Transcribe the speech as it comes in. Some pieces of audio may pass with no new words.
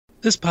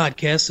This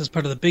podcast is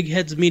part of the Big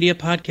Heads Media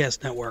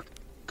Podcast Network.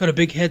 Go to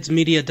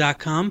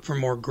bigheadsmedia.com for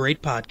more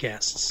great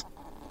podcasts.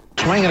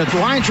 Swinging a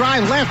line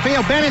drive, left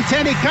field,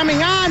 Benintendi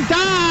coming on,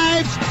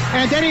 dives,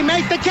 and did he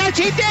make the catch?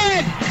 He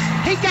did!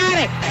 He got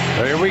it!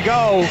 Here we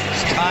go.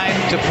 It's time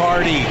to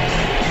party.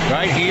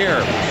 Right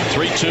here.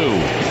 3-2.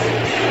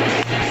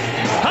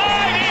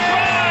 High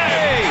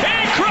drive!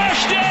 He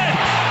crushed it!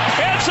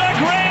 It's a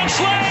grand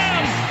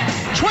slam!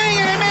 Swing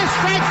and a miss,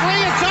 strike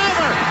three, it's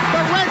over!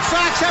 The Red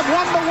Sox have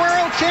won the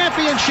World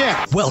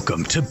Championship!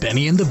 Welcome to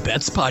Benny and the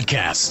Betts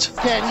podcast.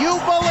 Can you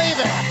believe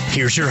it?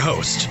 Here's your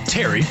host,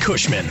 Terry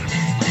Cushman.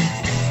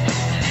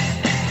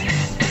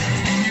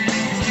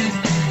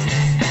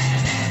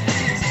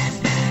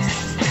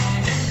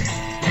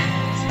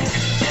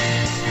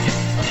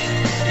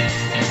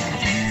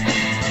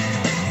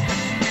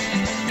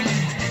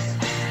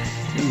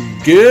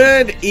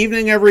 Good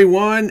evening,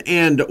 everyone,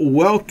 and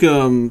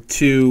welcome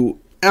to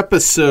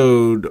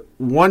episode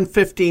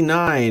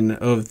 159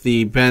 of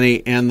the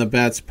Benny and the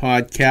Betts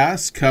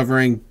podcast,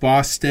 covering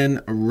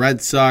Boston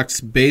Red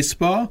Sox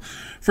baseball.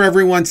 For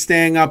everyone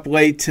staying up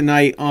late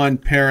tonight on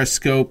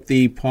Periscope,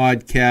 the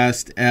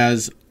podcast,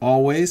 as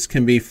always,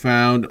 can be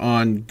found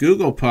on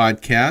Google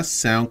Podcasts,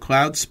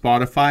 SoundCloud,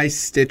 Spotify,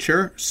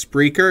 Stitcher,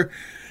 Spreaker,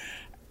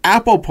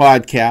 Apple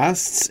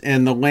Podcasts,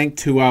 and the link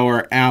to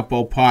our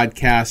Apple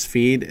Podcast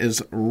feed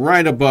is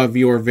right above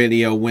your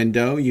video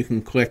window. You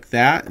can click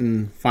that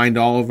and find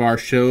all of our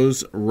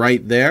shows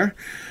right there.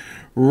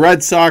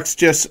 Red Sox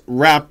just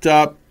wrapped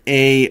up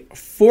a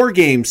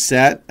 4-game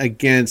set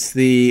against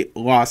the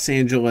Los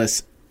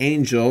Angeles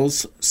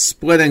Angels,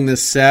 splitting the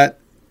set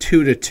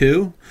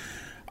 2-2.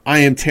 I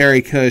am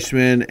Terry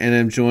Cushman, and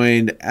I'm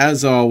joined,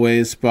 as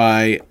always,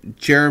 by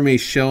Jeremy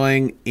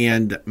Schilling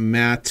and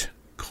Matt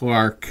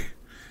Clark.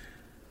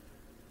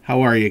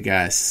 How are you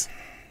guys?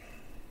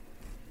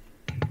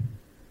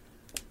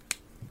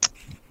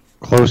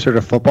 Closer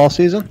to football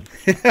season?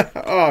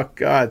 Oh,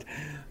 God.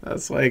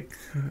 That's like,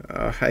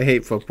 I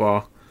hate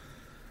football.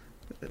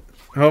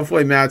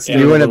 Hopefully Matt's doing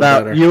you a little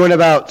better. You and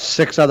about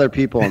 6 other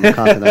people in the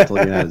continental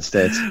United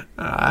States.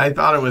 I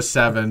thought it was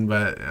 7,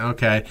 but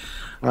okay.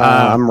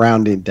 I'm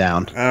rounding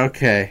down.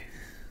 Okay.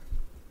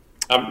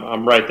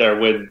 I'm right there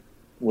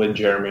with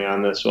Jeremy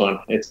on this one.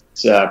 It's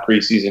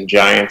preseason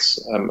Giants.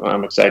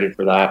 I'm excited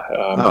for that.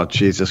 Oh,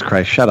 Jesus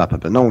Christ. Shut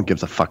up. No one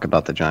gives a fuck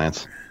about the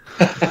Giants.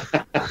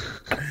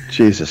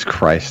 Jesus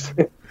Christ.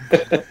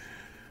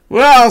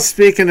 Well,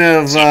 speaking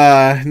of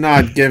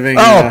not giving...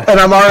 and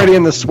I'm already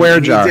in the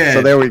swear jar,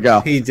 so there we go.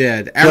 He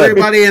did.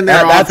 Everybody in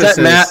their offices... That's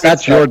it, Matt.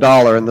 That's your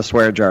dollar in the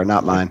swear jar,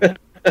 not mine.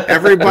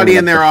 Everybody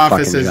in their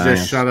offices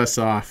Giants. just shut us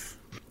off.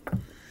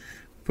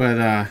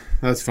 But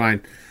that's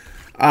fine.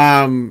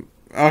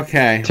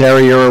 Okay.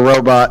 Terry, you're a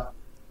robot.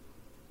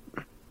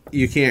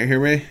 You can't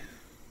hear me?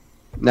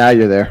 Now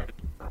you're there.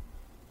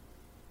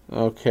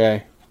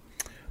 Okay.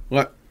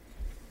 What?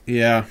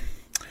 Yeah.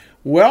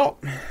 Well,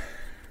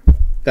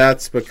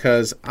 that's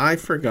because I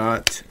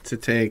forgot to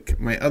take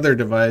my other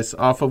device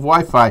off of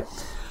Wi-Fi.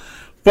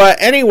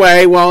 But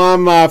anyway, while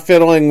I'm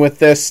fiddling with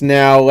this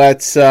now,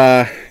 let's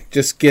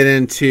just get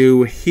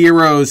into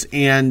heroes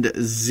and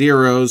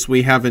zeros.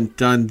 We haven't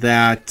done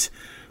that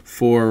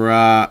for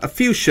a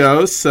few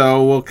shows,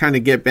 so we'll kind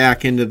of get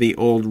back into the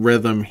old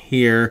rhythm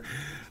here.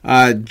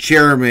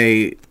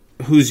 Jeremy,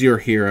 who's your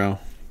hero?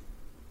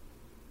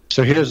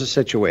 So here's the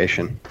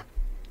situation.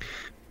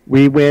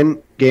 We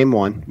win game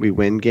 1. We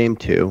win game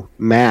 2.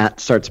 Matt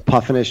starts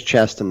puffing his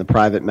chest in the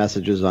private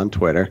messages on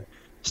Twitter,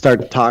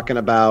 starts talking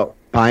about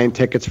buying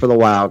tickets for the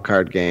wild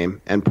card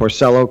game, and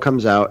Porcello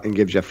comes out and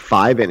gives you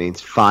 5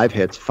 innings, 5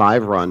 hits,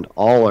 5 runs,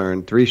 all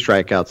earned, 3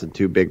 strikeouts, and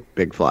 2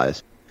 big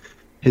flies.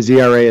 His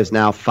ERA is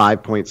now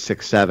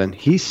 5.67.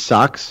 He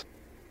sucks.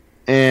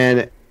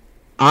 And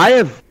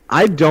I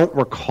don't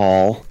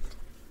recall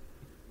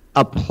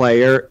a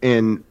player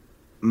in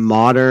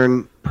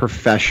modern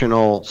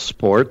professional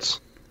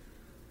sports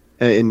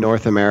in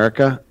North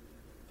America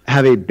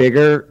have a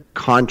bigger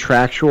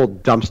contractual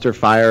dumpster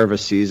fire of a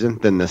season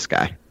than this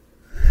guy.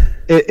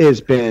 It has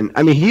been,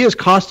 he has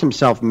cost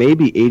himself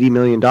maybe $80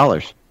 million.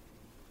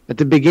 At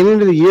the beginning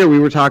of the year, we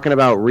were talking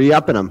about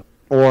re-upping him.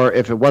 Or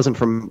if it wasn't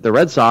from the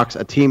Red Sox,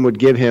 a team would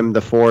give him the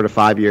 4 to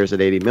 5 years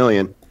at $80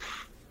 million.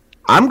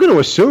 I'm going to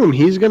assume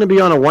he's going to be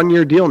on a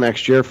 1-year deal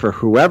next year for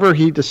whoever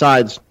he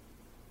decides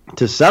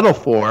to settle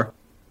for,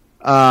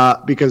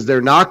 because they're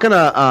not going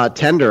to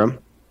tender him.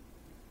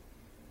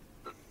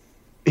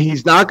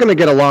 He's not going to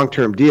get a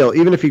long-term deal.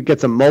 Even if he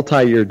gets a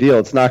multi-year deal,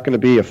 it's not going to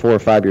be a 4 or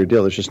 5 year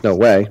deal. There's just no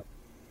way.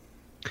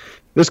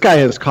 This guy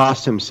has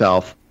cost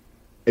himself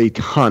a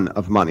ton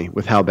of money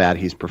with how bad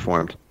he's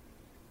performed.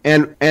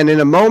 And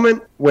in a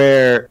moment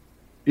where,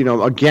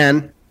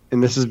 again,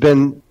 and this has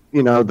been,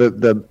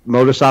 the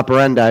modus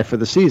operandi for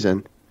the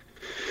season,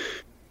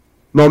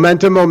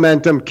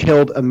 momentum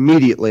killed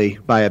immediately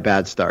by a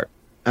bad start.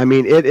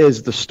 It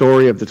is the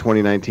story of the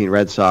 2019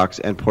 Red Sox,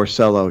 and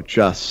Porcello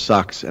just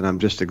sucks, and I'm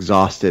just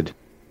exhausted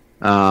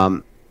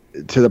to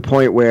the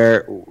point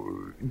where,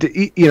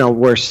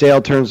 where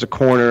Sale turns the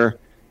corner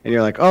and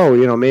you're like, oh,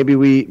 maybe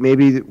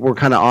we're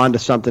kind of on to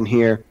something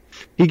here.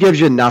 He gives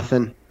you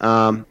nothing.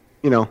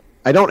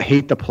 I don't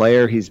hate the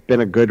player. He's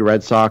been a good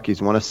Red Sox.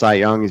 He's won a Cy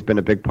Young. He's been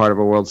a big part of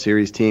a World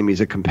Series team.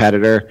 He's a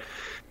competitor.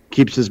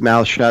 Keeps his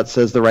mouth shut,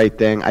 says the right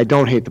thing. I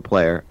don't hate the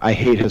player. I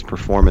hate his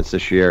performance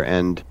this year,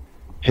 and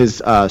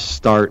his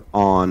start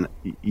on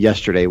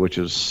yesterday, which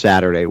was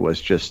Saturday,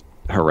 was just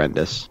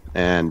horrendous.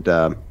 And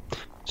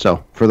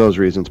so for those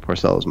reasons,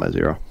 Porcello is my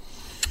 0.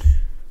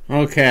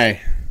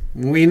 Okay.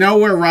 We know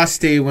we're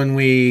rusty when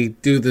we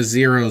do the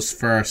zeros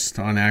first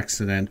on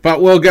accident, but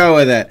we'll go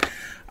with it.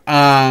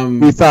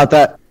 We thought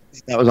that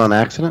was on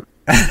accident?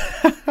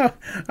 I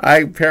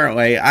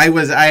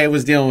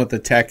was dealing with the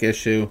tech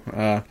issue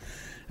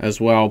as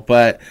well,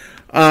 but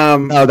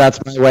no, that's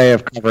my way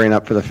of covering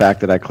up for the fact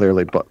that I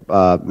clearly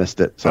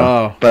missed it.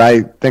 So, but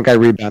I think I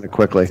rebounded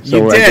quickly.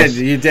 So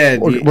you did.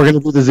 We're going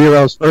to do the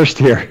zeros first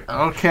here.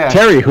 Okay,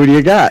 Terry, who do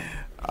you got?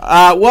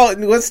 Well,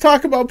 let's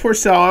talk about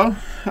Porcello.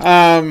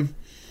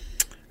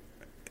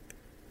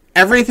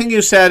 Everything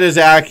you said is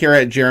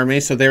accurate, Jeremy.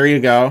 So there you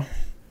go.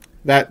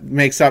 That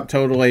makes up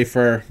totally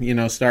for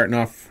starting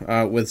off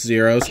with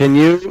zeros. Can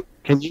you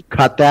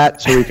cut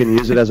that so we can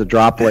use it as a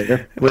drop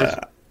later, please?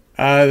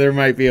 There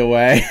might be a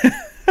way.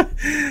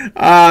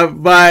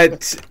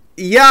 But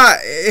yeah,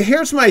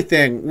 here's my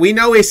thing. We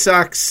know he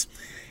sucks.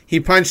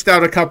 He punched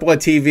out a couple of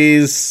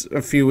TVs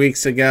a few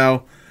weeks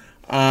ago.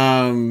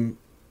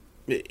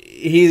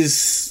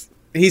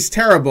 He's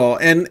terrible,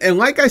 and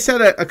like I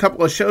said a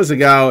couple of shows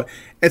ago,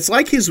 it's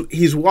like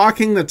he's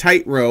walking the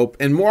tightrope,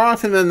 and more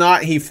often than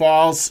not, he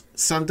falls.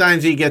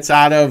 Sometimes he gets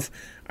out of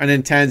an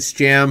intense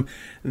jam.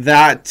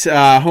 That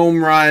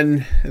home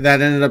run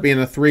that ended up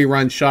being a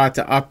 3-run shot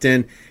to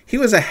Upton, he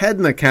was ahead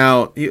in the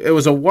count. It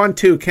was a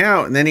 1-2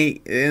 count, and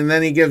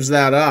then he gives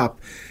that up,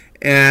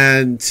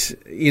 and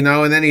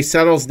then he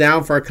settles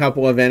down for a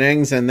couple of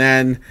innings, and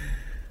then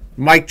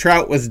Mike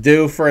Trout was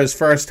due for his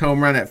first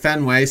home run at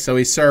Fenway, so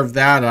he served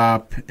that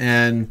up,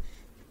 and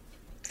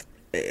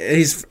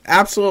he's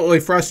absolutely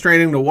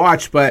frustrating to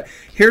watch. But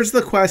here's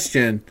the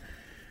question.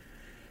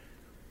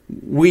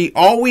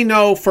 All we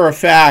know for a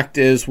fact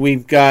is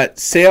we've got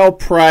Sale,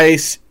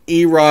 Price,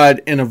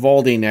 Erod, and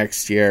Evaldi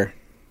next year.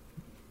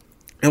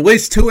 At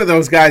least 2 of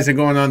those guys are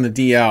going on the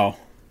DL.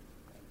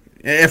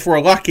 If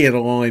we're lucky,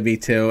 it'll only be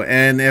 2.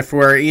 And if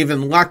we're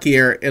even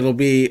luckier, it'll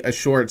be a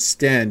short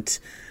stint.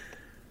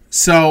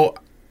 So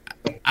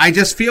I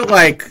just feel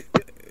like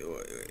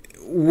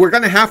we're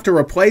going to have to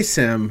replace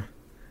him.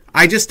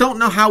 I just don't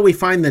know how we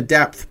find the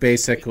depth,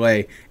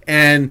 basically.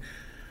 And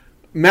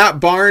Matt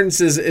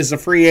Barnes is a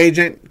free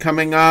agent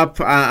coming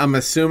up. I'm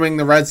assuming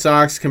the Red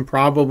Sox can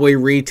probably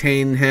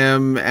retain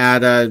him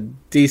at a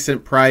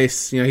decent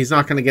price. He's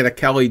not going to get a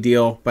Kelly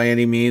deal by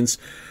any means.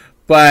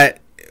 But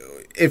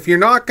if you're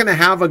not going to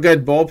have a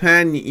good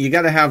bullpen, you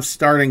got to have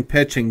starting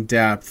pitching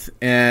depth.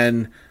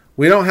 And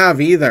we don't have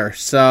either.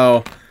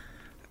 So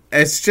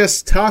it's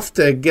just tough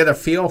to get a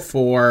feel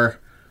for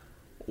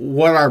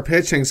what our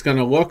pitching's going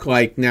to look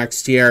like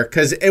next year,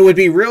 because it would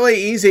be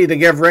really easy to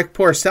give Rick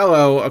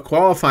Porcello a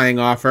qualifying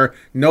offer.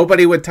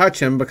 Nobody would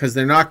touch him because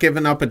they're not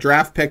giving up a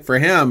draft pick for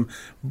him.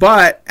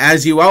 But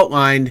as you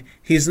outlined,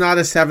 he's not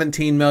a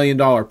 $17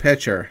 million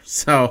pitcher,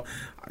 so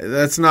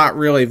that's not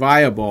really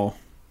viable.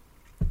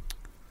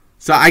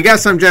 So I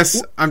guess I'm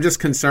just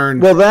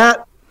concerned. Well,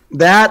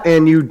 that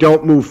and you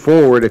don't move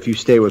forward if you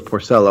stay with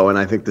Porcello, and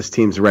I think this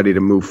team's ready to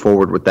move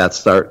forward with that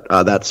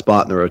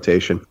spot in the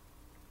rotation.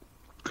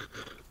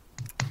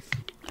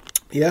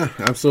 Yeah,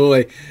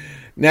 absolutely.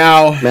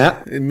 Now,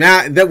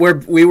 Matt,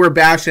 that we were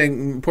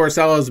bashing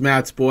Porcello's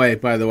Matt's boy,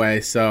 by the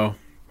way. So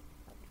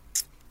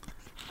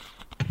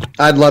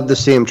I'd love to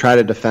see him try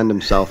to defend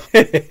himself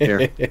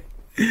here.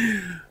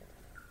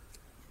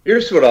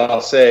 Here's what I'll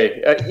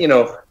say.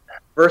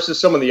 Versus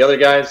some of the other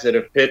guys that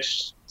have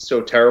pitched so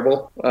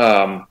terrible,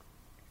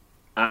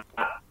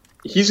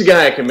 he's a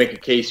guy I can make a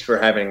case for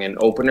having an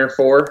opener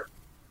for,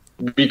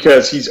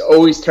 because he's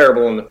always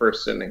terrible in the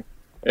first inning.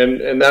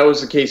 And that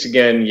was the case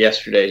again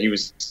yesterday. He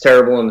was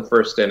terrible in the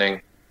first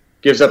inning,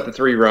 gives up the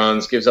 3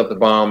 runs, gives up the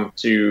bomb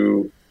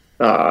to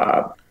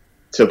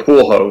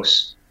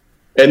Pujols,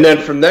 and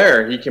then from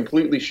there he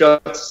completely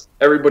shuts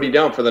everybody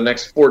down for the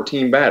next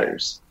 14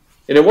 batters.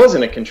 And it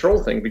wasn't a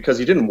control thing because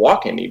he didn't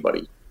walk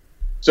anybody.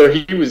 So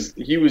he was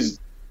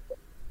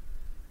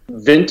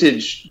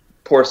vintage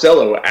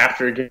Porcello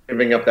after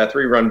giving up that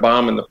 3-run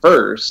bomb in the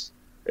first,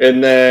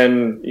 and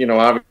then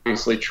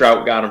obviously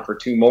Trout got him for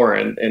 2 more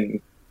in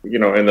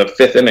the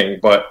 5th inning.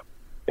 But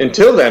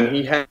until then,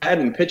 he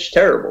hadn't pitched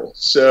terrible.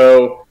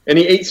 So, and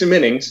he ate some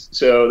innings.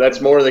 So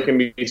that's more that can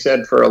be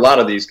said for a lot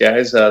of these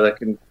guys.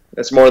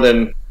 That's more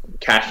than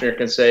Cashner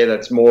can say.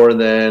 That's more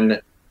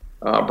than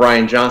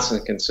Brian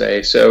Johnson can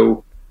say.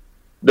 So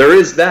there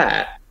is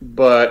that.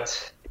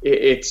 But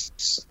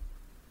it's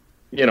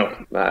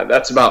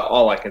that's about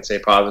all I can say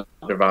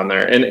positive on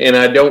there. And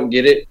I don't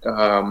get it.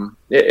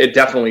 It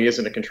definitely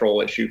isn't a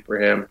control issue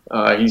for him.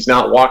 He's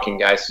not walking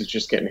guys. He's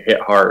just getting hit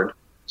hard.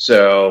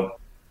 So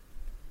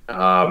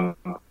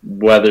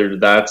Whether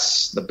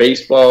that's the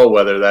baseball,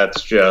 whether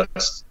that's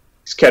just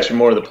he's catching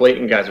more of the plate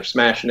and guys are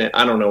smashing it.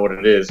 I don't know what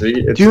it is.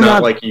 It's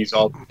not like he's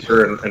all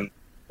and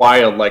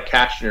wild like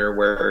Cashner,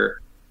 where,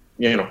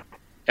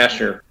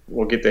 Cashner,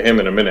 we'll get to him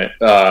in a minute.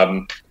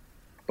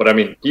 But I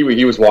mean,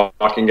 he was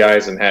walking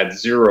guys and had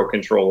zero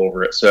control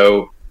over it.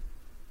 So,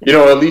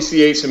 at least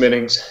he ate some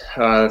innings.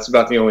 That's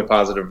about the only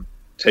positive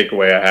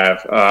takeaway I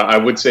have. I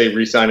would say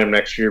re-sign him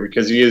next year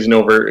because he's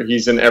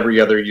an every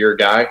other year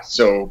guy.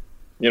 So,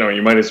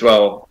 you might as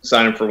well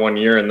sign him for 1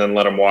 year and then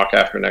let him walk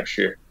after next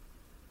year.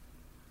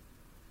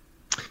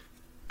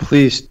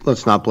 Please,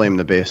 let's not blame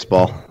the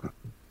baseball.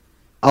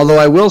 Although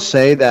I will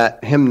say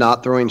that him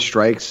not throwing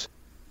strikes,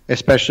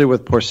 especially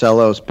with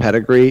Porcello's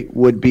pedigree,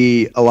 would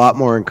be a lot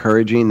more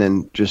encouraging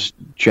than just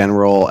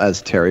general,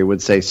 as Terry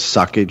would say,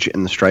 suckage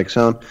in the strike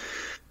zone.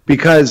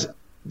 Because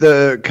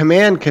the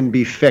command can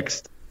be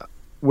fixed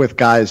with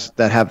guys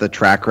that have the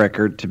track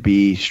record to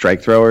be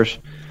strike throwers.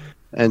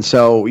 And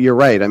so you're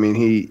right. I mean,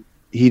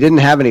 he didn't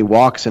have any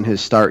walks in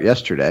his start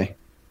yesterday.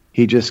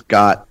 He just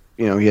got,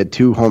 he had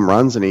 2 home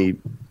runs and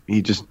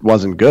he just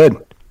wasn't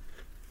good.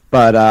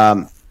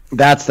 But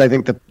that's, I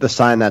think, the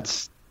sign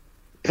that's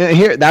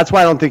here. That's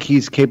why I don't think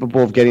he's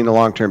capable of getting a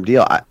long-term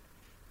deal.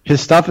 His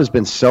stuff has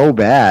been so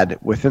bad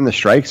within the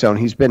strike zone.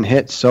 He's been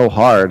hit so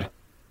hard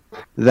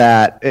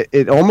that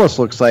it almost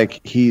looks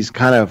like he's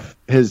kind of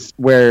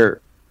where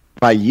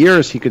by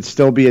years he could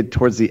still be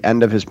towards the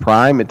end of his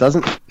prime. It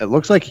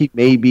looks like he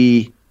may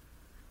be.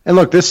 And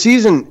look, this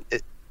season,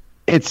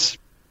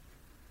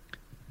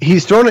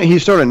 he's thrown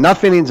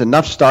enough innings,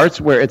 enough starts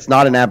where it's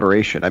not an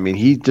aberration. I mean,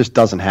 he just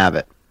doesn't have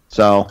it.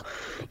 So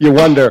you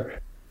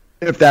wonder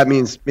if that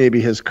means maybe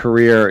his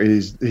career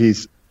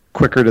he's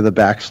quicker to the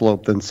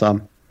backslope than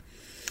some.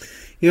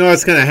 You know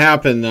what's going to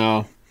happen,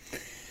 though?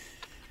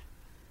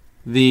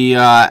 The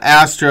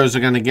Astros are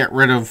going to get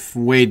rid of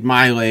Wade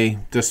Miley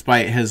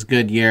despite his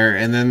good year,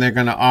 and then they're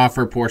going to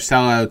offer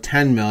Porcello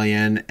 $10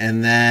 million,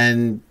 and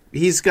then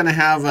he's going to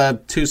have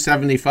a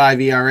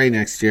 2.75 ERA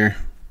next year.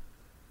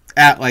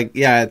 At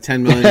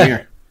 $10 million a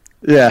year.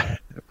 Yeah.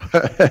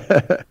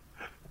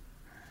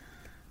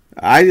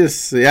 I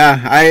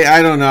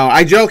don't know.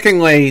 I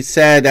jokingly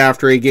said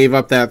after he gave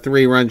up that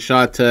 3-run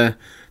shot to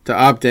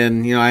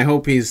Upton, I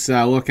hope he's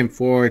looking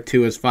forward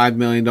to his $5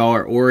 million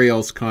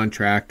Orioles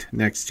contract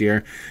next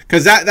year.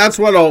 Because that's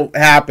what'll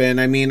happen.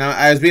 I mean,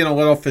 I was being a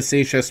little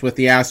facetious with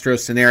the Astros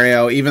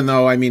scenario, even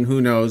though, I mean,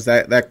 who knows?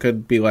 That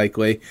could be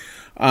likely.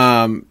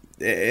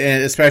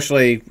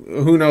 Especially,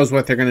 who knows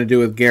what they're going to do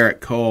with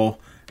Garrett Cole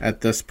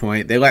at this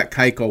point. They let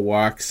Keuchel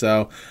walk,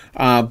 so.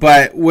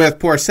 But with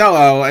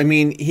Porcello, I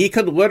mean, he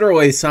could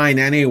literally sign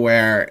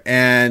anywhere,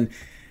 and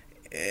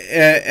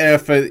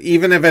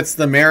even if it's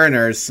the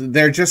Mariners,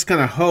 they're just going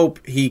to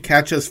hope he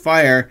catches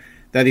fire,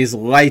 that he's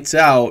lights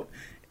out,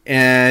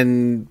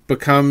 and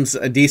becomes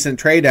a decent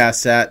trade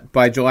asset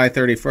by July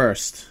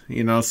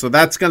 31st. So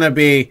that's going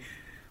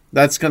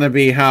to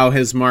be how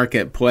his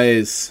market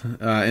plays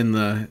in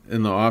the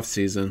off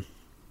season.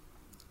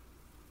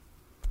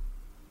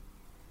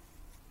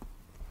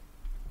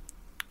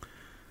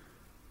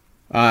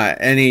 We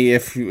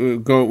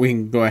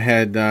can go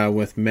ahead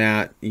with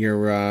Matt.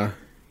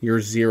 Your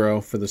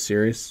 0 for the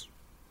series.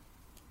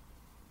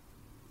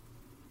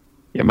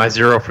 Yeah, my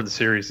 0 for the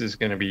series is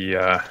going to be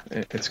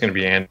it's going to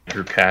be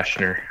Andrew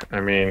Cashner.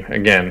 I mean,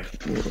 again,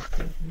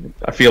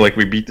 I feel like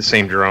we beat the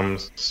same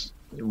drums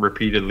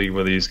repeatedly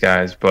with these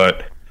guys,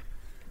 but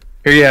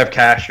here you have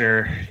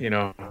Cashner.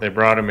 They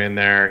brought him in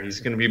there.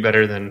 He's going to be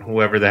better than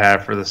whoever they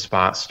have for the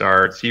spot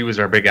starts. He was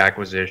our big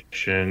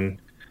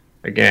acquisition.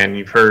 Again,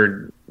 you've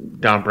heard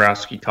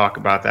Dombrowski talk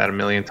about that a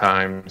million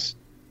times.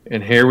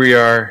 And here we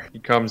are. He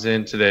comes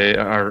in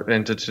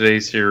into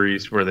today's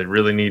series where they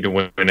really need to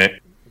win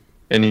it.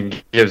 And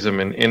he gives them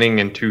an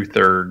inning and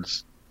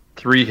 2/3,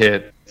 3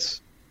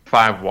 hits,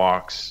 5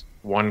 walks,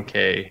 1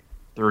 K,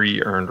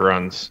 3 earned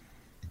runs.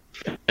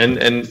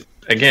 And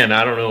again,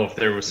 I don't know if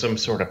there was some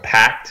sort of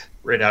pact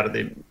right out of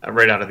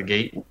the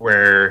gate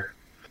where,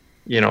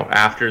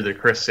 after the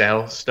Chris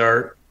Sale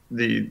start,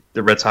 the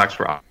Red Sox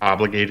were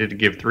obligated to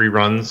give 3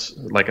 runs,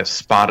 like a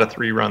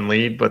 3-run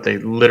lead, but they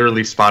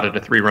literally spotted a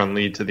 3-run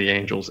lead to the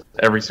Angels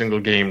every single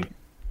game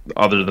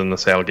other than the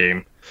Sale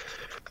game.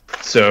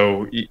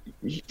 So he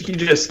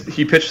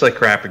pitched like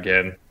crap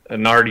again.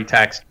 An already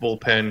taxed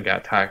bullpen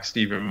got taxed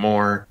even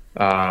more.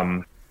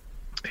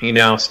 He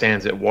now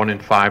stands at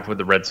 1-5 with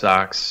the Red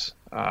Sox.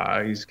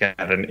 He's got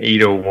an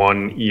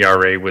 8.01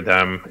 ERA with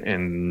them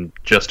and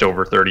just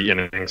over 30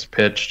 innings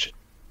pitched.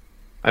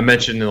 I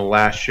mentioned in the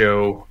last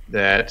show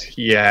that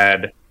he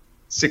had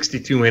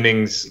 62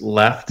 innings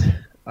left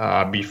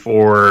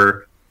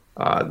before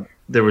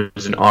there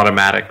was an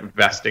automatic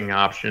vesting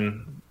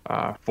option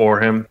for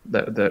him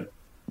that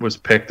was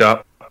picked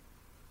up,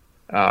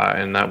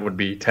 and that would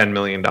be $10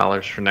 million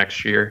for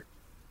next year.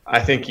 I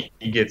think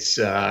he gets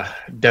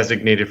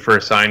designated for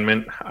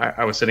assignment.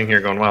 I was sitting here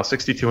going, wow,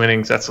 62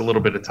 innings, that's a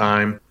little bit of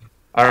time.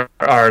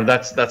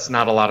 That's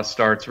not a lot of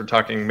starts. We're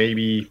talking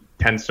maybe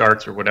 10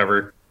 starts or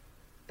whatever.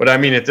 But I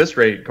mean, at this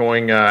rate,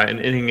 going an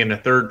inning and a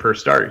third per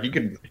start, he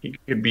could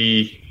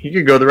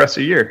go the rest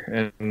of the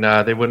year, and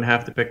they wouldn't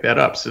have to pick that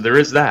up. So there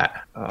is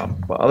that.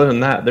 But other than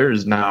that, there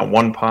is not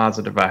one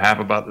positive I have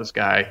about this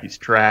guy. He's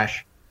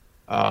trash.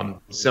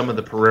 Some of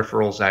the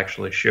peripherals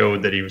actually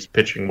showed that he was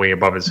pitching way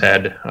above his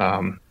head.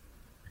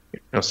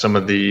 Some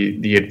of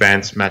the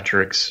advanced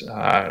metrics,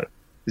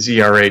 his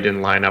ERA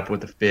didn't line up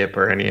with the FIP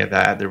or any of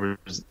that.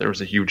 There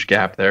was a huge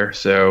gap there.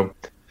 So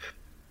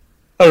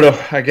I don't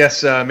know. I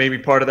guess maybe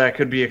part of that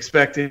could be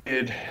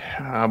expected,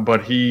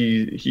 but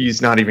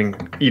he's not even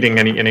eating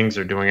any innings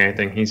or doing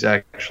anything. He's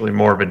actually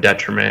more of a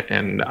detriment,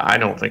 and I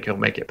don't think he'll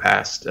make it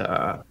past.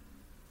 I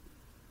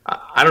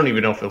don't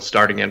even know if he'll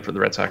start again for the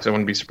Red Sox. I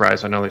wouldn't be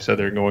surprised. I know they said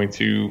they're going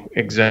to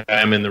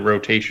examine the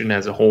rotation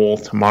as a whole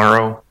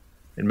tomorrow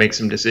and make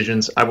some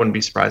decisions. I wouldn't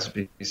be surprised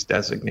if he's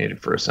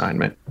designated for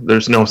assignment.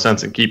 There's no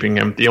sense in keeping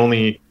him. The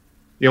only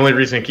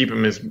reason to keep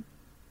him is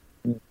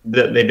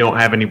that they don't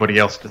have anybody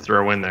else to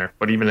throw in there.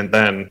 But even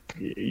then,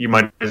 you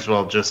might as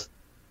well just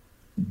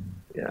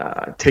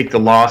take the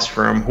loss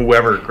from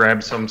whoever,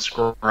 grab some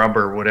scrub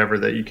or whatever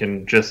that you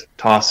can just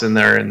toss in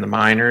there in the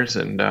minors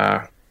and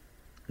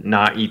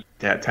not eat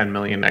that $10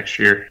 million next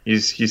year.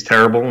 He's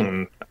terrible,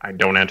 and I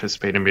don't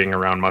anticipate him being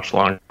around much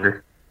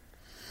longer.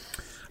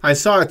 I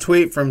saw a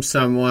tweet from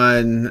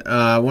someone,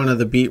 one of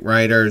the beat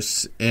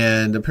writers,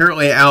 and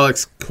apparently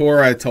Alex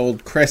Cora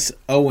told Chris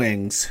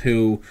Owings,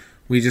 who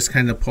we just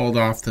kind of pulled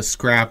off the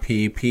scrap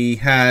heap. He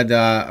had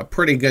a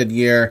pretty good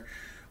year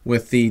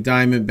with the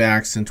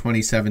Diamondbacks in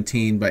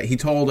 2017, but he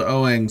told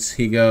Owings,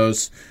 he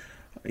goes,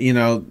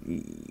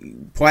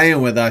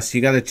 playing with us,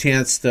 you got a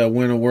chance to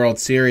win a World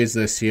Series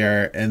this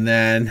year. And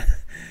then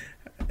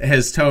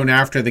his tone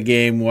after the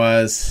game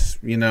was,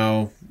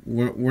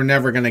 we're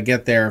never going to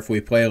get there if we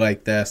play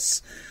like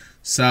this.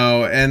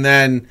 So, and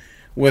then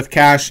with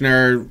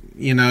Cashner,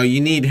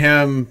 you need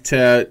him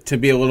to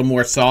be a little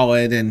more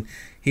solid, and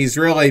he's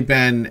really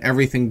been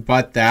everything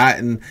but that.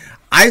 And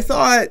I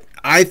thought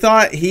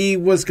he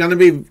was going to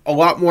be a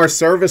lot more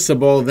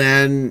serviceable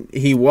than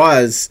he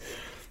was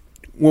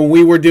when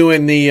we were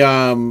doing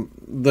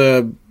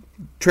the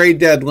trade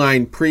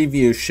deadline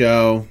preview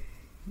show.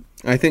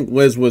 I think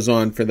Liz was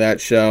on for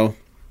that show.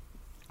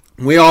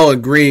 We all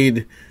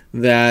agreed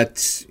that,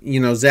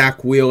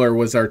 Zach Wheeler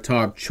was our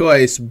top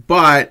choice,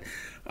 but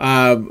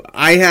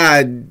I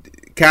had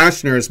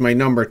Cashner as my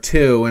number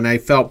 2, and I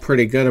felt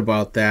pretty good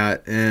about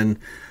that. And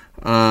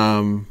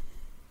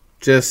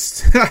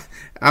just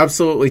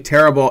absolutely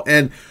terrible.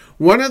 And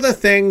one of the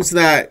things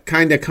that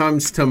kind of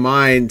comes to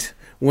mind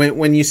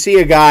when you see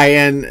a guy,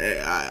 and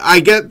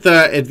I get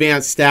the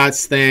advanced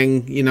stats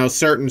thing,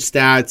 certain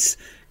stats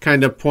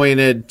kind of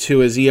pointed to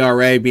his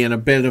ERA being a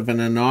bit of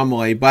an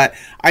anomaly, but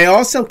I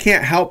also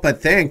can't help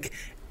but think,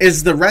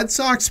 is the Red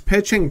Sox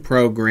pitching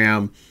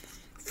program,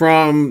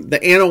 from the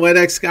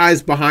analytics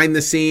guys behind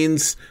the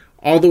scenes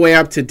all the way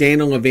up to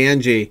Dana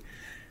Levangie,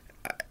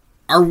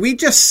 are we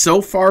just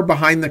so far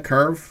behind the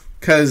curve?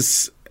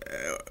 Because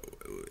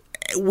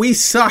we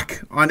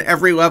suck on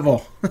every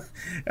level.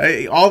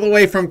 All the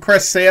way from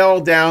Chris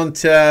Sale down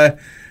to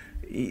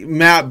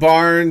Matt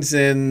Barnes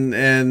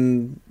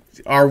and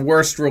our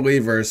worst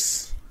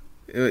relievers.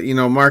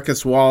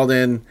 Marcus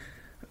Walden.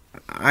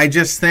 I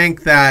just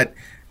think that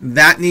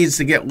needs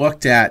to get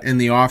looked at in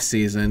the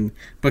offseason,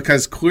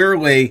 because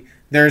clearly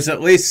there's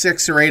at least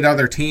 6 or 8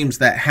 other teams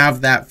that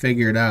have that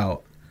figured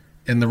out,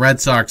 and the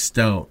Red Sox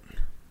don't.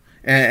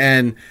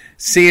 And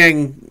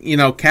seeing,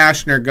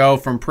 Cashner go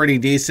from pretty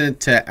decent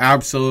to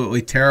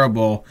absolutely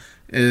terrible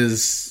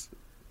is,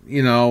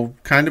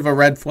 kind of a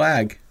red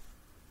flag.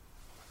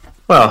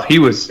 Well, he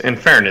was, in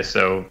fairness,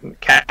 though,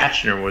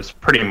 Cashner was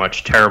pretty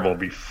much terrible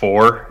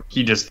before.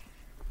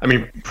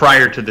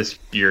 Prior to this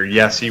year,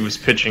 yes, he was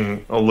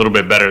pitching a little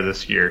bit better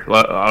this year.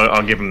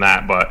 I'll give him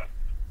that, but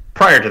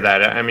prior to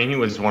that, he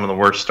was one of the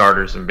worst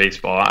starters in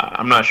baseball.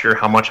 I'm not sure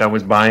how much I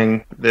was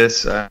buying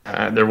this.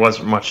 There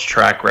wasn't much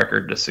track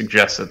record to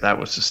suggest that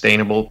was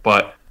sustainable,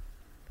 but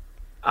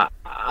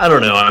I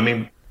don't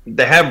know.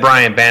 They have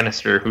Brian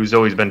Bannister, who's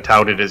always been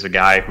touted as a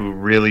guy who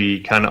really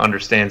kind of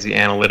understands the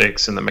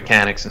analytics and the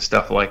mechanics and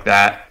stuff like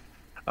that.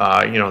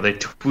 They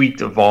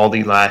tweaked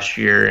Evaldi last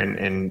year,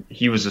 and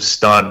he was a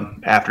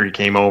stud after he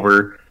came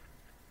over.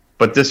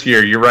 But this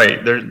year, you're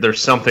right.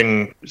 There's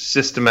something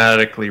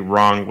systematically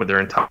wrong with their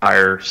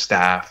entire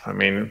staff.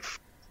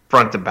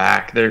 Front to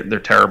back, they're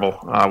terrible.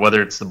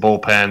 Whether it's the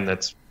bullpen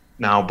that's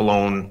now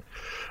blown,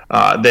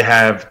 they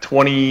have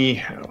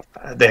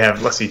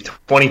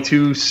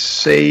 22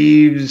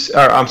 saves.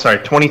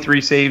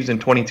 23 saves and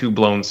 22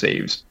 blown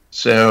saves.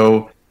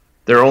 So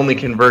they're only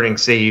converting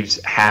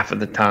saves half of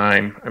the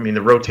time.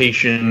 The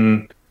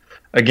rotation.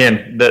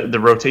 Again, the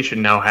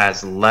rotation now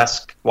has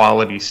less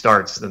quality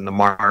starts than the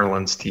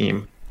Marlins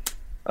team.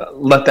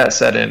 Let that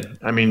set in.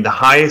 The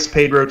highest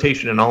paid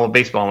rotation in all of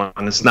baseball,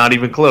 and it's not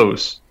even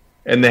close.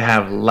 And they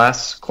have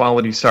less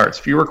quality starts,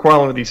 fewer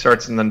quality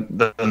starts than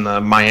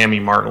the Miami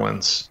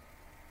Marlins.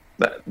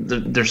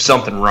 There's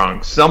something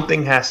wrong.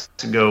 Something has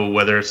to go,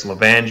 whether it's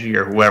Levangie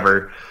or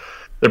whoever.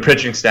 their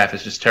pitching staff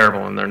is just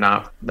terrible,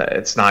 and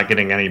it's not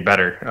getting any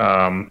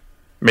better.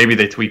 Maybe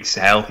they tweaked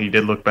Sal. He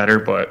did look better,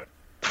 but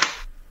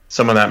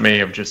some of that may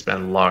have just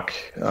been luck.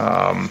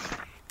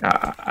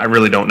 I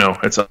really don't know.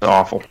 It's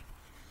awful.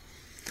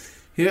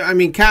 Yeah, I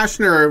mean,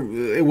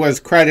 Cashner was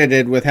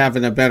credited with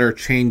having a better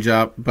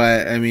changeup,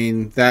 but I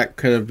mean, that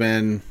could have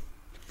been,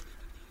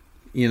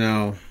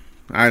 I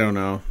don't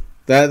know.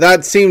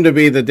 That seemed to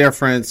be the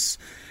difference.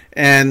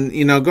 And,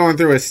 going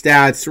through his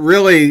stats,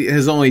 really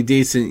his only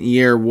decent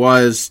year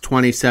was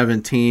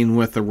 2017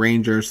 with the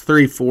Rangers,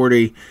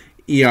 3.40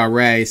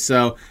 ERA.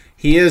 So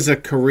he is a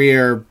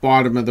career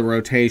bottom of the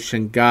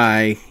rotation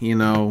guy,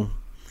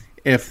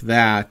 if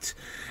that.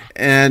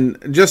 And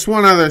just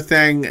one other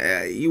thing,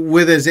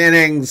 with his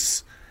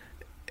innings,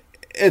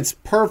 it's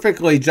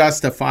perfectly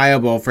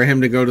justifiable for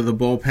him to go to the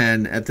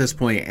bullpen at this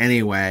point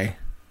anyway.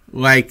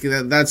 Like,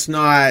 that's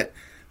not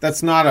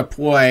a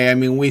ploy. I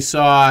mean, we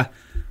saw,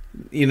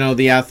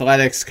 the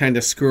Athletics kind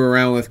of screw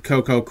around with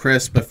Coco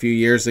Crisp a few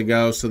years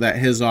ago so that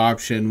his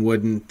option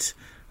wouldn't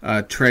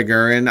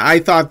trigger. And I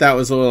thought that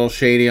was a little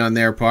shady on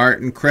their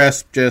part. And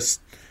Crisp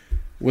just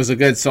was a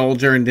good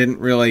soldier and didn't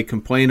really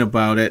complain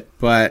about it.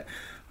 But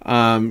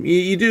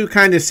you do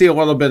kind of see a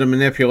little bit of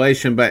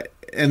manipulation. But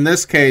in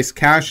this case,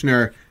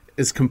 Cashner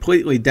is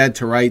completely dead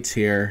to rights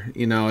here,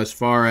 as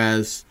far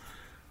as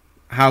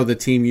how the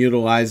team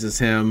utilizes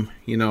him,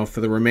 for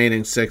the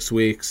remaining 6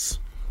 weeks.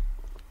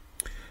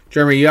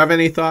 Jeremy, you have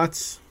any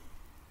thoughts?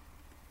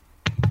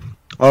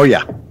 Oh,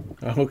 yeah.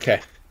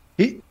 Okay.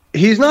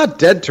 He's not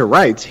dead to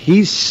rights.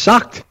 He's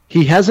sucked.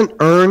 He hasn't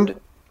earned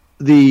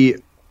the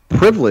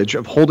privilege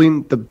of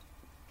holding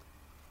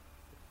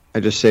I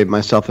just saved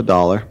myself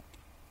 $1.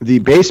 The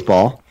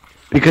baseball,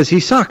 because he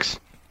sucks.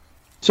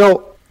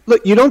 So,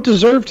 look, you don't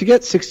deserve to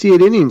get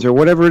 68 innings or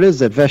whatever it is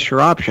that vests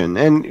your option.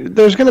 And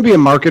there's going to be a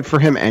market for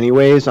him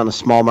anyways on a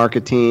small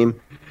market team.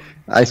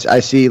 I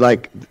see,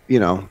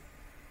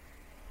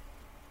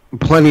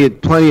 plenty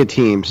of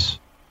teams,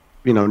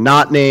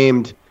 not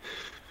named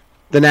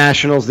the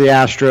Nationals, the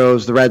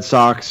Astros, the Red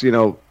Sox,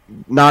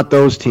 not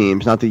those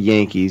teams, not the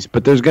Yankees,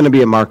 but there's going to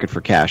be a market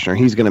for Cashner.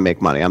 He's going to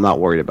make money. I'm not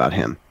worried about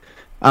him.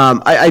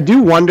 I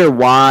do wonder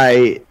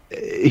why,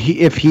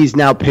 if he's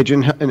now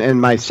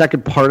and my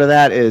second part of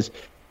that is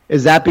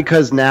that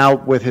because now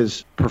with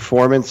his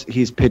performance,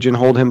 he's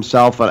pigeonholed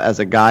himself as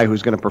a guy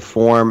who's going to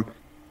perform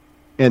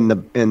on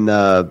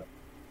the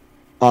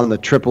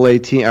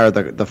AAA team or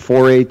the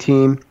 4A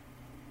team,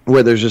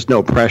 where there's just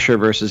no pressure,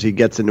 versus he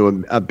gets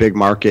into a big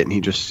market and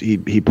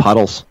he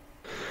puddles.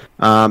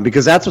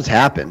 Because that's what's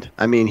happened.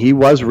 I mean, he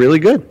was really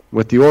good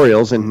with the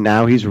Orioles, and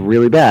now he's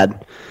really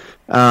bad.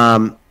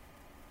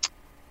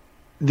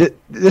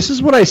 This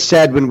is what I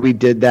said when we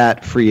did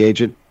that free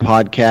agent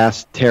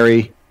podcast,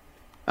 Terry.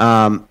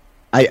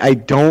 I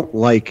don't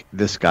like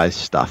this guy's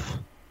stuff.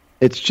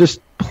 It's just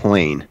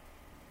plain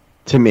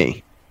to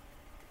me.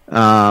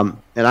 And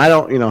I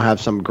don't,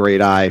 have some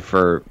great eye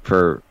for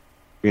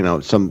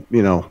some,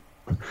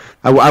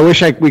 I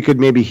wish we could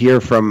maybe hear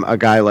from a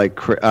guy like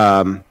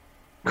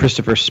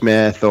Christopher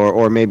Smith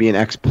or maybe an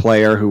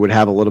ex-player who would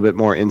have a little bit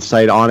more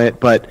insight on it.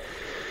 But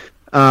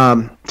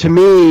to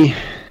me,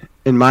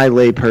 in my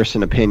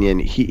layperson opinion,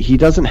 he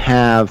doesn't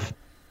have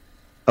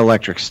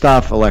electric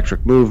stuff,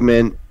 electric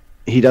movement.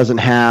 He doesn't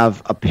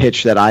have a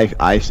pitch that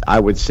I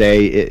would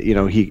say,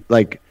 he,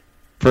 like,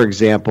 for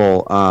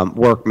example,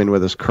 Workman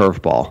with his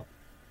curveball.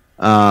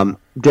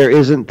 There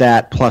isn't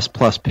that plus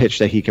pitch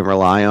that he can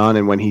rely on,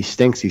 and when he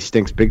stinks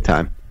big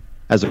time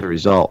as a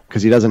result,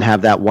 because he doesn't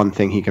have that one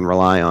thing he can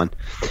rely on.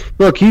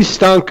 Look, he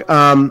stunk.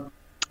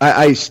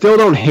 I still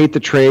don't hate the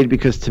trade,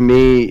 because to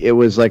me it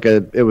was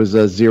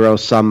a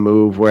zero-sum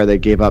move where they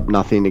gave up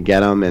nothing to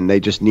get him, and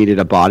they just needed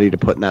a body to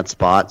put in that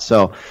spot.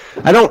 So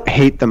I don't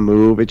hate the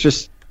move. It's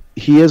just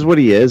he is what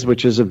he is,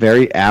 which is a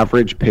very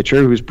average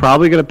pitcher who's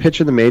probably going to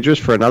pitch in the majors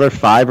for another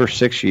 5 or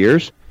 6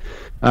 years.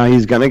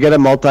 He's going to get a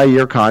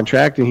multi-year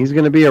contract, and he's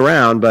going to be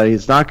around, but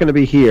he's not going to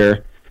be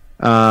here.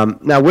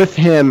 Now with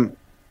him,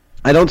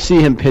 I don't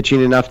see him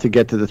pitching enough to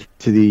get to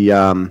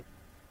the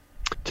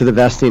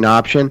vesting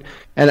option.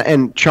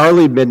 And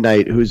Charlie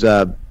Midnight, who's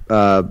a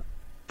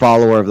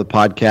follower of the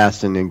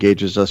podcast and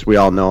engages us, we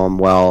all know him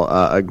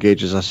well,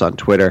 engages us on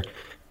Twitter,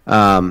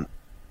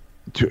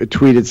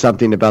 tweeted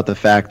something about the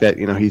fact that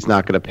he's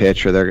not going to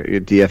pitch, or they're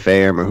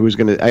DFA him, or who's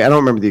going to. I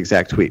don't remember the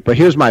exact tweet, but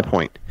here's my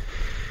point.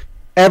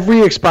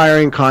 Every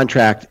expiring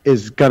contract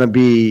is going to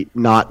be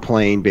not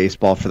playing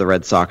baseball for the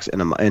Red Sox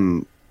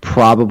in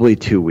probably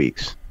 2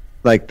 weeks.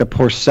 Like the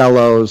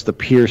Porcellos, the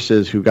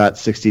Pierces, who got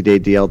 60-day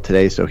DL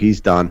today, so he's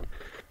done.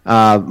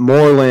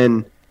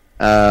 Moreland,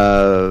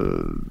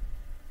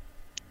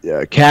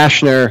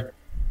 Cashner,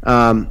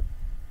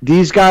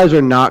 these guys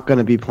are not going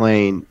to be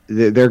playing.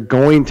 They're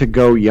going to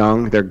go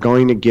young. They're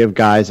going to give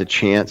guys a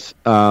chance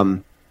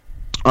on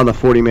the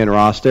 40-man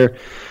roster.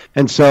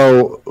 And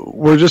so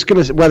we're just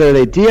going to, whether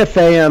they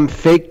DFA him,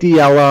 fake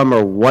DL him,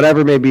 or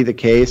whatever may be the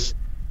case,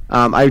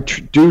 I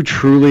do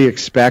truly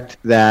expect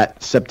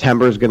that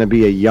September is going to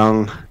be a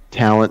young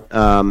talent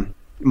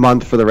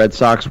month for the Red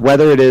Sox,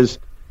 whether it is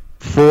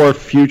for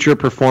future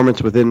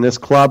performance within this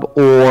club,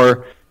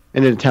 or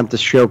in an attempt to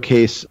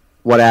showcase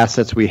what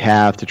assets we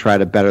have to try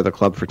to better the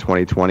club for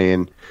 2020.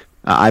 And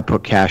I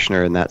put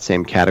Cashner in that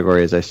same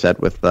category, as I said,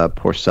 with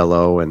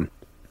Porcello and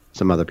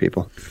some other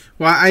people.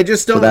 Well, I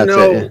just don't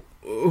know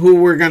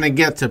who we're going to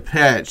get to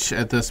pitch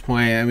at this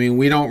point. I mean,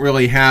 we don't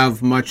really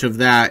have much of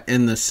that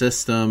in the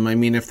system. I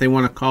mean, if they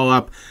want to call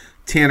up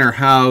Tanner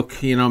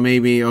Houck,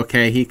 maybe,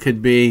 okay, he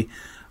could be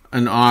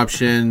an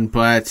option,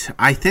 but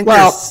I think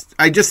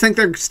I just think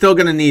they're still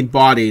going to need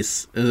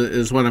bodies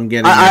is what I'm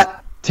getting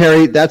at.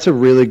 Terry, that's a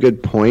really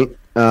good point,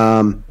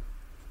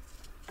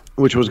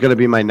 which was going to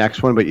be my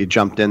next one, but you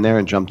jumped in there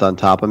and jumped on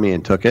top of me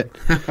and took it.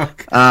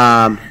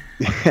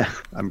 Yeah,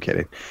 I'm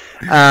kidding.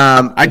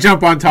 I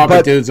jump on top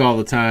of dudes all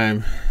the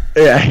time.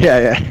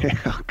 Yeah.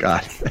 Oh,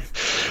 God.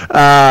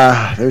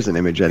 There's an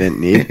image I didn't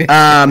need.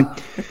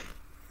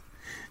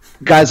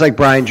 Guys like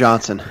Brian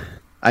Johnson,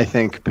 I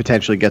think,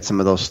 potentially get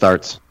some of those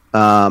starts.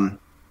 I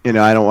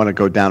don't want to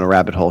go down a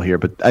rabbit hole here,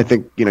 but I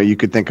think, you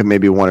could think of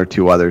maybe one or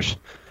two others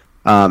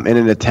in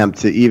an attempt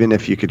to, even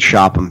if you could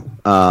shop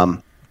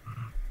them,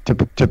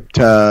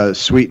 to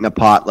sweeten a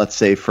pot, let's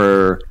say,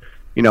 for,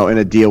 in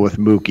a deal with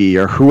Mookie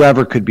or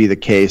whoever could be the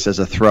case as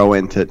a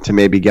throw-in to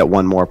maybe get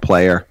one more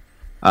player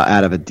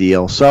out of a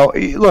deal. So,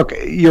 look,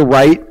 you're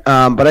right,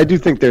 but I do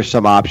think there's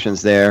some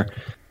options there.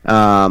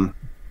 And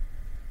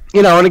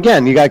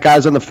again, you got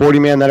guys on the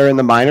 40-man that are in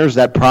the minors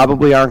that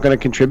probably aren't going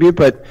to contribute,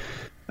 but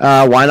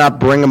why not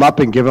bring them up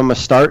and give them a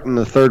start in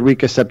the third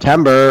week of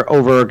September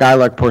over a guy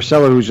like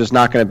Porcello who's just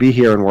not going to be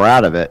here and we're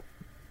out of it?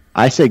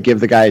 I say give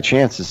the guy a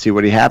chance and see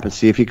what he happens.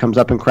 See if he comes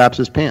up and craps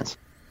his pants.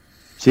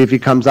 See if he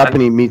comes up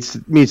and he meets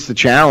the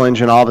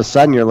challenge, and all of a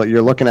sudden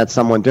you're looking at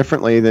someone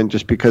differently than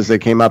just because they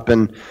came up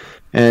and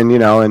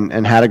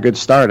had a good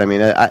start. I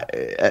mean,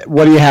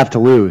 what do you have to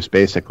lose,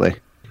 basically?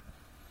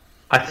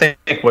 I think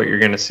what you're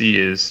going to see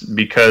is,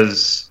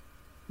 because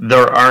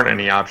there aren't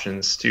any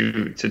options,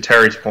 to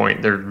Terry's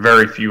point, there are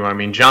very few. I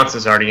mean,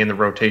 Johnson's already in the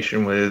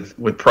rotation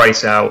with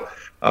Price out.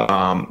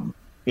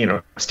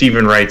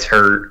 Stephen Wright's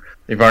hurt.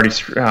 They've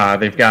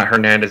got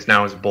Hernandez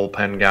now as a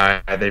bullpen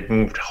guy. They've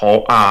moved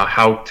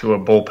Houck to a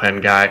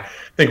bullpen guy. I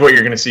think what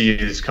you're going to see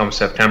is, come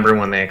September,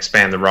 when they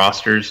expand the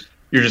rosters,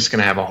 you're just going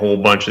to have a whole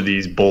bunch of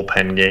these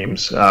bullpen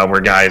games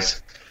where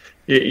guys,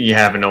 you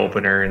have an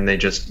opener and they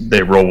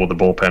roll with the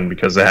bullpen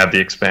because they have the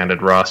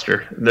expanded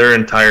roster. Their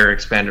entire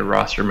expanded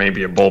roster may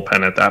be a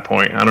bullpen at that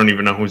point. I don't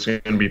even know who's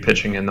going to be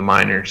pitching in the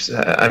minors.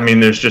 I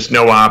mean, there's just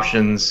no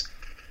options.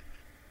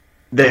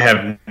 They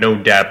have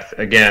no depth.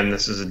 Again,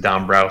 this is a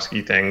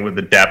Dombrowski thing with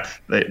the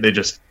depth.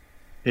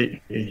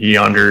 He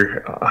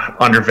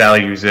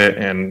undervalues it,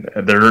 and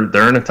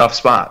they're in a tough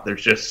spot.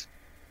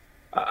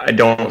 I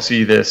don't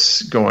see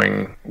this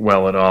going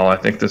well at all. I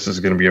think this is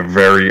going to be a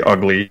very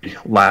ugly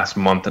last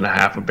month and a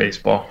half of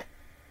baseball.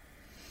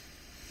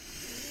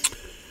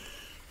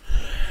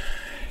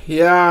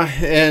 Yeah,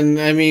 and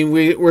I mean,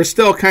 we're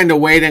still kind of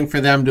waiting for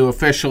them to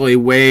officially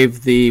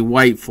wave the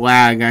white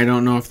flag. I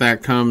don't know if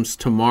that comes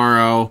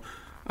tomorrow.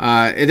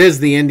 It is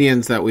the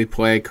Indians that we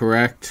play,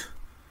 correct?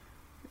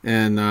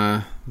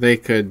 And they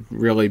could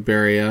really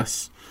bury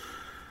us.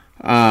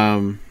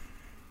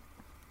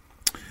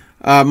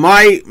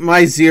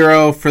 My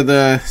zero for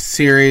the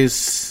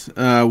series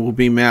will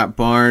be Matt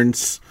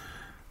Barnes.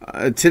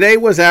 Today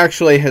was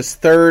actually his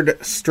third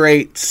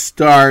straight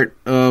start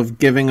of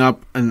giving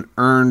up an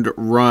earned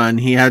run.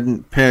 He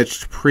hadn't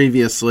pitched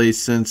previously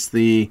since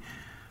the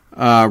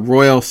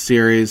Royal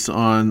Series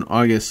on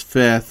August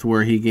 5th,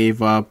 where he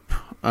gave up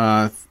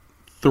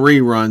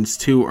 3 runs,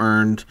 2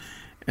 earned,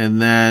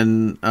 and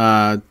then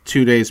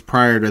 2 days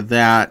prior to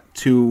that,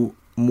 2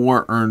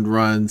 more earned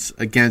runs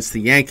against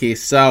the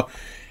Yankees. So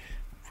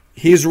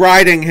he's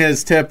riding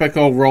his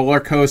typical roller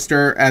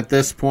coaster at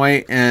this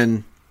point,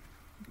 and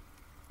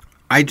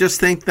I just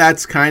think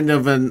that's kind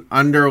of an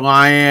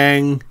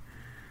underlying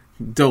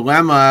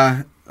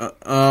dilemma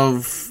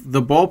of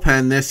the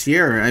bullpen this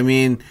year. I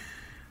mean,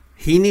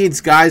 he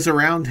needs guys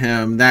around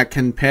him that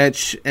can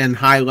pitch in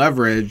high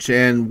leverage,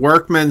 and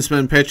Workman's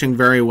been pitching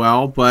very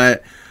well,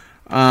 but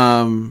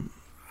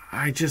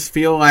I just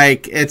feel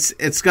like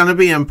it's going to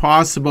be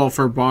impossible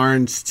for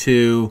Barnes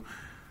to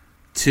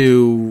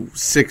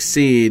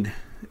succeed,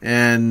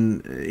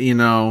 and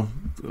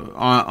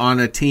on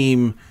a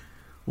team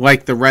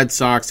like the Red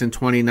Sox in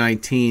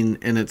 2019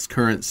 in its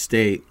current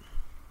state.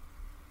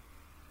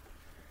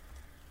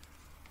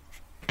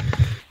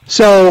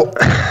 So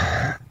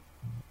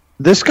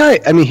this guy,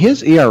 I mean,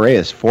 his ERA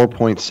is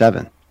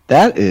 4.7.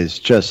 That is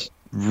just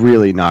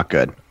really not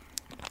good.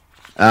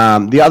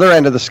 The other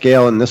end of the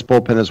scale in this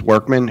bullpen is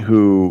Workman,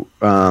 who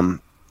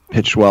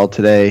pitched well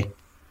today.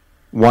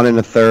 1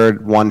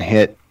 1/3, 1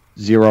 hit,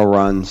 0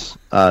 runs,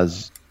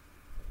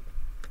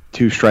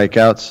 2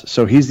 strikeouts.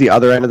 So he's the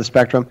other end of the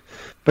spectrum.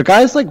 But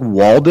guys like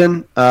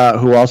Walden,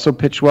 who also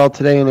pitched well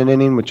today in an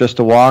inning with just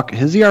a walk,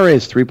 his ERA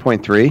is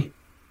 3.3.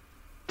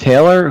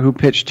 Taylor, who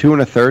pitched 2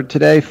 1/3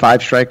 today,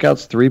 5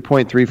 strikeouts,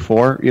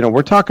 3.34.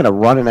 We're talking a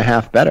run and a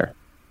half better.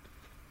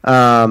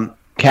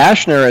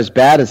 Cashner, as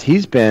bad as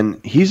he's been,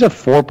 he's a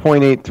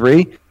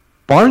 4.83.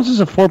 Barnes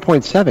is a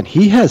 4.7.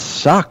 He has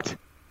sucked.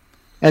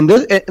 And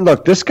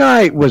look, this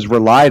guy was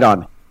relied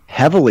on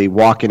heavily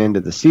walking into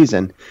the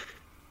season,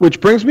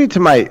 which brings me to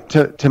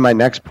my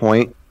next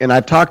point. And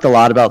I've talked a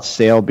lot about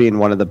Sale being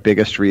one of the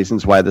biggest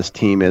reasons why this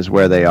team is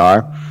where they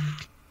are.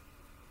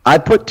 I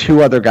put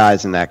two other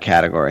guys in that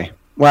category.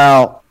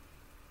 Well,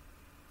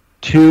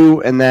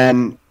 two, and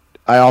then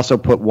I also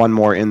put one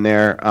more in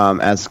there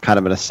as kind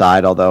of an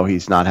aside, although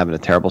he's not having a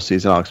terrible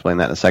season. I'll explain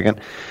that in a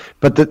second.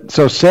 But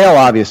so Sale,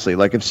 obviously,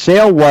 like if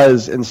Sale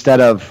was,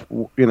 instead of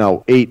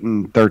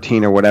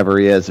 8-13 or whatever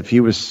he is, if he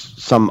was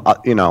some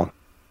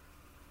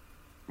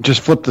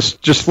just flip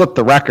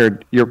the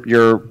record,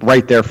 you're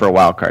right there for a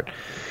wild card.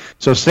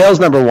 So Sale's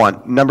number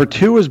one. Number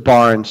two is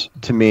Barnes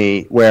to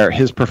me, where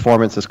his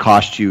performance has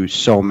cost you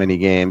so many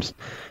games.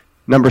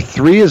 Number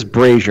three is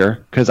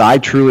Brazier, because I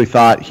truly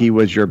thought he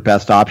was your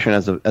best option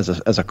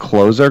as a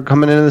closer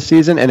coming into the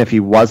season, and if he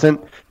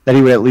wasn't, that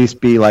he would at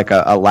least be like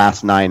a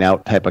last 9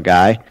 out type of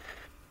guy.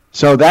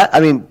 So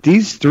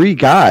these three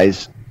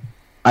guys,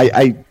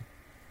 I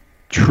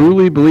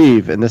truly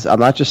believe, and this, I'm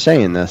not just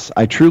saying this,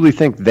 I truly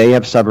think they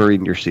have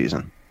submarined your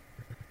season,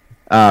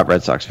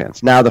 Red Sox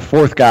fans. Now, the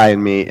fourth guy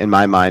in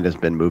my mind has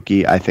been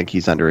Mookie. I think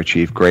he's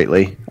underachieved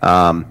greatly,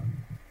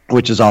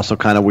 which is also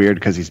kind of weird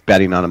because he's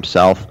betting on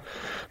himself.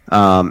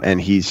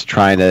 And he's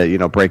trying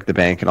to, break the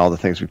bank and all the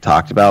things we've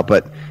talked about.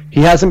 But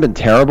he hasn't been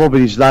terrible, but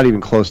he's not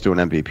even close to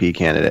an MVP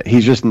candidate.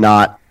 He's just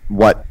not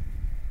what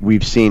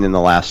we've seen in the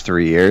last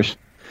 3 years.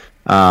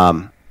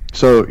 But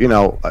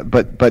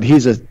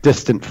he's a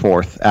distant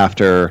fourth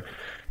after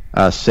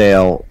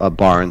Sale,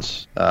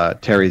 Barnes,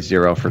 Terry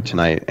 0 for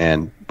tonight,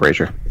 and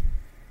Brazier.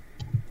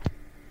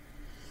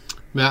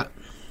 Matt?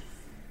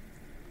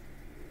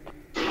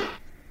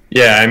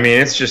 Yeah,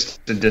 it's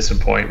just a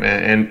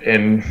disappointment.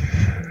 And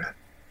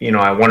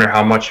I wonder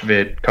how much of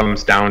it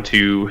comes down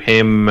to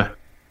him,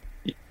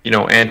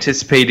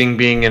 anticipating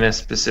being in a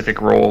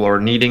specific role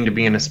or needing to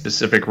be in a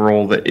specific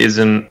role that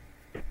isn't,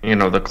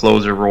 the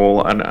closer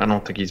role. I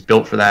don't think he's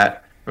built for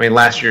that.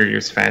 Last year he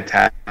was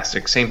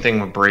fantastic. Same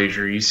thing with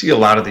Brazier. You see a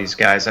lot of these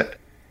guys.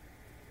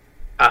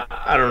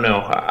 I don't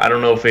know. I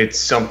don't know if it's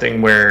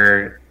something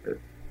where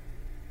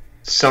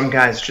some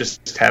guys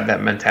just have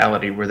that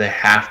mentality where they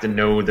have to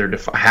know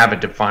have a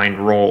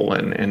defined role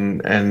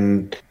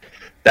and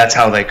that's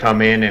how they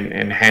come in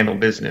and handle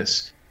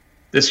business.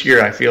 This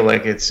year, I feel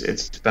like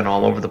it's been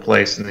all over the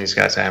place, and these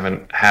guys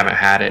haven't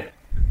had it.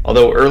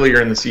 Although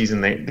earlier in the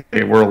season,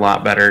 they were a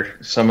lot better.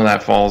 Some of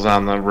that falls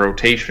on the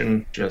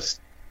rotation.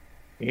 Just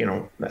they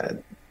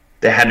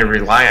had to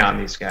rely on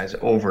these guys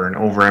over and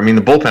over.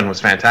 The bullpen was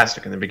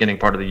fantastic in the beginning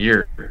part of the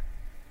year,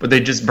 but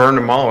they just burned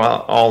them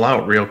all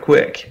out real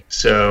quick.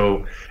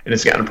 So, and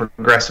it's gotten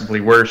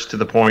progressively worse to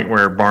the point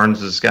where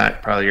Barnes has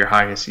got probably your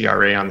highest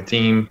ERA on the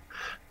team.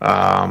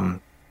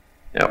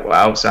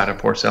 Outside of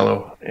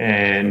Porcello,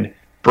 and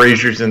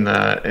Brazier's in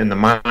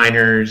the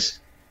minors.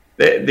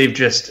 They've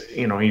just,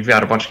 you've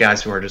got a bunch of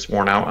guys who are just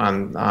worn out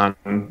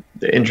on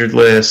the injured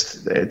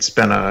list. It's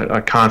been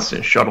a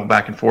constant shuttle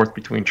back and forth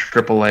between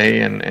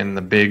AAA and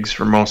the bigs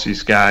for most of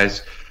these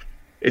guys.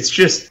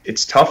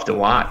 It's tough to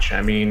watch.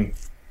 Again,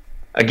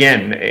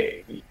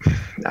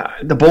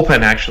 the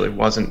bullpen actually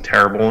wasn't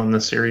terrible in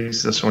the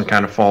series. This one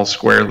kind of falls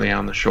squarely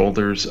on the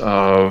shoulders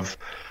of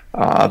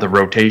the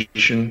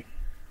rotation.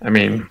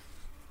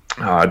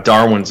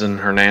 Darwin's and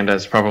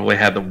Hernandez probably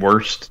had the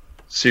worst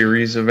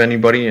series of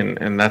anybody,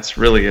 and that's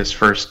really his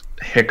first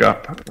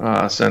hiccup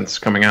since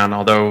coming on,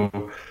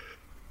 although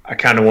I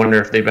kind of wonder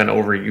if they've been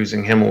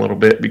overusing him a little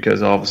bit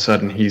because all of a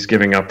sudden he's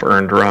giving up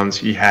earned runs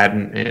he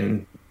hadn't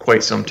in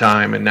quite some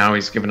time, and now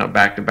he's given up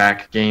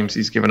back-to-back games.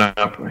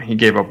 He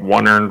gave up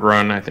 1 earned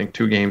run, I think,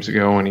 2 games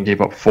ago, and he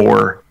gave up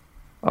 4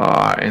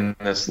 in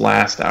this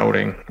last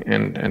outing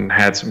and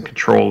had some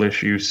control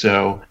issues,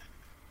 so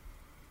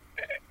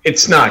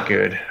it's not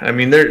good.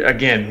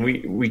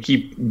 We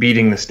keep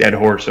beating this dead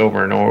horse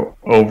over and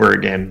over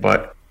again,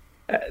 but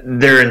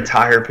their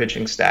entire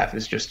pitching staff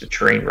is just a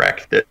train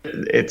wreck.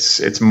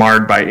 It's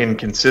marred by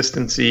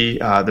inconsistency.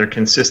 They're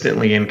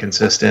consistently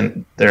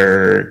inconsistent.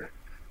 They're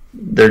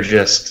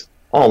just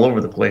all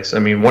over the place.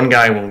 One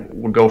guy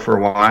will go for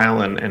a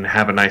while and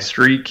have a nice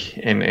streak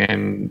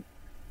and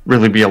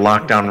really be a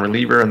lockdown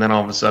reliever, and then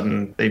all of a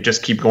sudden they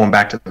just keep going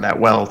back to that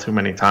well too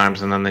many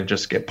times, and then they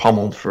just get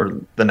pummeled for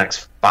the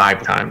next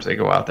 5 times they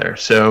go out there.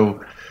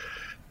 So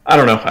I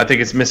don't know. I think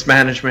it's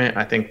mismanagement.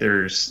 I think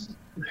there's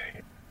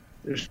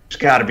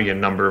got to be a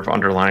number of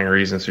underlying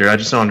reasons here. I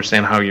just don't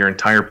understand how your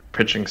entire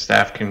pitching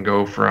staff can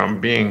go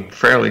from being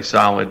fairly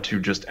solid to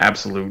just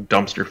absolute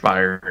dumpster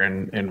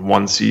fire in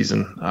one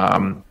season.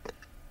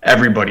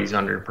 Everybody's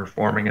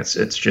underperforming.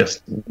 It's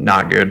just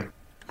not good.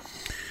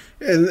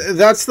 And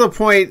that's the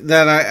point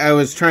that I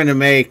was trying to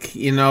make.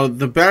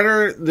 The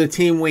better the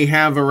team we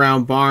have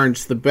around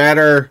Barnes, the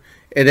better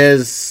it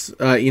is,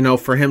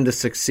 for him to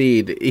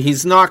succeed.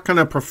 He's not going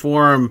to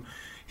perform.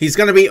 He's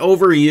going to be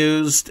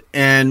overused,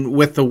 and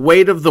with the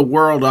weight of the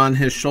world on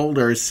his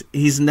shoulders,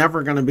 he's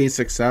never going to be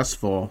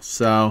successful.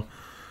 So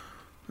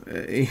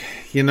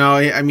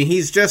I mean,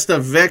 he's just a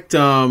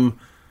victim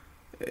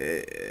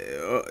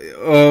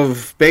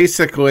of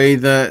basically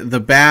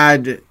the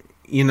bad,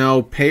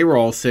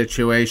 payroll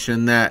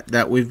situation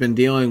that we've been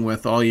dealing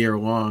with all year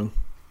long.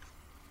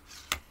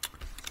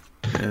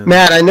 And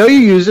Matt, I know you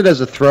use it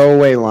as a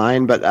throwaway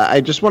line, but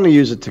I just want to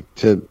use it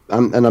to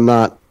and I'm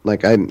not,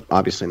 I'm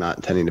obviously not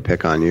intending to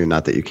pick on you,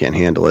 not that you can't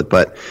handle it,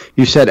 but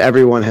you said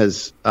everyone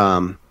has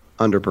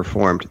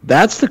underperformed.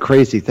 That's the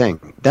crazy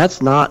thing.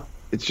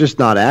 It's just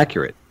not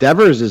accurate.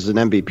 Devers is an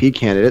MVP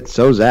candidate,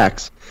 so's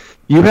X.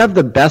 You have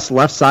the best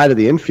left side of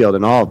the infield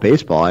in all of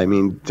baseball. I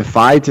mean,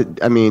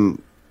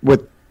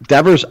 with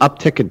Devers'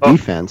 uptick in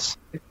defense.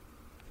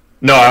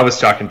 No, I was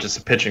talking just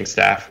the pitching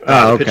staff.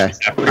 Okay. Pitching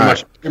staff, pretty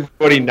much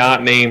everybody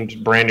not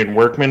named Brandon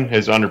Workman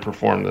has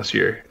underperformed this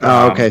year.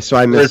 Okay. So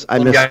I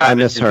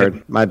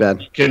misheard. My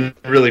bad. You can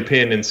really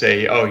pin and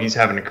say, oh, he's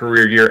having a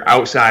career year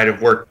outside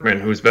of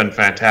Workman, who's been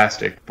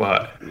fantastic.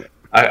 But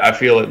I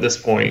feel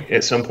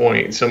at some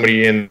point,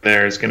 somebody in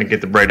there is going to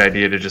get the bright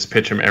idea to just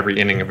pitch him every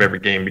inning of every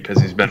game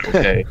because he's been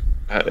okay.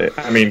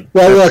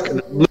 Look,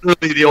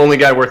 literally the only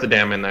guy worth a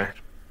damn in there.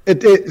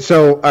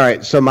 All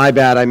right. So my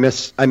bad. I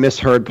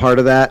misheard part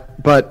of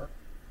that, but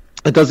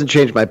it doesn't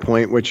change my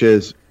point, which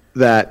is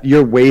that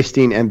you're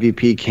wasting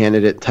MVP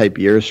candidate type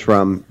years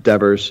from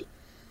Devers,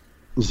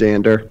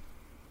 Xander.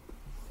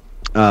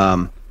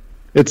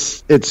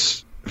 It's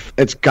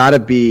got to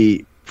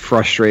be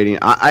frustrating.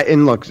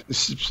 And look,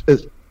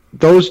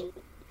 those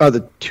are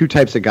the two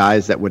types of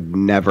guys that would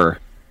never,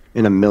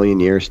 in a million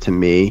years, to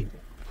me,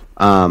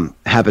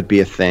 have it be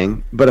a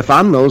thing. But if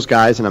I'm those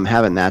guys and I'm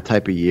having that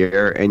type of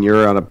year and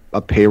you're on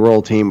a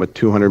payroll team with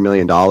 $200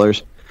 million,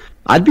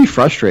 I'd be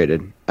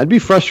frustrated. I'd be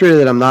frustrated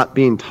that I'm not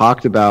being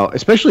talked about,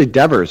 especially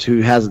Devers,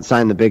 who hasn't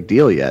signed the big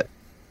deal yet.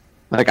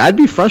 I'd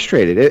be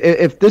frustrated.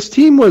 If this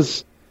team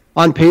was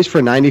on pace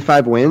for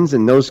 95 wins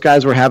and those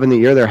guys were having the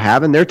year they're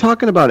having, they're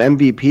talking about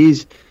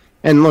MVPs.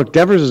 And look,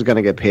 Devers is going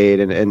to get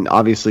paid, and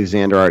obviously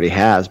Xander already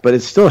has, but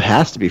it still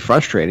has to be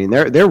frustrating.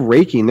 They're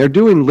raking. They're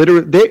doing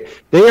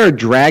they are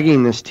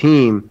dragging this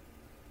team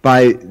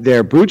by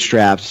their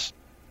bootstraps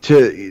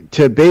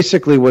to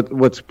basically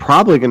what's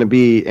probably going to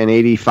be an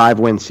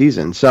 85-win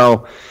season.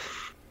 So,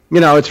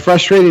 it's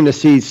frustrating to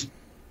see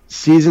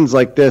seasons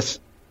like this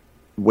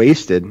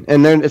wasted.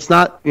 And then it's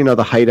not,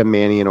 the height of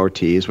Manny and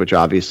Ortiz, which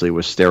obviously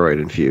was steroid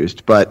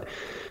infused, but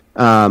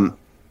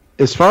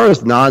as far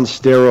as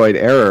non-steroid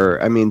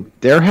error, I mean,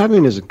 they're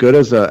having as good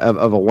as a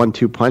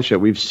 1-2 punch that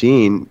we've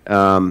seen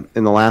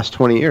in the last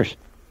 20 years.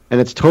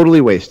 And it's totally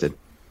wasted.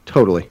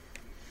 Totally.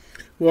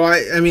 Well,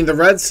 I mean, the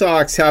Red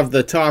Sox have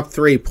the top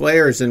three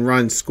players in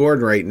runs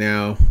scored right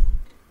now.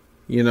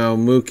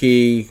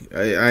 Mookie,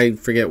 I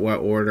forget what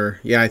order.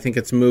 Yeah, I think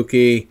it's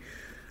Mookie,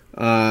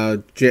 Devers,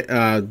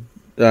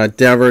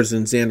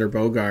 and Xander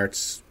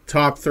Bogaerts.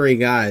 Top three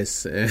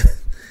guys.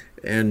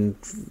 And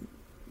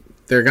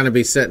they're going to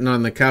be sitting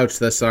on the couch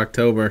this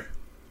October.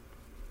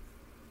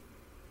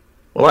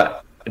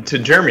 Well, to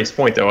Jeremy's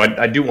point, though,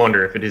 I do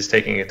wonder if it is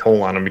taking a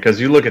toll on him,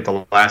 because you look at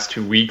the last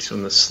 2 weeks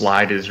when the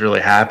slide has really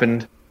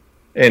happened,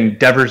 and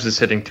Devers is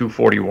hitting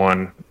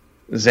 241,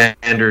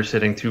 Xander's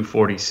hitting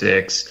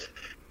 246,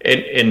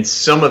 and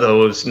some of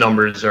those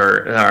numbers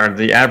are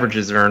the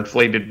averages are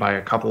inflated by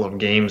a couple of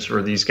games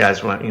where these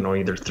guys went,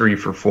 either 3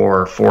 for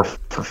 4 or 4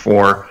 for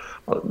 4.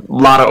 A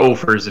lot of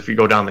offers if you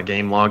go down the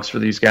game logs for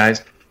these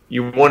guys.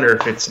 You wonder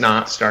if it's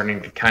not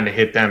starting to kind of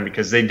hit them,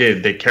 because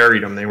they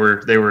carried them. They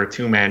were a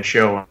two-man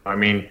show. I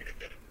mean,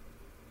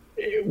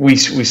 we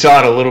saw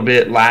it a little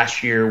bit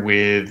last year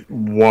with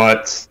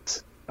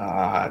what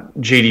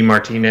JD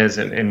Martinez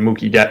and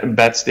Mookie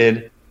Betts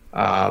did,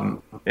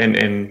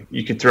 and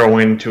you could throw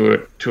into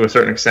it to a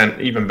certain extent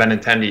even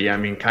Benintendi. I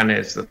mean, kind of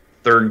is the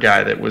third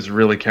guy that was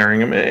really carrying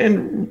him.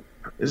 And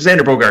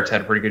Xander Bogaerts had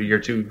a pretty good year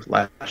too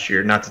last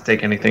year. Not to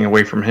take anything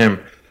away from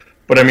him.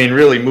 But, I mean,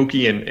 really,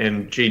 Mookie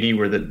and JD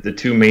were the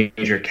two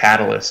major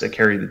catalysts that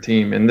carried the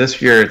team. And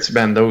this year it's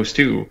been those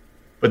two.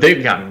 But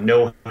they've gotten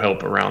no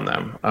help around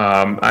them.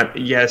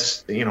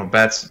 Yes,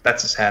 Betts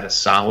has had a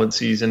solid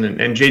season.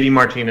 And JD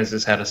Martinez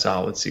has had a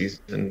solid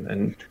season.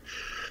 And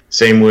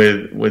same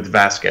with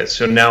Vasquez.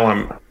 So now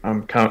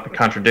I'm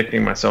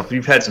contradicting myself.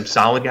 You've had some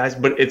solid guys,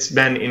 but it's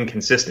been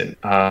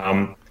inconsistent.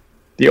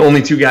 The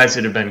only two guys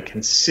that have been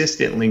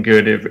consistently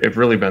good have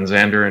really been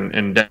Xander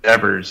and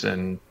Devers.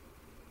 And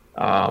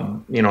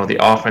the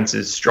offense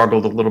has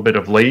struggled a little bit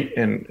of late,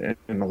 and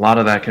a lot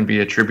of that can be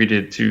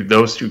attributed to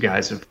those two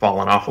guys have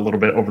fallen off a little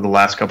bit over the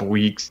last couple of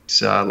weeks,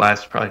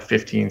 last probably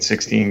 15,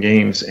 16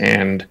 games,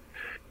 and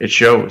it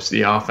shows.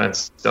 The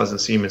offense doesn't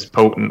seem as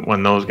potent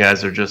when those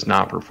guys are just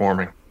not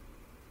performing.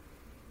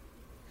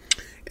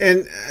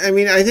 And, I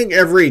mean, I think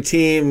every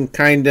team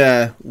kind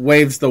of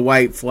waves the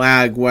white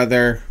flag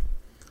whether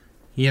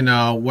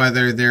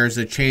there's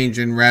a change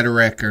in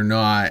rhetoric or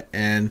not,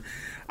 and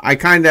I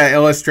kind of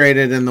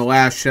illustrated in the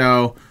last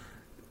show,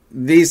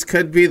 these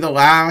could be the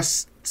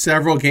last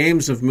several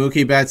games of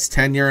Mookie Betts'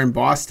 tenure in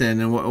Boston,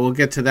 and we'll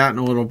get to that in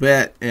a little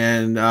bit.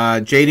 And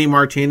JD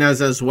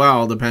Martinez as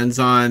well. Depends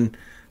on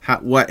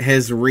what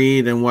his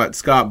read and what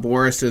Scott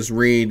Boris's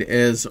read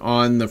is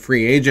on the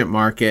free agent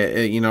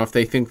market. You know, if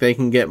they think they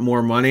can get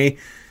more money,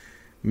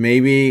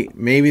 maybe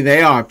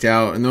they opt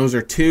out. And those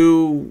are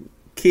two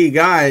key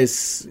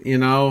guys, you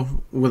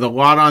know, with a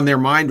lot on their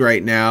mind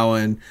right now.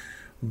 And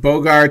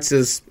Bogarts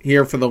is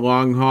here for the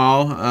long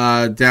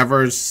haul.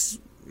 Devers,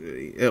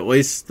 at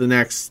least the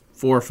next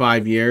 4 or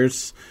 5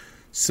 years.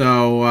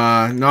 So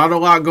not a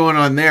lot going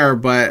on there,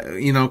 but,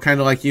 you know, kind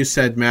of like you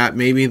said, Matt,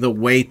 maybe the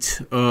weight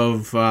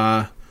of,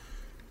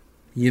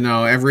 you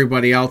know,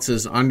 everybody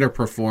else's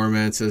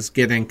underperformance is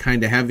getting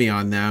kind of heavy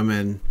on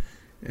them,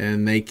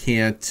 and they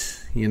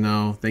can't, you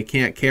know, they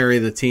can't carry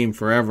the team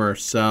forever.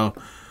 So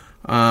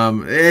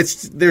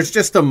there's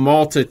just a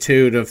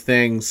multitude of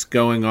things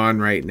going on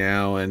right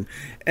now, and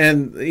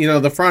you know,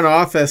 the front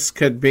office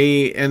could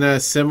be in a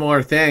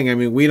similar thing. I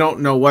mean, we don't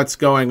know what's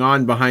going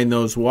on behind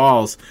those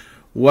walls.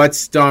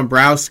 What's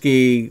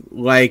Dombrowski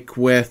like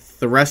with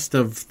the rest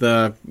of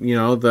the, you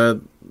know, the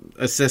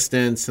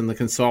assistants and the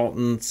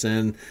consultants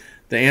and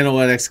the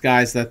analytics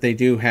guys that they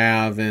do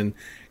have? And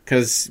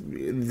because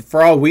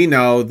for all we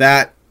know,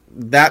 that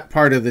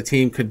part of the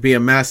team could be a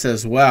mess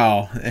as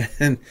well.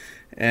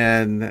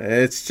 And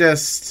it's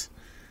just,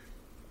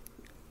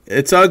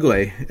 it's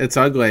ugly. It's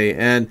ugly.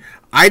 And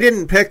I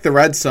didn't pick the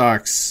Red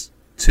Sox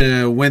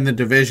to win the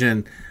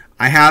division.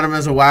 I had them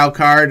as a wild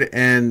card,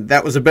 and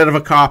that was a bit of a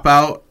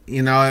cop-out.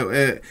 You know,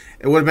 it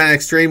would have been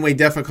extremely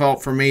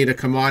difficult for me to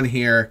come on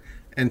here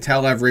and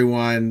tell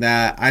everyone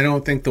that I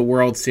don't think the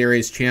World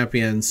Series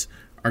champions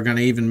are going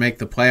to even make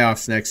the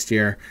playoffs next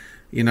year.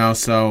 You know,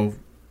 so,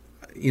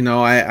 you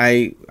know,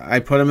 I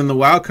put them in the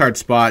wild card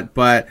spot,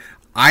 but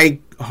I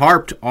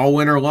harped all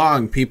winter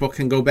long. People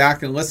can go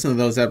back and listen to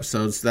those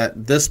episodes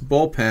that this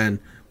bullpen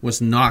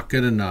was not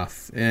good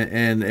enough,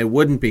 and it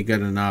wouldn't be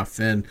good enough.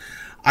 And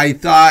I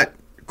thought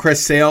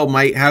Chris Sale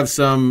might have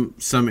some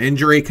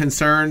injury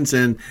concerns,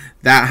 and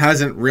that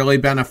hasn't really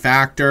been a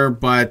factor,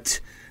 but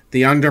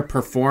the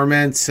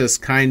underperformance has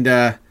kind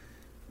of,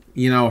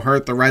 you know,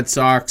 hurt the Red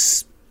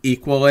Sox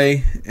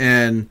equally.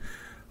 And,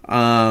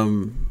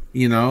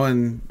 you know,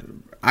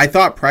 and I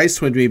thought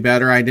Price would be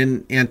better. I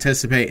didn't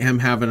anticipate him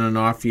having an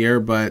off year,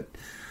 but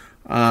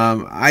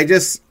I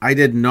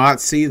did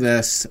not see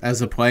this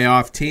as a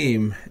playoff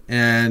team.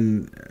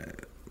 And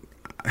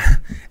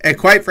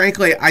quite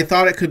frankly, I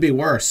thought it could be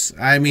worse.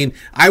 I mean,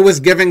 I was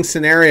giving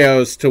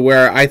scenarios to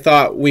where I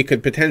thought we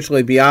could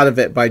potentially be out of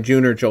it by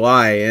June or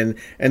July, and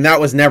that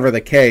was never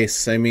the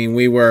case. I mean,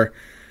 we were,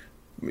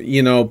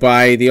 you know,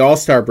 by the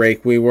All-Star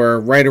break, we were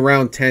right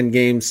around 10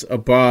 games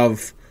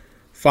above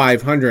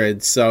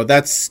 500, so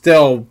that's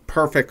still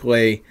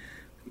perfectly,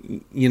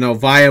 you know,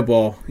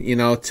 viable, you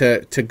know,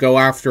 to go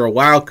after a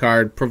wild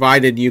card,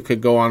 provided you could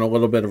go on a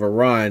little bit of a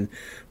run.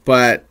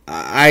 But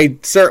I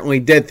certainly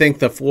did think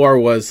the floor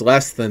was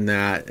less than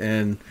that,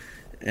 and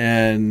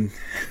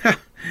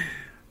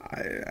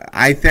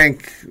I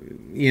think,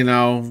 you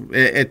know,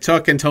 it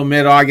took until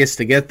mid-August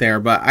to get there,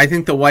 but I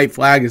think the white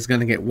flag is going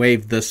to get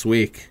waved this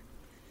week.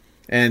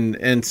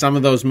 And some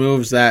of those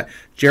moves that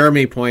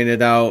Jeremy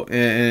pointed out,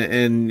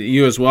 and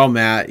you as well,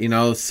 Matt, you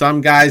know,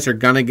 some guys are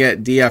going to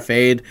get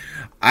DFA'd.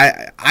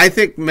 I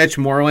think Mitch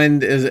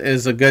Moreland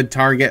is a good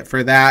target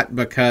for that,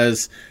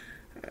 because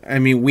I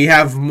mean, we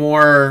have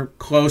more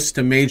close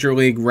to major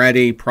league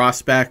ready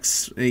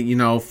prospects, you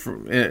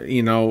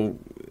know,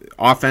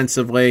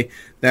 offensively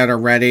that are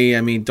ready.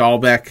 I mean,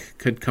 Dahlbeck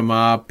could come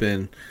up,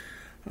 and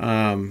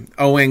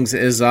Owings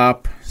is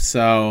up.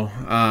 So,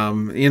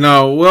 you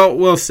know,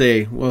 we'll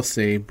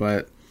see.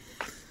 But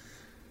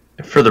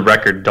for the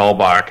record,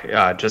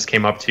 Dahlbeck just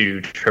came up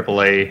to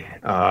AAA,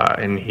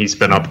 and he's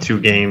been up 2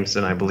 games,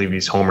 and I believe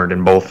he's homered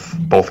in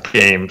both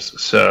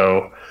games.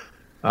 So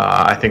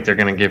I think they're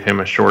going to give him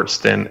a short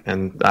stint,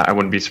 and I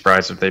wouldn't be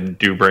surprised if they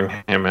do bring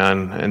him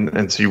in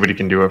and see what he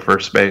can do at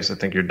first base. I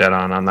think you're dead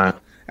on that.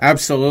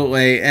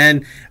 Absolutely.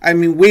 And I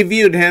mean, we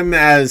viewed him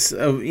as,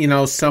 you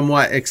know,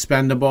 somewhat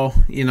expendable,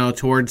 you know,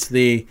 towards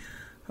the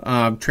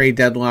trade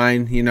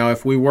deadline. You know,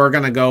 if we were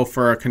going to go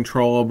for a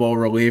controllable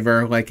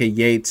reliever like a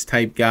Yates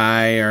type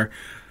guy, or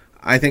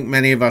I think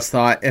many of us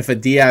thought if a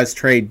Diaz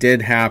trade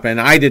did happen,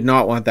 I did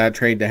not want that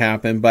trade to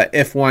happen, but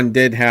if one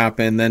did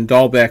happen, then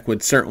Dahlbeck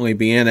would certainly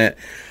be in it.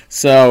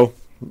 So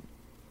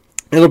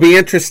it'll be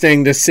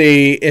interesting to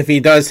see if he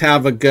does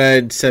have a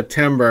good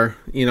September,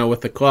 you know,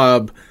 with the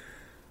club.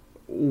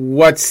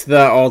 What's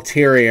the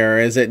ulterior?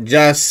 Is it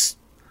just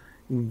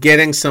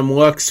getting some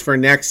looks for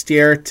next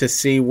year to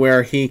see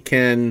where he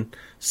can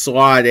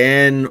slot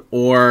in,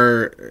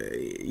 or,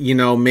 you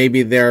know,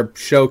 maybe they're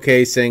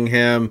showcasing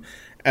him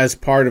as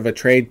part of a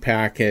trade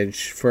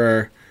package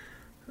for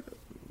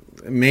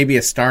maybe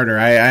a starter?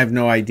 I have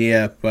no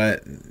idea,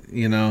 but,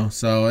 you know,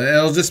 so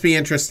it'll just be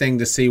interesting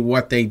to see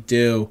what they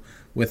do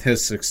with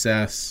his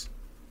success.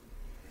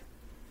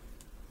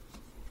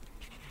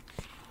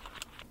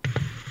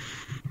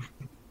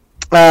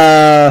 You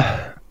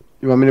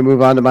want me to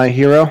move on to my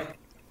hero?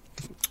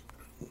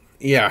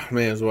 Yeah,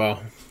 may as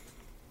well.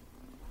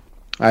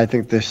 I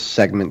think this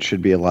segment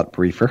should be a lot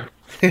briefer.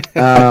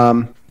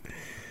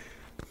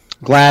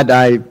 Glad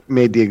I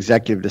made the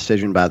executive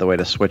decision, by the way,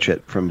 to switch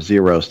it from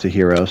zeros to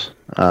heroes.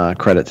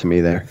 Credit to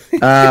me there.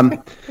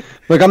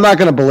 Look, I'm not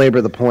going to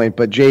belabor the point,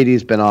 but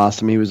JD's been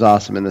awesome. He was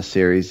awesome in the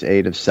series,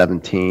 8 of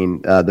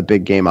 17. The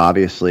big game,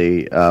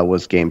 obviously,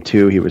 was game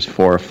 2. He was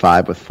 4 of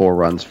 5 with 4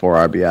 runs,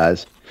 4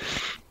 RBIs.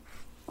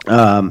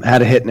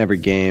 Had a hit in every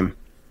game.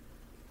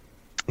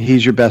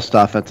 He's your best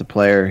offensive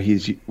player. I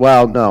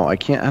don't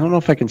know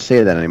if I can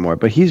say that anymore,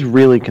 but he's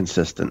really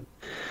consistent.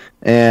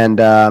 And,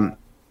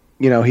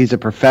 he's a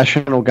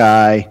professional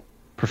guy,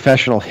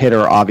 professional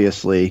hitter,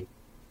 obviously.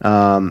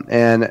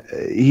 And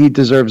he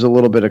deserves a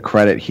little bit of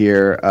credit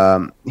here.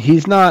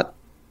 He's not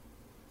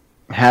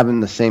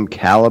having the same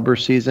caliber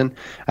season.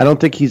 I don't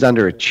think he's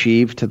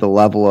underachieved to the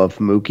level of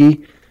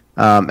Mookie.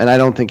 And I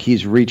don't think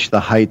he's reached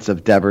the heights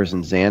of Devers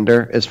and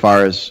Xander as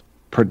far as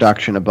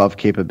production above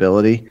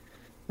capability.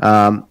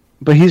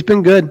 But he's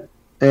been good,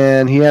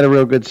 and he had a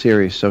real good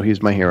series, so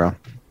he's my hero.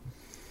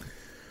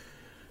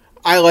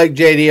 I like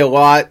JD a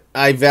lot.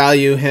 I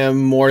value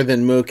him more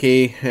than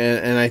Mookie,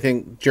 and I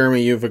think,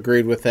 Jeremy, you've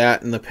agreed with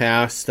that in the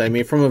past. I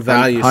mean, from a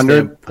value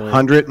standpoint.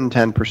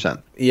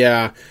 110%.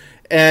 Yeah.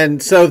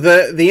 And so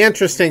the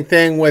interesting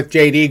thing with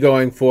JD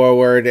going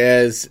forward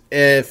is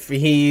if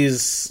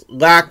he's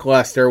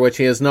lackluster, which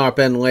he has not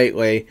been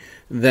lately,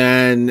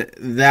 then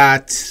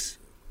that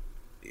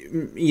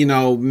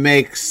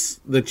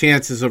makes the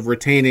chances of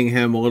retaining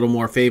him a little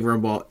more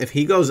favorable. If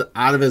he goes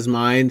out of his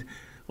mind,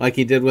 like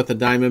he did with the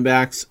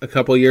Diamondbacks a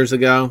couple years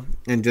ago,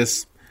 and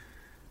just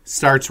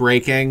starts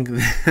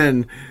raking,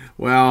 then,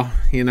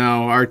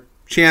 our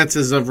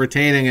chances of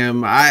retaining him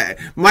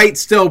might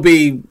still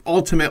be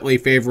ultimately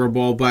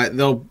favorable, but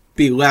they'll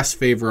be less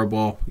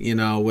favorable,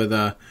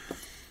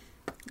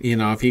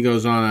 if he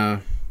goes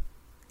on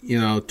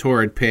a,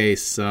 torrid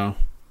pace, so.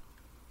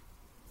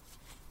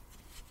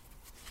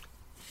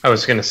 I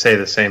was going to say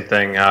the same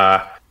thing.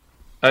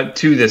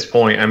 To this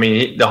point, I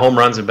mean, the home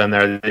runs have been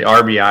there. The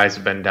RBIs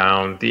have been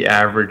down. The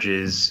average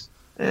is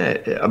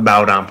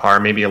about on par,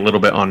 maybe a little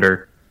bit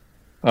under.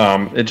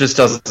 It just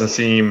doesn't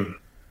seem,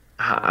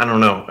 I don't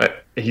know.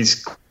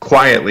 He's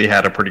quietly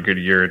had a pretty good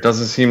year. It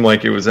doesn't seem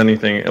like it was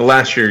anything.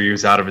 Last year he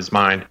was out of his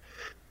mind.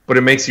 But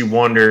it makes you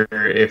wonder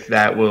if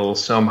that will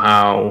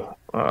somehow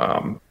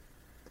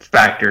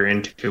factor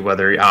into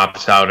whether he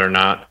opts out or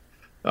not.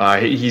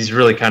 He's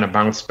really kind of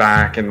bounced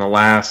back in the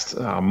last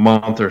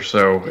month or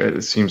so.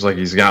 It seems like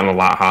he's gotten a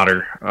lot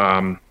hotter.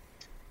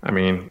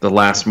 The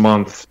last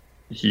month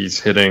he's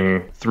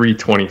hitting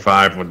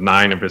 .325 with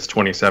 9 of his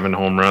 27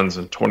 home runs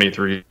and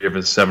 23 of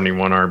his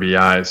 71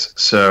 RBIs.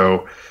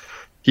 So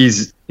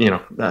he's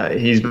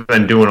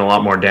been doing a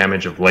lot more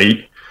damage of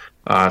late.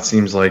 It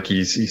seems like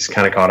he's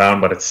kind of caught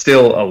on, but it's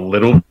still a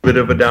little bit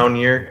of a down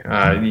year.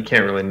 You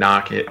can't really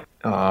knock it,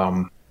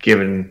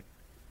 given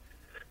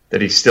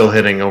that he's still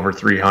hitting over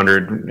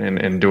 300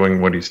 and doing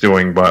what he's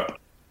doing. But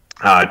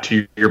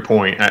to your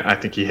point, I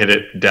think he hit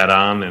it dead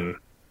on. And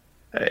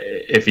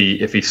if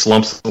he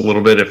slumps a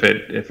little bit,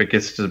 if it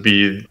gets to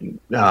be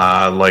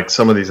like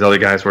some of these other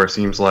guys where it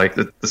seems like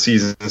the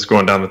season is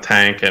going down the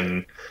tank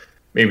and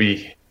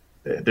maybe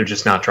they're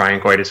just not trying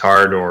quite as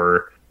hard,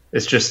 or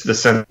it's just the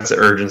sense of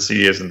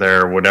urgency isn't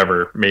there, or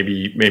whatever.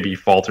 Maybe he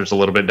falters a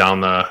little bit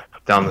down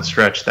the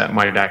stretch. That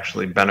might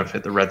actually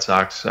benefit the Red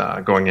Sox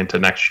going into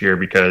next year,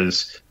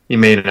 because he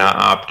may not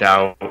opt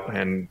out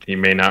and he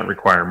may not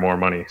require more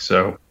money.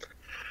 So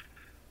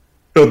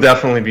it'll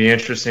definitely be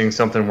interesting,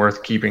 something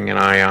worth keeping an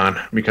eye on,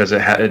 because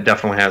it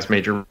definitely has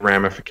major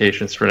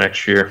ramifications for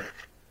next year.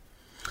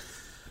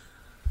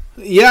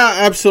 Yeah,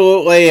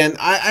 absolutely. And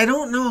I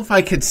don't know if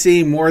I could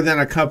see more than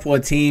a couple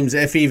of teams,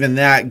 if even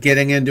that,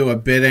 getting into a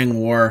bidding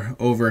war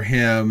over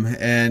him.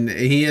 And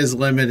he is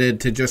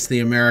limited to just the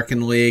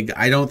American League.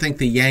 I don't think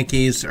the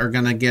Yankees are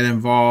going to get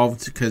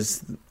involved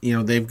because,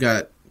 they've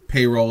got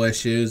payroll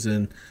issues.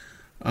 And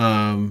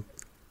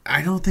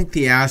I don't think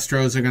the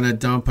Astros are going to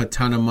dump a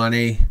ton of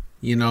money,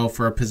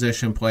 for a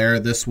position player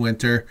this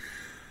winter.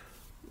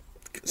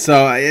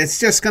 So it's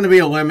just going to be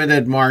a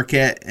limited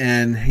market,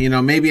 and,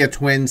 maybe a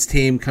Twins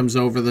team comes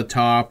over the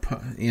top,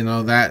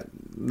 that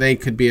they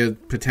could be a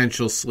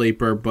potential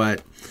sleeper.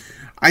 But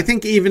I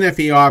think even if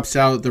he opts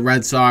out, the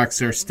Red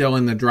Sox are still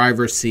in the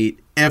driver's seat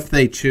if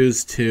they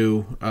choose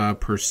to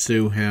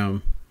pursue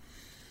him.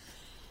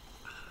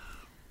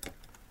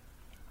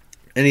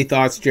 Any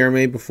thoughts,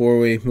 Jeremy, before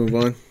we move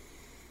on?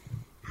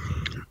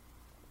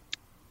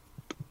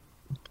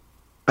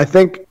 I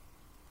think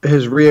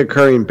his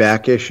reoccurring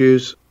back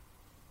issues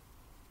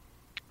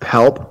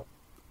help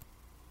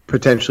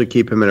potentially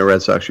keep him in a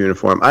Red Sox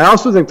uniform. I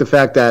also think the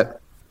fact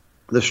that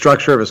the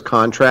structure of his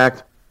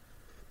contract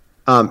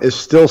is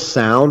still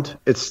sound.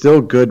 It's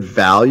still good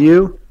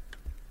value.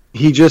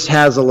 He just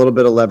has a little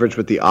bit of leverage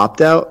with the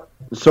opt-out.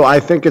 So I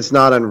think it's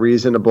not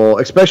unreasonable,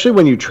 especially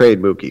when you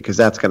trade Mookie, because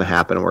that's going to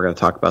happen, and we're going to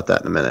talk about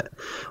that in a minute.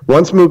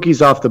 Once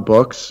Mookie's off the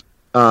books,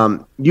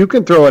 you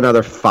can throw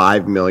another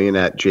 $5 million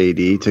at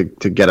JD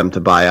to get him to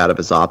buy out of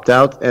his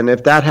opt-out. And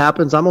if that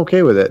happens, I'm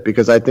okay with it,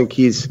 because I think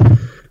he's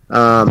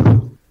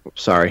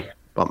sorry,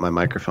 bumped my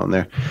microphone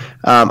there.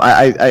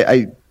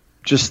 I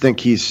just think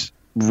he's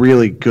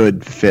really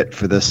good fit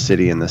for this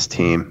city and this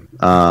team,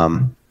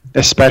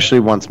 especially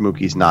once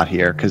Mookie's not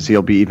here, because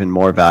he'll be even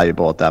more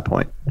valuable at that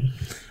point.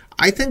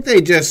 I think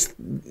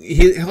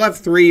he'll have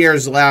 3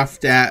 years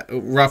left at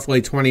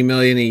roughly $20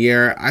 million a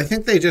year. I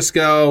think they just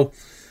go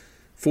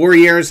 4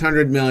 years,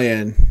 $100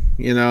 million.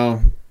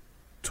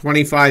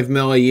 25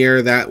 mil a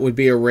year. That would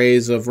be a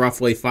raise of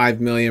roughly $5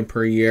 million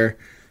per year,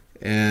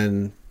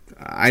 and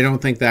I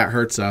don't think that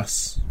hurts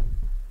us.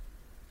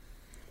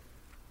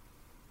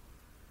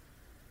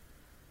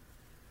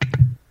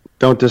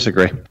 Don't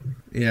disagree.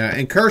 Yeah,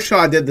 and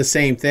Kershaw did the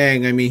same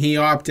thing. I mean, he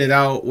opted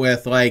out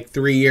with like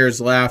 3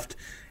 years left,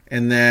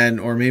 and then,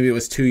 or maybe it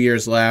was 2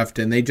 years left,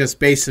 and they just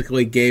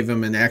basically gave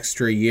him an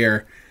extra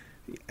year,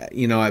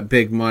 at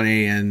big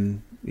money,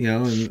 and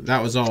and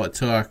that was all it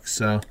took.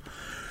 So,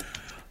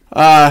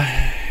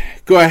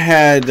 go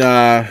ahead,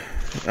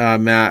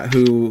 Matt.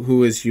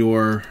 Who is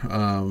your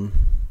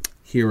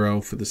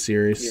hero for the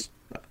series?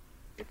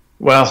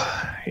 Well,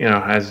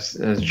 as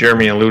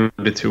Jeremy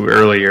alluded to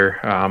earlier,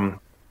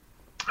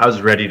 I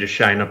was ready to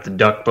shine up the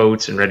duck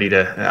boats and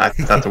I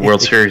thought the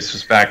World Series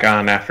was back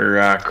on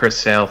after Chris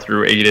Sale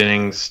threw 8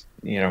 innings,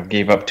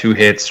 gave up 2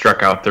 hits,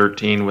 struck out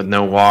 13 with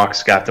no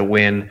walks, got the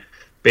win.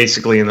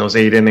 Basically in those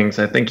 8 innings,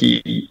 I think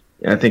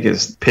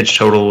his pitch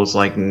total was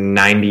like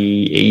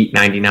 98,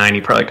 99.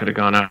 He probably could have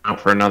gone out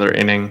for another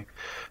inning.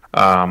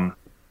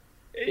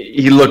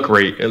 He looked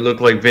great. It looked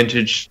like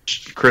vintage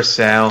Chris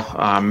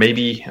Sale.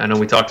 Maybe, I know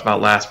we talked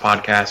about last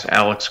podcast,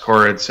 Alex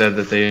Cora had said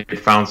that they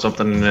found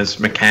something in his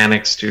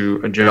mechanics to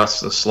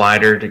adjust the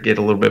slider to get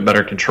a little bit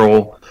better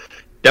control.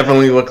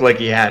 Definitely looked like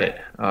he had it.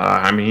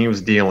 He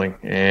was dealing.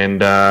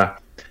 And,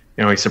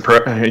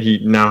 he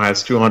now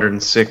has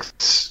 206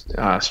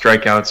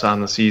 strikeouts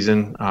on the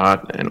season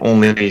and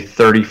only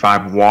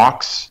 35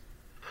 walks.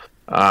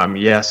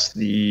 Yes,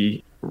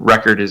 the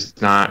record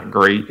is not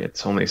great.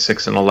 It's only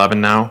 6-11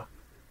 now.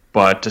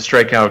 But to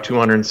strike out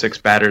 206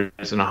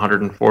 batters in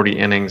 140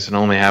 innings and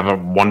only have a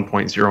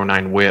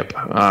 1.09 whip,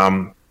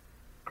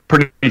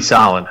 pretty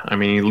solid. I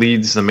mean, he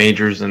leads the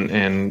majors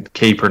in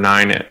K per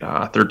 9 at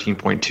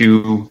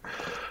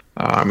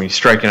 13.2. He's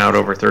striking out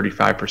over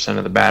 35%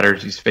 of the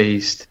batters he's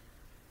faced.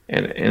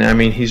 And I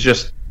mean, he's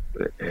just...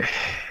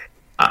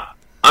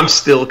 I'm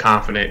still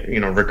confident,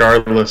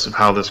 regardless of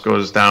how this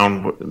goes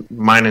down,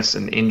 minus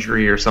an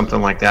injury or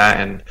something like that.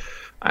 And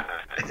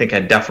I think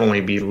I'd definitely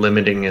be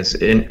limiting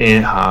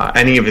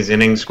any of his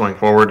innings going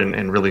forward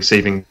and really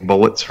saving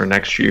bullets for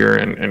next year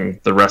and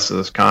the rest of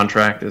this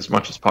contract as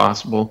much as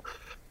possible.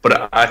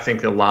 But I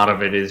think a lot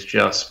of it has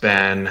just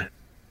been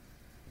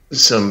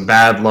some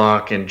bad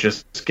luck and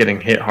just getting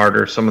hit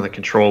harder. Some of the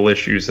control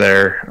issues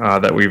there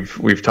that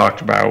we've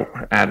talked about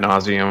ad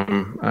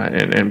nauseum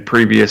in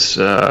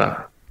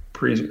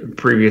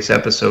previous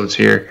episodes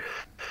here.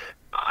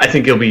 I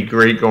think he'll be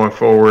great going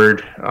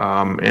forward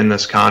in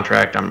this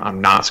contract. I'm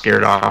not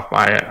scared off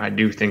by it. I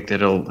do think that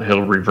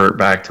he'll revert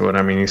back to it.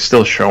 I mean, he's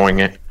still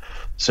showing it.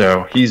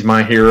 So he's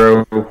my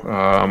hero,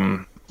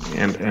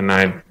 and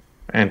I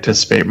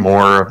anticipate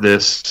more of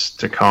this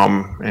to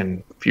come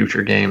in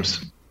future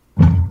games.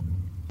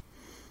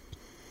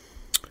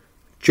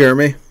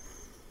 Jeremy?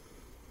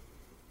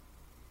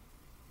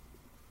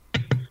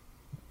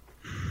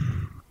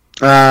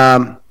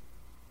 Yeah,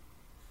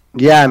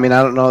 I mean,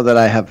 I don't know that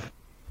I have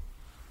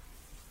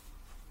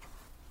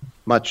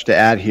much to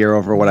add here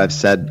over what I've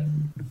said,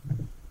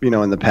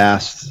 in the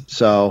past.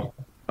 So,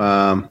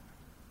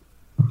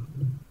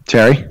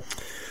 Terry?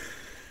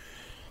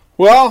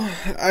 Well,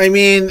 I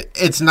mean,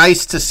 it's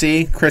nice to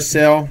see Chris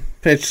Sale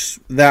pitch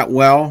that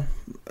well,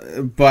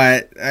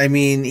 but, I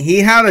mean, he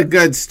had a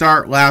good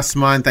start last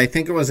month. I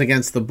think it was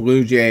against the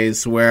Blue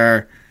Jays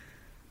where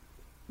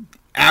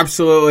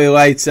absolutely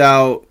lights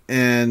out,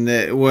 and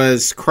it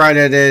was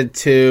credited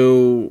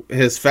to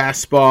his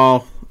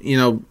fastball,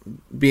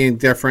 being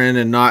different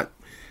and not,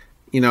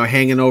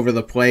 hanging over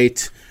the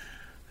plate.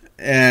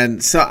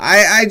 And so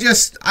I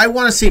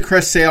want to see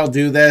Chris Sale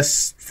do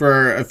this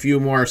for a few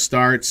more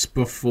starts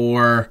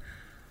before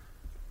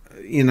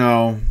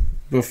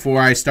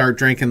I start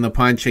drinking the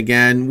punch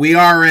again. We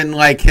are in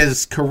like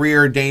his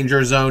career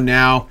danger zone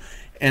now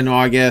in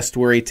August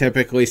where he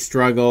typically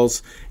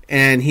struggles,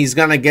 and he's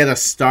going to get a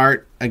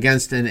start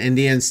against an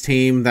Indians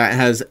team that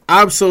has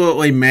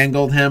absolutely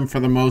mangled him for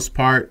the most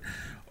part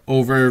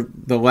over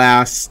the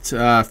last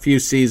few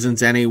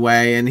seasons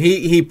anyway. And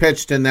he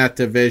pitched in that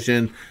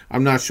division.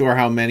 I'm not sure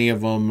how many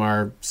of them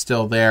are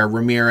still there.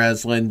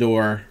 Ramirez,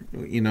 Lindor,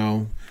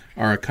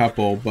 are a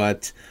couple,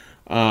 but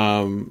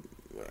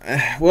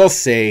we'll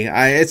see.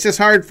 It's just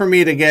hard for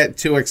me to get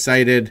too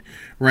excited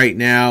right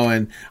now,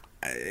 and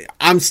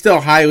I'm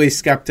still highly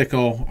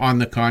skeptical on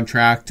the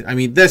contract. I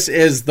mean, this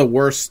is the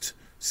worst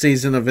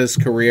season of his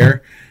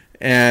career,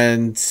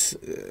 and so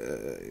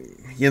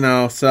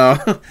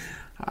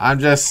I'm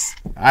just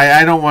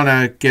I don't want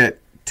to get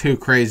too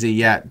crazy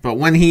yet. But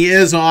when he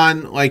is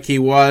on like he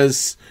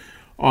was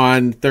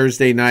on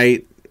Thursday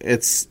night,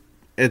 it's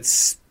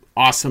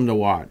awesome to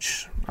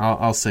watch.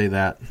 I'll say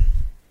that.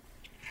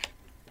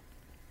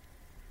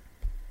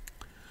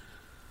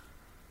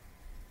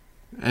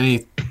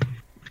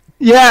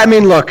 Yeah, I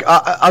mean, look,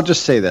 I'll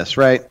just say this,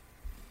 right?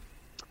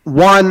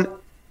 One,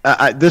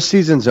 this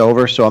season's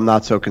over, so I'm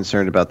not so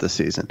concerned about this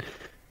season.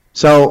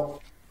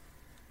 So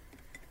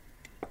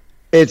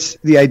it's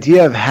the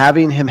idea of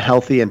having him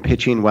healthy and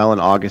pitching well in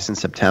August and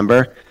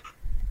September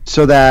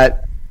so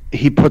that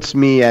he puts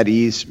me at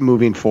ease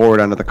moving forward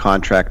under the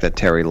contract that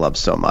Terry loves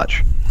so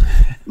much.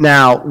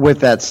 Now, with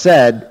that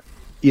said,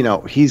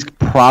 he's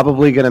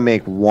probably going to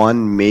make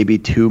one, maybe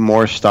two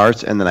more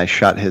starts, and then I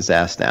shut his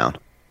ass down.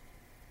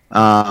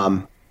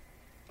 I'd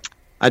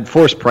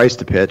force Price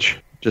to pitch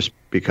just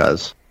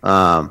because.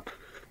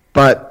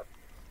 But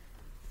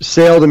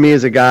Sale to me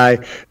is a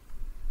guy,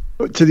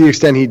 to the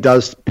extent he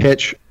does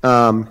pitch,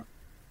 I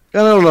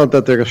don't know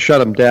that they're going to shut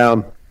him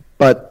down,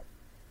 but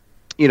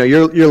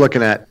you're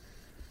looking at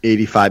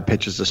 85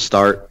 pitches to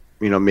start,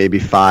 maybe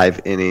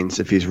 5 innings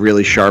if he's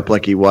really sharp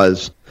like he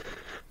was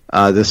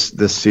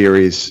this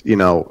series.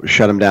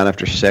 Shut him down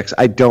after 6.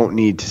 I don't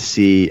need to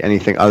see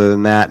anything other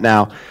than that.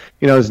 Now,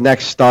 his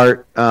next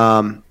start,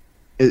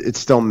 it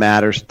still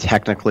matters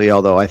technically,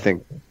 although I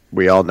think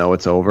we all know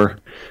it's over.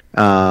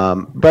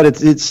 But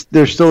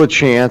there's still a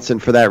chance,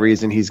 and for that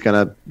reason, he's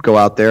going to go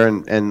out there,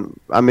 and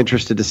I'm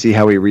interested to see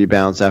how he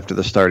rebounds after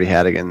the start he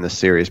had again in this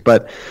series.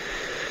 But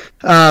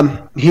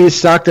he is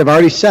sucked. I've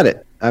already said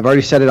it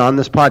on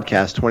this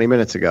podcast 20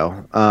 minutes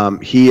ago.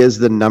 He is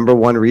the number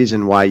one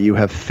reason why you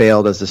have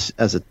failed as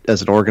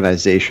an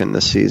organization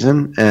this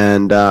season,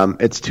 and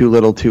it's too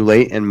little, too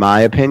late, in my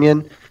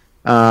opinion.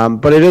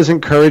 But it is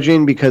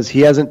encouraging because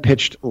he hasn't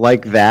pitched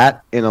like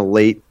that in a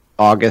late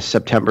August,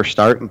 September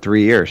start in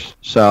 3 years.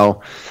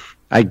 So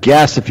I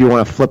guess if you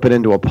want to flip it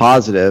into a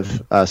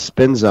positive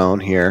spin zone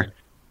here,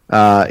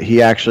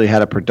 he actually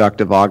had a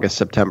productive August,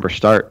 September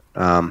start.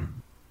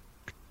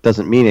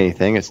 Doesn't mean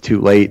anything. It's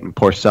too late, and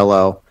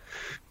Porcello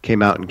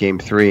came out in Game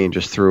 3 and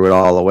just threw it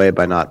all away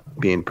by not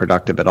being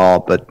productive at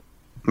all. But,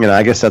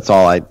 I guess that's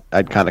all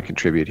I'd kind of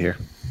contribute here.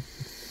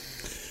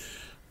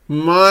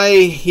 My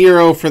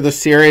hero for the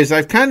series,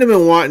 I've kind of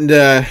been wanting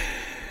to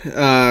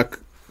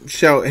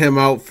shout him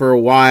out for a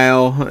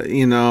while,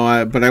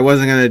 but I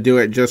wasn't going to do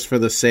it just for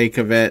the sake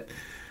of it.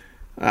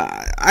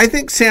 I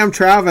think Sam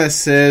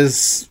Travis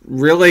has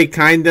really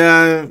kind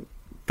of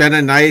been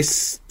a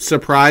nice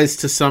surprise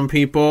to some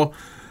people.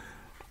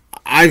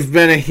 I've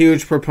been a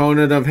huge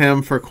proponent of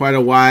him for quite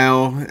a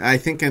while. I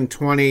think in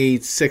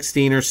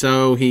 2016 or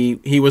so,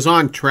 he was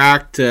on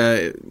track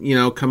to,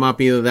 come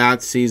up either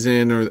that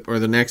season or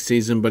the next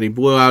season, but he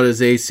blew out his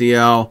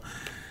ACL,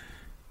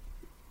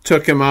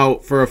 took him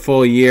out for a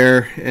full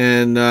year,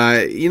 and,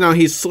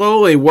 he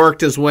slowly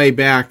worked his way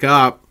back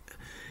up.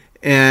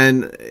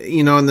 And,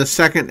 in the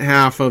second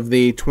half of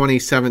the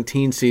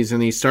 2017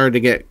 season, he started to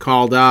get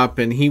called up,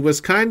 and he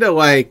was kind of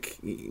like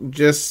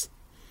just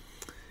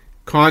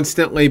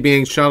constantly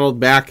being shuttled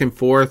back and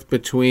forth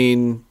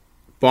between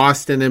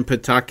Boston and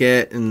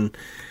Pawtucket, and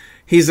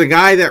he's a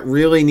guy that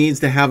really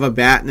needs to have a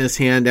bat in his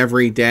hand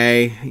every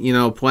day,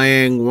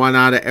 playing 1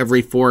 out of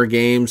every 4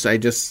 games. It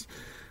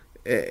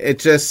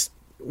just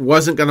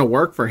wasn't going to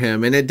work for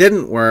him, and it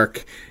didn't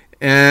work.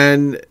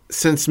 And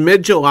since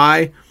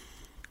mid-July,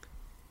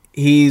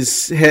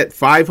 he's hit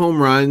 5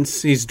 home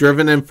runs, he's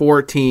driven in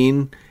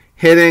 14,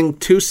 hitting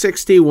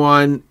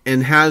 .261,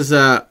 and has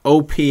a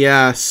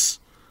OPS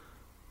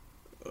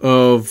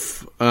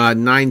of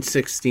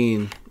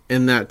 916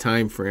 in that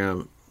time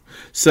frame.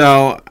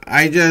 So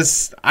I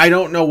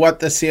don't know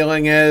what the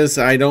ceiling is.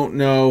 I don't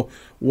know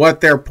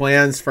what their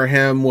plans for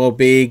him will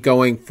be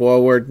going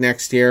forward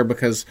next year,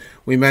 because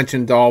we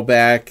mentioned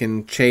Dahlbeck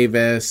and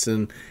Chavis,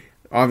 and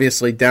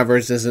obviously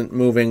Devers isn't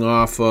moving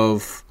off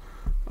of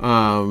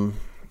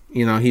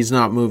he's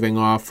not moving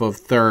off of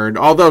third,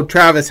 although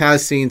Travis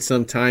has seen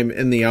some time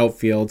in the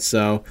outfield,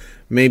 so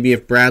maybe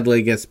if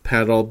Bradley gets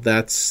pedaled,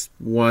 that's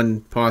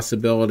one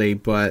possibility.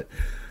 But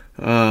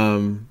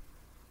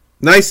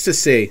nice to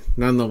see,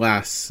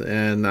 nonetheless.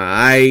 And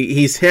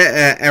he's hit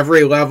at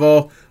every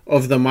level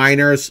of the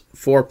minors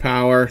for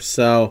power,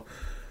 so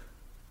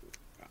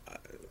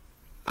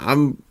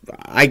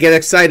I get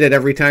excited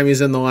every time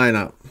he's in the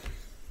lineup.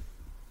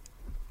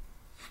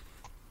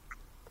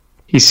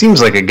 He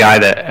seems like a guy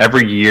that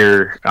every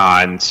year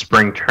in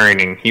spring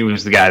training, he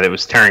was the guy that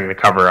was tearing the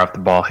cover off the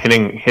ball,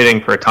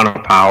 hitting for a ton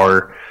of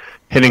power,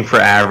 hitting for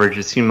average.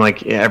 It seemed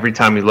like every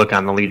time you look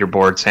on the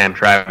leaderboard, Sam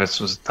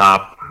Travis was the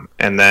top.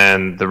 And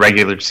then the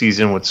regular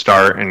season would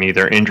start, and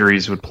either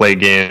injuries would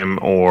plague him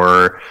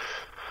or,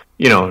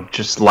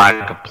 just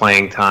lack of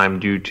playing time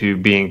due to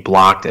being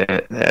blocked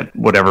at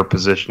whatever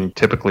position,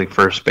 typically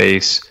first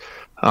base.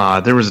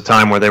 There was a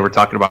time where they were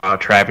talking about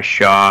Travis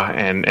Shaw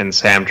and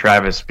Sam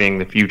Travis being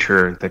the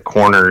future, the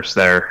corners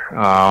there.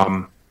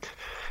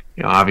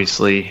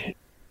 Obviously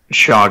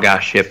Shaw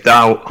got shipped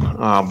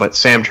out, but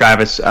Sam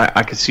Travis,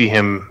 I could see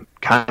him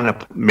kind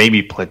of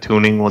maybe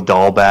platooning with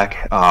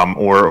Dahlbeck,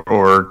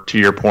 or to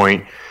your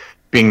point,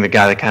 being the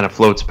guy that kind of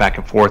floats back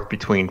and forth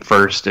between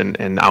first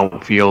and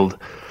outfield.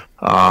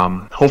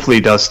 Hopefully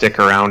he does stick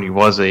around. He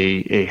was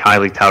a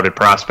highly touted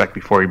prospect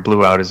before he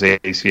blew out his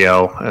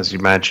ACL, as you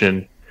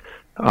mentioned.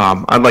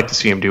 I'd like to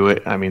see him do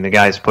it. I mean, the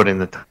guy's put in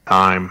the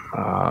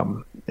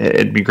time.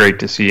 It'd be great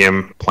to see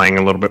him playing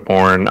a little bit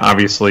more. And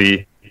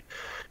obviously,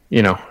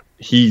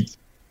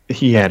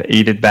 he had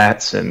 8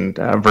 at-bats and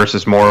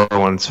versus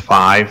Moreland's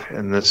 5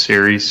 in this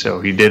series, so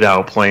he did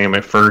outplay him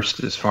at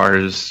first as far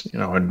as,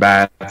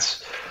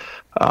 at-bats.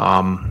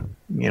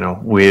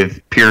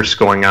 With Pierce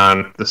going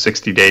on the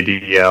 60-day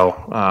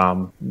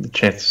DL, the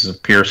chances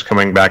of Pierce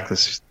coming back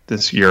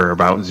this year are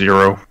about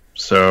 0.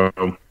 So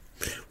I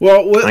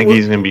think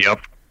he's going to be up.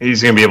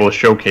 He's going to be able to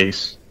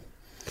showcase.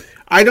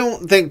 I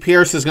don't think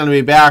Pierce is going to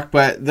be back,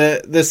 but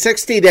the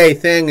 60-day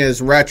thing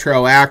is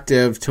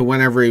retroactive to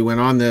whenever he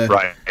went on the.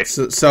 Right.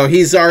 So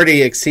he's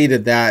already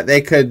exceeded that. They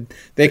could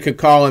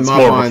call him it's up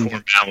more on. Of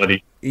a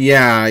formality.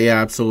 Yeah,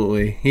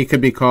 absolutely. He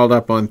could be called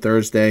up on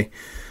Thursday,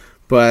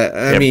 but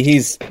I mean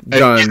he's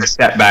done. He had a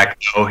setback.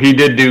 though.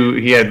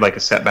 He had like a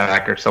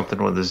setback or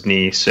something with his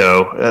knee.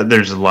 So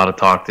there's a lot of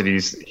talk that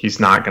he's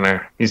not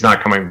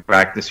coming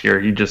back this year.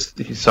 He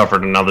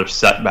suffered another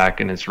setback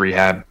in his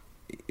rehab.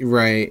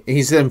 Right.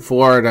 He's in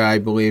Florida, I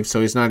believe,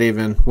 so he's not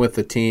even with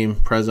the team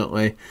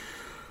presently.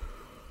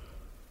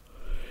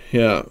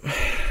 Yeah.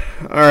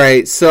 All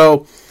right.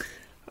 So,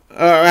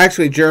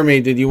 actually, Jeremy,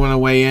 did you want to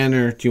weigh in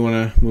or do you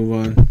want to move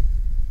on?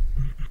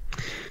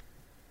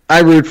 I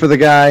root for the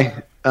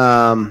guy.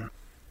 To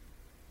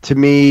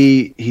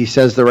me, he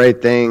says the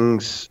right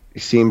things. He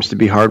seems to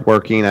be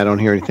hardworking. I don't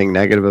hear anything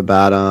negative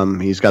about him.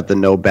 He's got the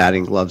no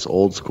batting gloves,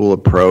 old school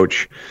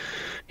approach.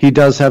 He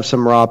does have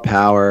some raw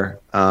power.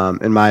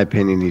 In my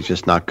opinion, he's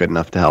just not good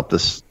enough to help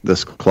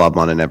this club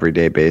on an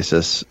everyday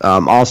basis.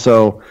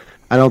 Also,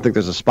 I don't think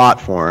there's a spot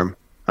for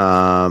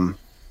him.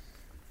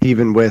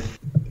 Even with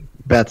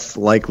Betts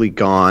likely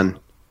gone,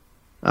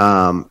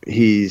 I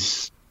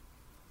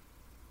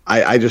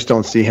just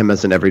don't see him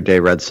as an everyday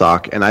Red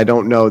Sox, and I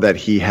don't know that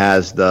he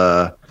has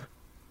the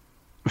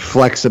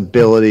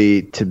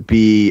flexibility to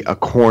be a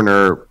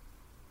corner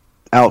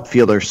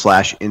outfielder /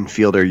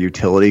 infielder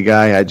utility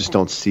guy. I just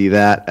don't see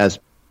that as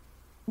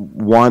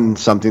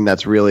something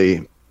that's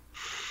really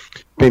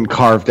been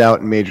carved out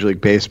in Major League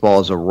Baseball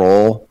as a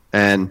role.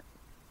 And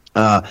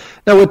now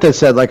with that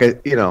said,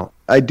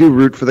 I do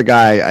root for the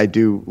guy. I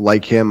do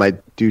like him. I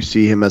do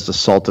see him as a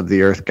salt of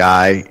the earth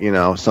guy,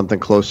 something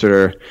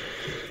closer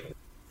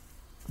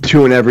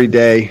to an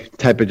everyday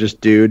type of just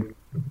dude.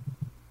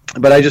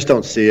 But I just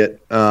don't see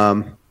it.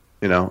 And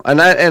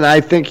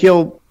I think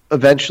he'll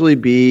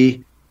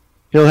eventually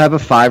he'll have a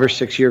 5 or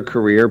 6 year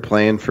career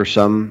playing for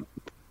some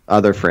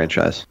other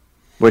franchise,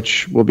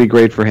 which will be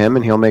great for him,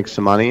 and he'll make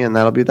some money, and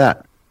that'll be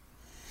that.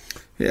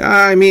 Yeah,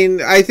 I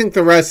mean, I think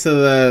the rest of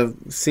the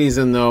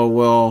season though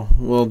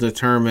will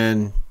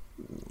determine,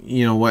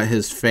 what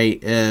his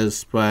fate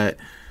is. But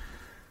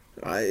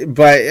I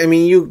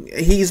mean,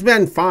 he's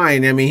been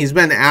fine. I mean, he's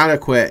been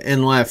adequate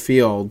in left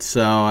field.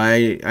 So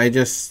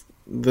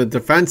the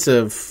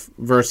defensive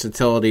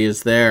versatility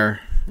is there.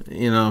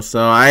 So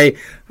I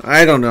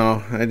don't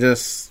know.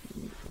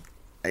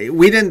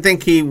 We didn't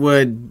think he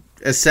would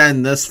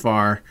ascend this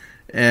far.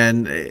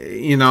 And,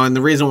 and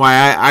the reason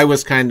why I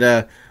was kind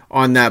of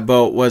on that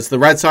boat was the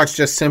Red Sox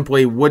just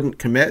simply wouldn't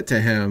commit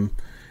to him.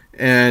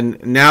 And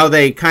now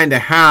they kind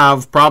of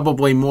have,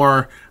 probably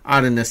more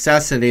out of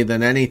necessity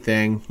than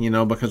anything,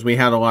 because we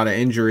had a lot of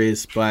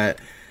injuries. But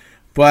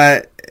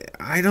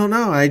I don't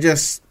know.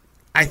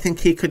 I think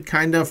he could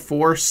kind of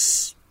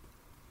force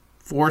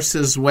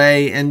his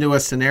way into a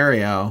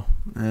scenario,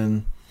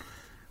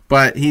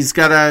 but he's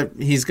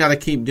gotta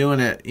keep doing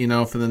it,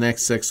 for the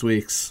next 6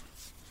 weeks.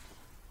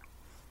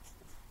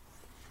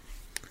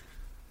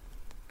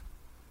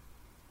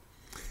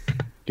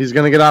 He's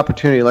going to get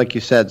opportunity, like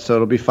you said, so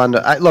it'll be fun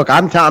to look.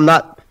 I'm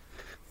not.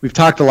 We've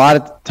talked a lot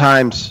of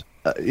times,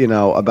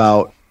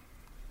 about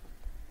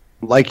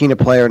liking a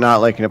player, not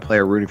liking a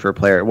player, rooting for a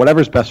player,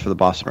 whatever's best for the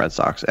Boston Red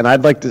Sox. And I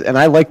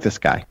like this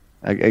guy.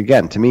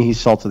 Again, to me,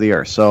 he's salt of the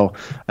earth. So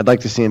I'd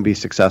like to see him be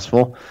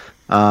successful.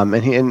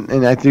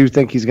 And I do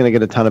think he's going to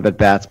get a ton of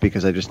at-bats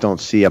because I just don't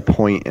see a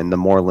point in the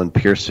Moreland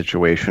Pierce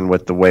situation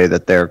with the way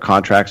that their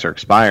contracts are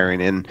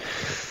expiring. And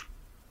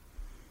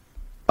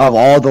of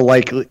all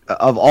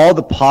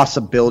the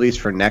possibilities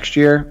for next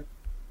year,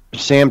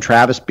 Sam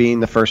Travis being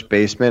the first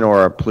baseman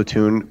or a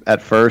platoon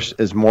at first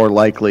is more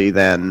likely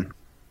than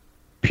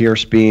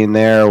Pierce being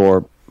there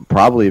or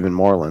probably even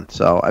Moreland.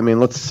 So, I mean,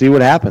 let's see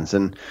what happens.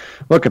 And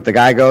look, if the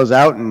guy goes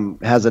out and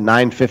has a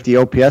 950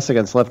 OPS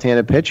against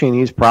left-handed pitching,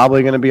 he's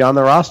probably going to be on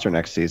the roster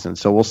next season.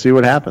 So we'll see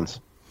what happens.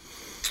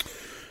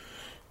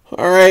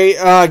 All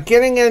right,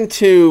 getting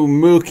into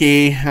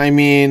Mookie, I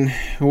mean,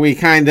 we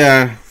kind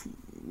of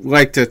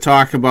like to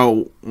talk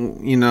about,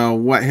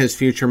 what his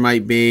future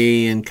might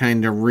be and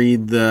kind of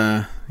read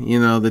the,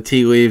 the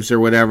tea leaves or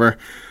whatever.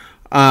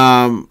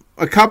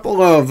 A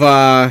couple of,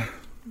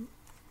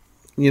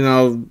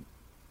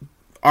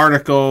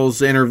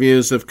 articles,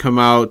 interviews have come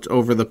out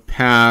over the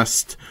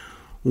past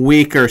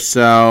week or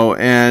so,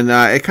 and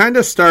it kind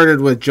of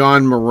started with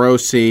John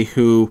Morosi,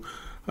 who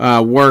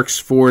works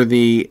for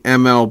the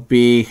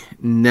MLB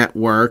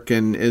network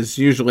and is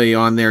usually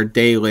on there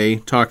daily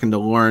talking to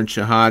Lauren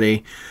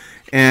Shahadi.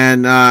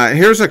 And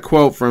here's a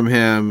quote from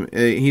him.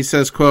 He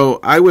says, quote,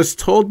 "I was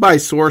told by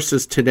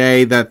sources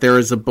today that there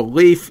is a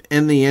belief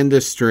in the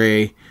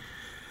industry.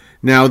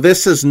 Now,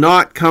 this is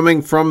not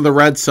coming from the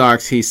Red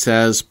Sox," he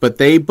says, "but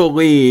they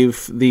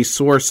believe, these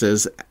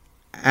sources,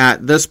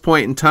 at this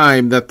point in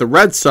time, that the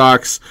Red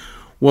Sox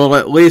will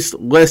at least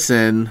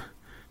listen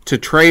to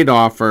trade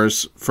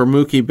offers for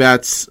Mookie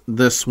Betts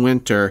this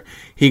winter."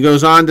 He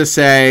goes on to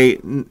say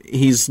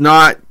he's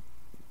not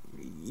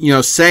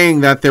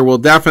saying that there will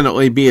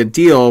definitely be a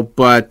deal,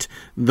 but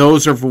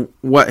those are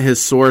what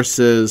his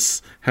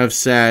sources have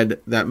said,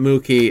 that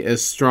Mookie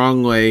is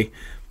strongly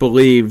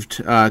believed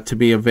to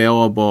be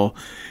available.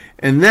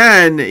 And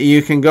then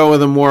you can go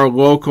with a more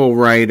local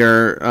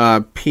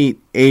writer, Pete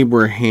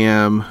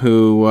Abraham,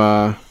 who,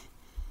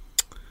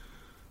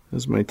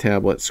 as my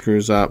tablet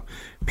screws up,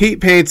 Pete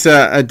paints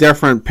a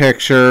different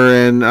picture,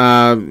 and,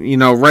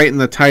 right in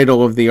the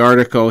title of the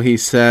article, he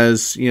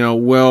says,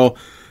 will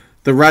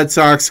the Red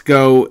Sox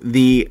go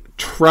the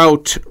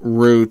Trout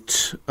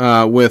route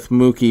with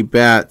Mookie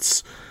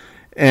Betts?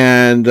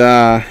 And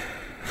I'm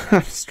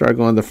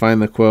struggling to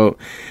find the quote.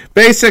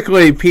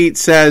 Basically, Pete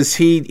says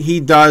he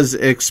does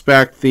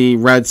expect the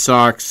Red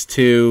Sox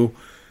to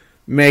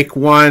make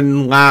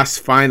one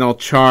last final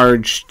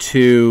charge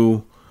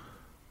to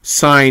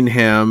sign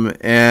him,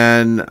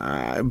 and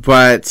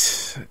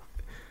but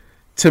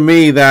to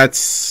me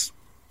that's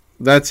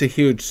a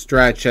huge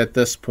stretch at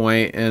this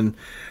point, and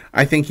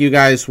I think you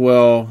guys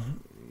will,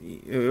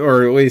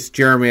 or at least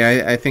Jeremy,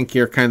 I think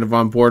you're kind of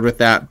on board with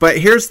that. But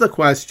here's the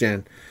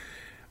question.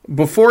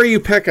 Before you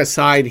pick a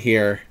side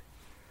here,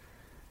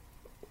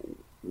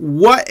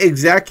 what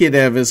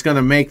executive is going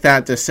to make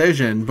that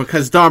decision?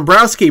 Because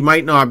Dombrowski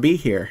might not be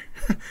here.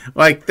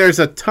 There's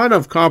a ton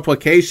of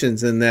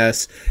complications in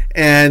this.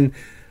 And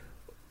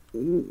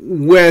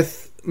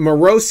with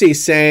Morosi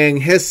saying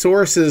his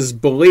sources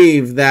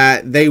believe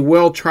that they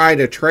will try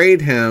to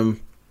trade him,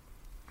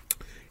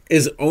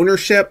 is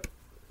ownership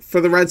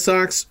for the Red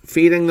Sox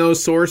feeding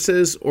those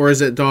sources, or is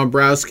it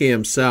Dombrowski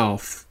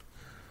himself?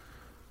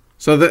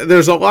 So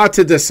there's a lot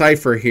to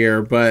decipher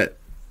here, but...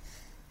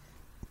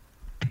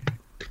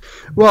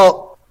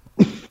 Well,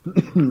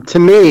 to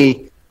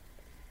me,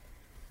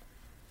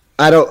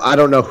 I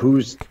don't know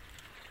who's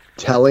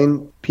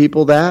telling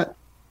people that,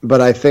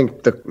 but I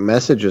think the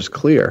message is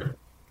clear.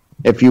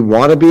 If you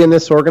want to be in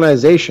this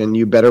organization,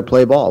 you better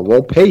play ball.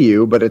 We'll pay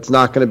you, but it's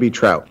not going to be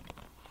Trout.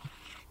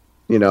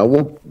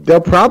 They'll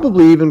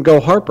probably even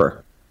go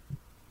Harper.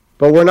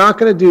 But we're not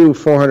going to do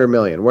 $400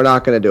 million. We're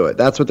not going to do it.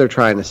 That's what they're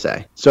trying to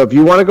say. So if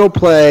you want to go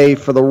play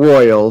for the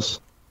Royals,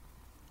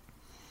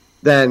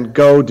 then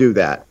go do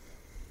that.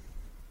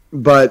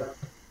 But,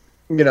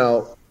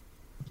 we're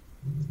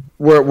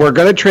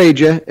going to trade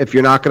you if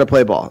you're not going to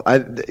play ball.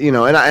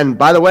 And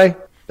by the way,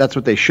 that's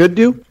what they should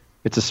do.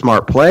 It's a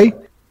smart play.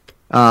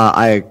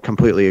 I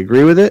completely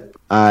agree with it.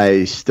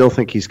 I still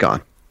think he's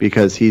gone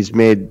because he's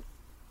made...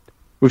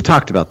 We've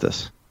talked about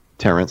this,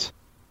 Terrence.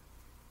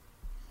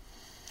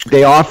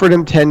 They offered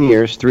him 10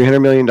 years,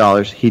 $300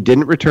 million. He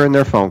didn't return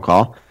their phone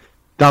call.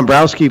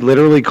 Dombrowski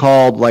literally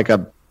called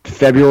a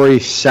February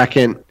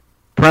 2nd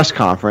press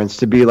conference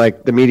to be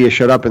like, the media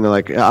showed up and they're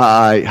like,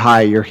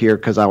 hi, you're here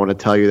because I want to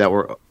tell you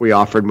that we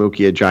offered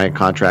Mookie a giant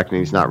contract and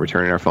he's not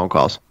returning our phone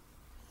calls.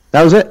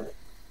 That was it.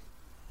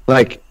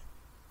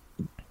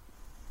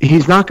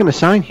 He's not going to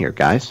sign here,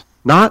 guys.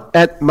 Not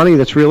at money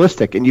that's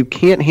realistic, and you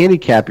can't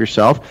handicap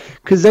yourself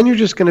because then you're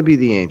just going to be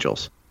the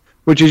Angels,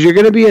 which is you're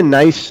going to be a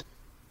nice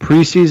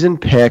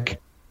preseason pick,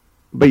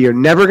 but you're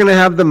never going to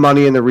have the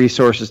money and the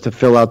resources to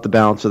fill out the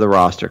balance of the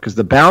roster because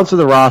the balance of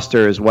the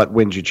roster is what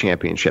wins you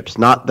championships,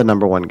 not the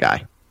number one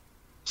guy.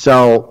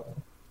 So,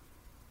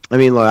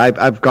 look,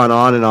 I've gone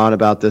on and on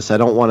about this. I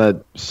don't want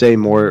to say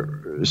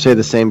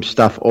the same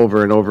stuff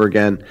over and over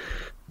again,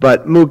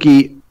 but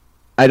Mookie,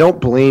 I don't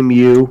blame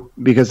you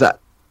because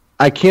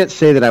I can't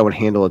say that I would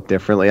handle it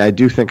differently. I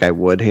do think I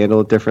would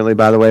handle it differently,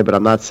 by the way, but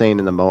I'm not saying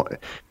in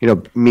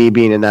the me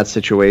being in that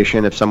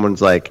situation, if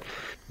someone's like,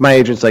 my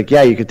agent's like,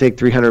 yeah, you could take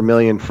 $300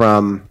 million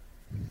from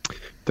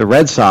the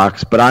Red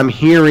Sox, but I'm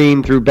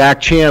hearing through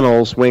back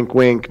channels, wink,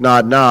 wink,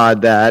 nod,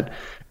 nod, that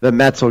the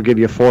Mets will give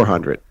you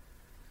 $400.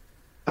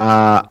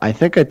 I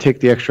think I'd take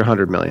the extra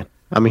 $100 million.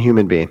 I'm a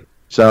human being.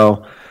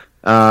 So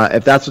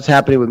if that's what's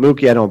happening with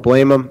Mookie, I don't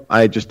blame him.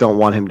 I just don't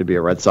want him to be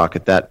a Red Sox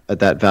at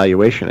that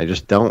valuation. I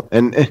just don't.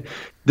 And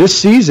this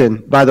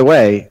season, by the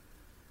way,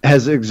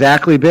 has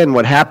exactly been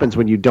what happens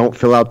when you don't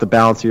fill out the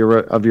balance of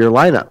your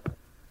lineup,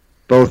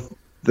 both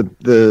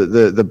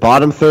the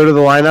bottom third of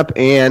the lineup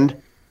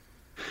and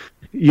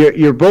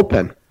your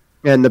bullpen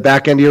and the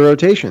back end of your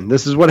rotation.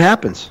 This is what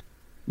happens.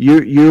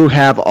 You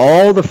have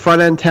all the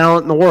front end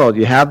talent in the world.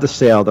 You have the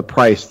Sale, the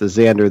Price, the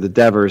Xander, the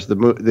Devers, the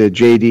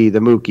JD, the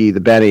Mookie, the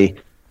Benny.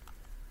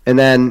 And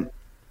then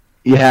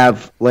you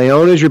have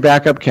Leon as your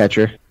backup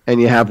catcher, and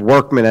you have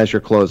Workman as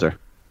your closer.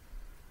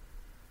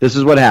 This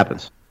is what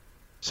happens.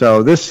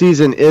 So this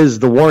season is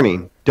the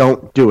warning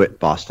Don't do it,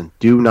 Boston.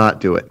 Do not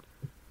do it.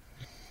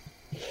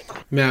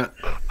 Matt?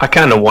 I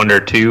kind of wonder,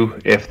 too,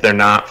 if they're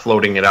not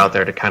floating it out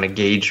there to kind of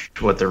gauge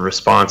what the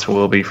response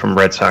will be from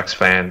Red Sox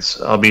fans.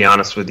 I'll be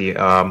honest with you.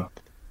 I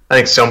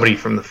think somebody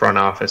from the front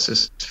office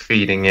is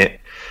feeding it.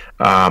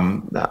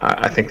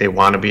 I think they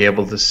want to be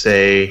able to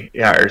say,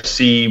 or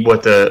see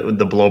what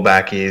the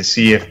blowback is,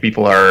 see if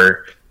people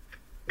are,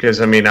 because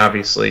I mean,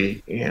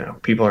 obviously,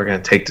 people are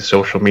going to take to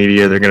social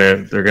media. They're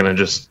gonna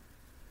just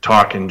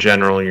talk in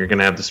general. You're going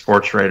to have the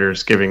sports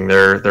writers giving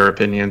their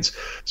opinions.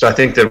 So I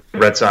think the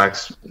Red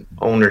Sox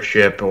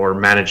ownership or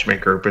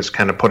management group is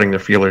kind of putting their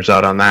feelers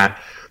out on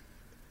that.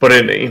 But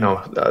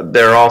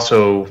they're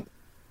also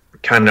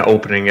kind of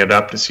opening it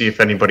up to see if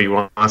anybody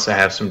wants to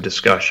have some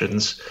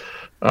discussions.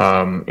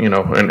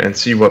 And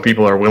see what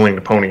people are willing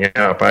to pony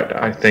up.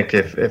 I think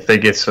if they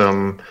get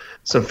some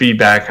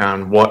feedback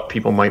on what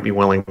people might be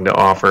willing to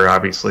offer,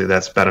 obviously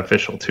that's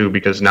beneficial too,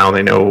 because now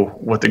they know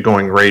what the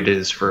going rate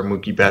is for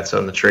Mookie Betts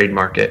on the trade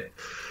market.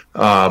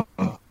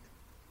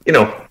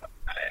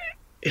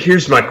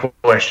 Here's my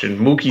question: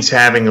 Mookie's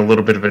having a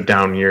little bit of a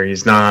down year.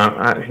 He's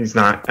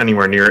not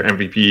anywhere near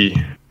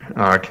MVP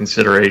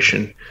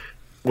consideration.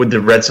 Would the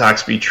Red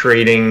Sox be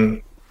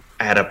trading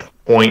at a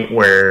point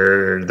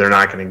where they're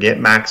not going to get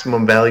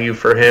maximum value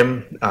for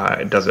him?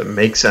 Does it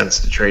make sense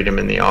to trade him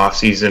in the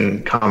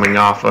offseason, coming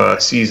off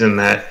a season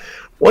that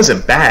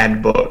wasn't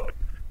bad? But,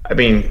 I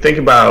mean, think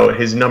about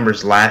his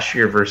numbers last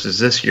year versus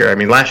this year. I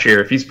mean, last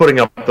year, if he's putting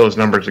up those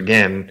numbers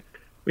again,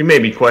 we may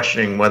be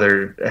questioning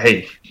whether,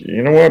 hey,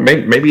 you know what,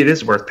 maybe it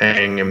is worth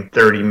paying him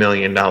 $30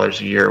 million a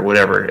year or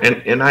whatever.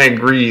 And I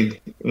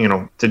agree,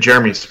 to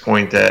Jeremy's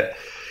point that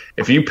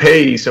if you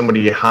pay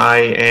somebody a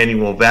high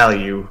annual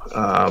value,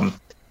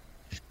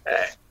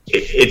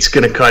 it's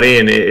going to cut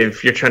in.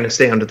 If you're trying to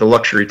stay under the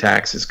luxury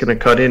tax, it's going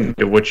to cut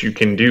into what you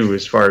can do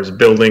as far as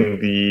building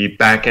the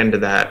back end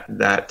of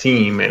that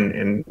team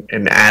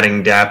and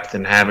adding depth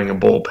and having a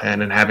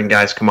bullpen and having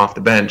guys come off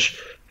the bench.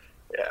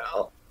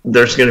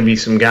 There's going to be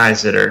some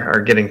guys that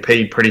are getting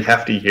paid pretty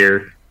hefty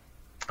here,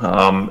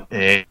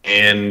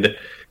 and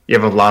you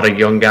have a lot of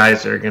young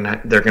guys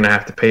that they're gonna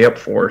have to pay up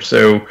for.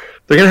 So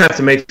they're gonna have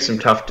to make some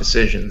tough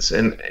decisions.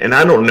 And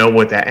I don't know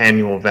what that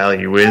annual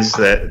value is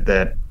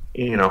that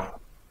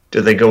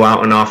do they go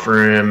out and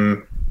offer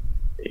him,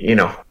 he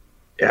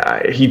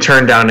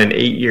turned down an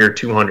 8-year,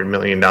 $200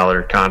 million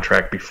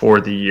contract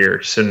before the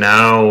year. So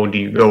now do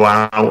you go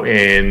out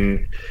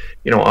and,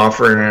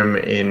 offer him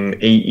an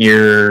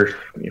 8-year,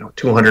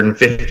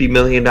 $250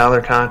 million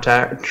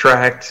contract,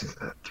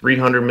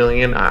 $300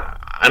 million?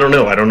 I don't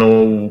know. I don't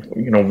know,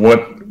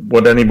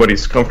 what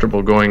anybody's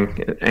comfortable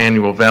going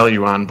annual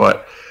value on,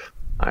 but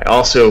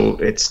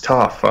it's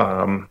tough.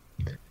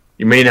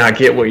 You may not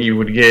get what you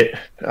would get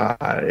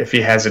if he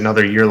has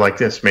another year like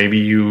this. Maybe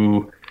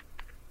you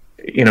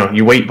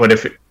wait, but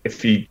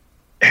if he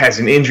has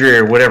an injury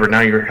or whatever, now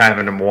you're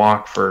having him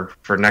walk for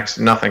next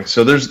to nothing.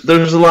 So there's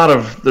a lot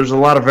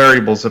of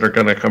variables that are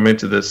going to come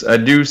into this. I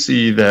do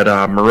see that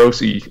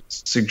Morosi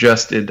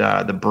suggested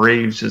the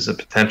Braves as a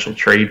potential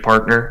trade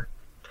partner.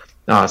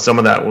 Some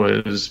of that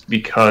was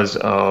because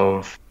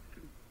of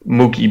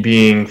Mookie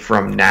being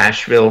from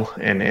Nashville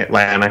and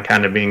Atlanta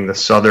kind of being the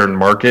southern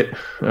market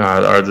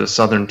or the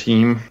southern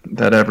team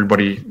that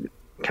everybody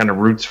kind of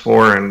roots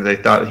for, and they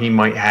thought he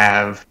might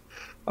have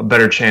a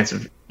better chance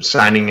of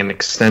signing an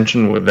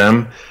extension with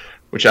them,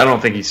 which I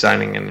don't think he's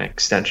signing an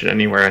extension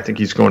anywhere. I think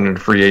he's going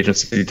into free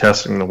agency,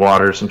 testing the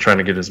waters and trying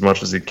to get as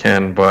much as he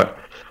can. But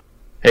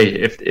hey,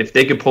 if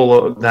they could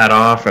pull that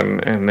off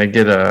and they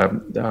get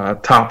a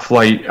top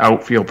flight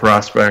outfield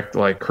prospect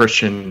like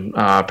Christian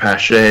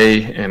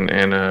Pache and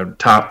a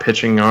top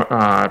pitching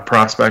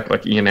prospect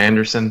like Ian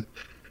Anderson,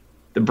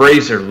 the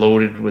Braves are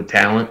loaded with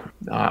talent.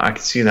 I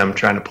could see them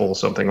trying to pull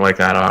something like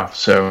that off.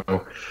 So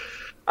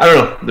I don't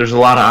know. There's a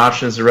lot of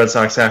options the Red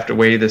Sox have to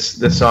weigh this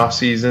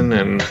offseason,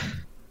 and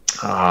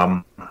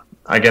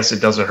I guess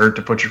it doesn't hurt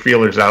to put your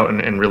feelers out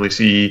and really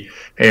see,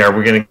 hey, are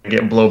we going to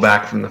get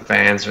blowback from the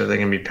fans? Are they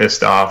going to be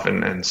pissed off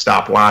and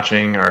stop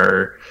watching?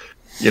 Or,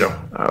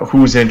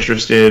 who's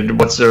interested?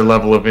 What's their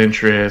level of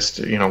interest?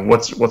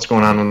 What's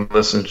going on with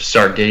this, and just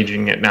start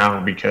gauging it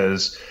now,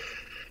 because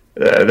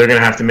they're going to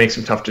have to make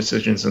some tough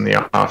decisions in the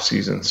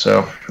offseason.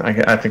 So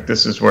I think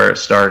this is where it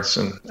starts.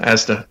 And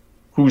as to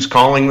who's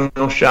calling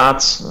those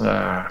shots,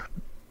 I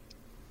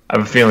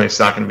have a feeling it's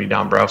not going to be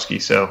Dombrowski.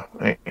 So,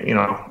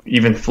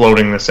 even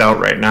floating this out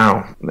right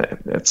now,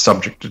 it's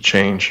subject to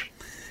change.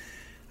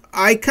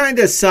 I kind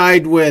of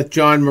side with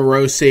John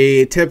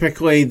Morosi.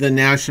 Typically, the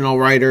national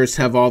writers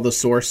have all the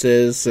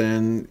sources,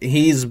 and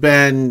he's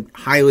been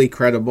highly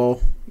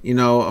credible,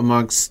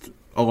 amongst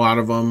a lot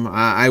of them.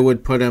 I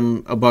would put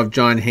him above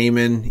John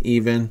Heyman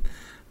even.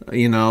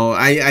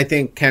 I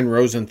think Ken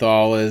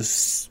Rosenthal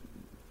is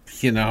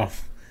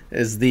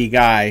the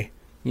guy.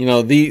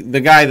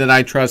 The guy that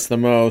I trust the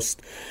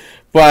most.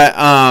 But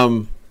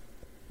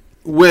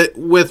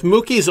with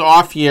Mookie's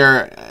off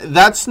year,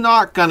 that's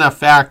not going to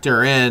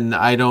factor in,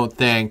 I don't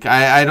think.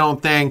 I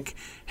don't think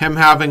him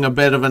having a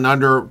bit of an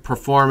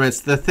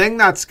underperformance. The thing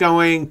that's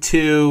going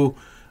to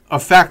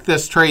affect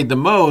this trade the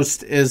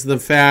most is the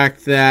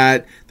fact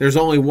that there's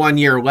only 1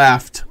 year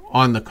left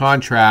on the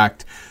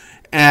contract.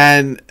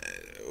 And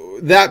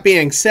that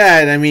being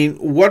said, I mean,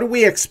 what do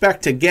we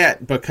expect to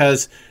get?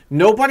 Because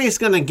nobody's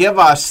going to give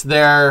us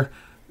their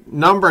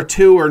number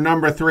 2 or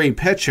number 3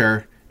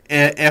 pitcher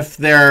if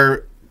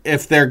they're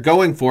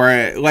going for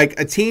it. Like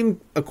a team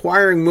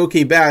acquiring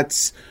Mookie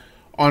Betts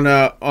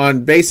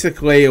on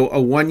basically a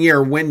 1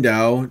 year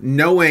window,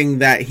 knowing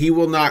that he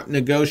will not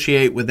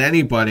negotiate with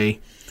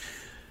anybody.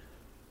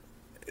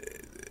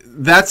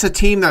 That's a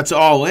team that's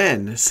all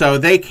in. So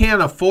they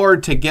can't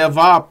afford to give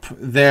up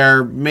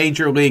their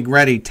major league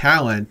ready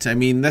talent. I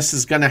mean, this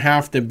is going to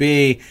have to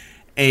be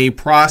a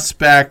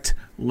prospect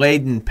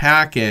laden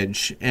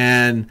package.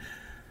 And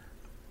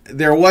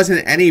there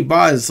wasn't any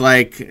buzz.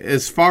 Like,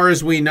 as far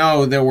as we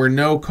know, there were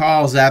no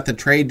calls at the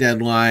trade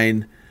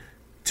deadline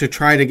to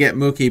try to get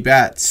Mookie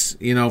Betts,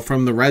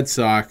 from the Red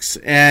Sox.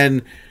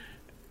 And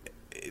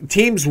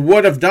teams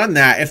would have done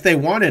that if they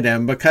wanted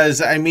him,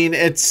 because, I mean,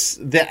 it's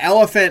the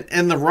elephant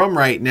in the room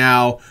right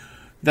now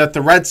that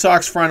the Red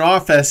Sox front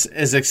office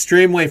is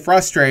extremely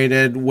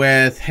frustrated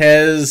with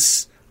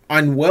his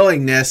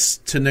unwillingness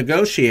to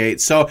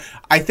negotiate. So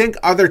I think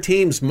other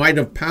teams might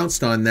have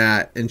pounced on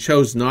that and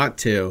chose not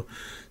to.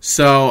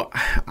 So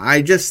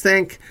I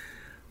think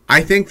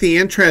the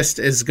interest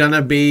is going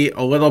to be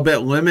a little bit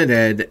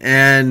limited.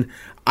 And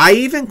I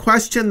even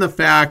question the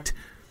fact,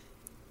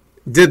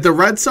 did the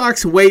Red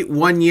Sox wait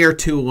 1 year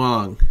too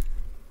long?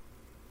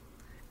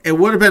 It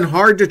would have been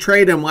hard to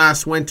trade him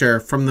last winter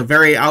from the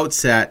very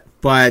outset,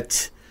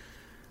 but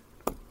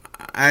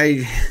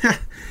I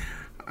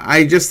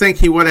just think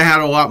he would have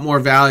had a lot more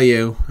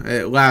value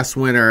last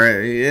winter,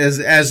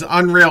 as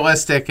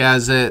unrealistic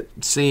as it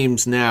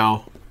seems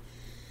now.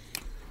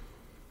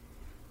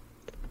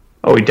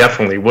 Oh, he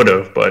definitely would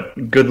have,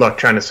 but good luck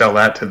trying to sell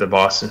that to the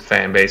Boston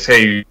fan base.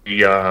 Hey,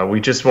 we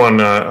just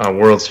won a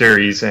World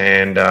Series,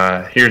 and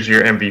here's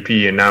your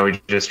MVP, and now we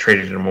just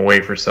traded him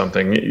away for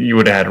something. You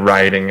would have had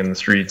rioting in the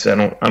streets. I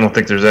don't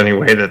think there's any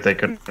way that they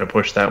could have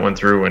pushed that one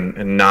through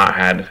and not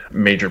had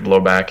major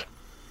blowback.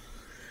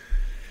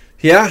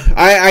 Yeah,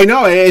 I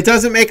know. It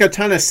doesn't make a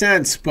ton of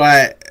sense,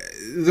 but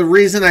the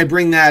reason I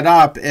bring that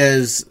up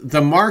is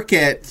the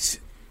market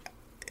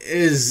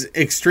is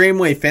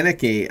extremely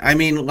finicky. I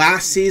mean,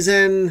 last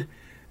season,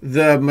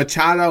 the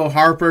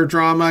Machado-Harper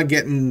drama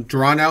getting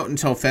drawn out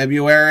until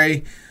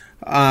February.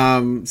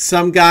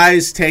 Some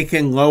guys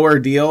taking lower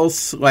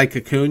deals like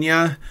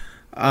Acuna.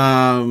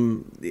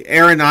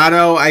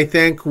 Arenado, I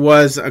think,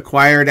 was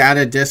acquired at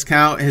a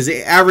discount. His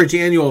average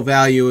annual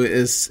value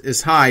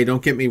is high,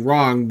 don't get me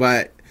wrong,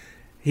 but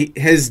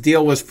his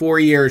deal was 4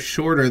 years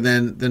shorter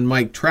than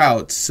Mike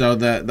Trout's, so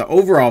the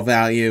overall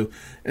value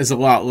is a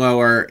lot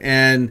lower.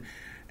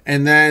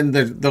 And then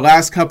the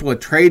last couple of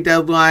trade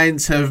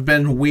deadlines have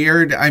been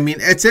weird. I mean,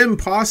 it's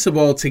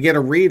impossible to get a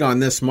read on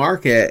this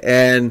market,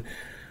 and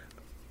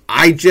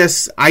I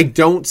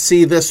don't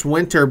see this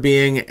winter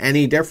being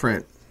any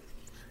different.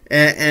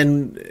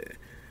 And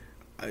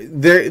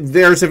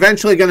there's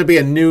eventually going to be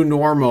a new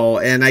normal,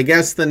 and I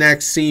guess the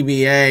next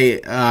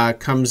CBA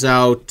comes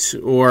out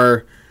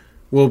or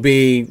will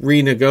be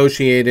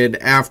renegotiated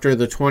after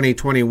the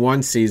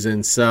 2021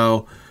 season.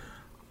 So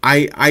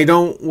I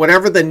don't,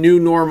 whatever the new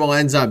normal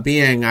ends up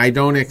being, I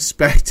don't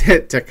expect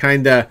it to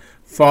kind of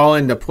fall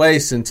into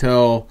place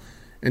until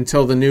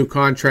the new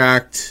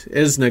contract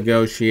is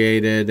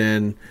negotiated.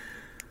 And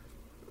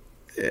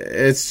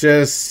it's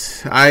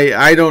just,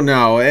 I don't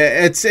know.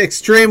 It's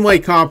extremely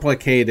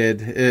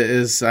complicated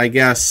is, I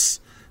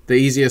guess, the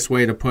easiest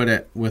way to put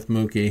it with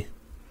Mookie.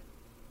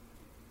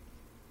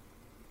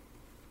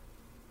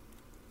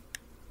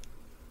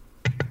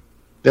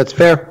 That's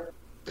fair.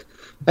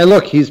 And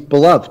look, he's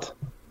beloved.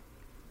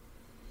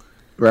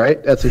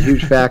 Right? That's a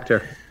huge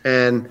factor.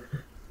 And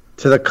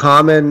to the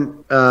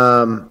common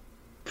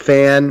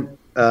fan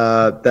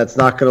that's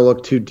not going to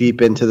look too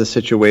deep into the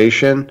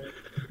situation,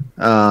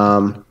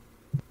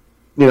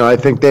 I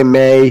think they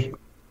may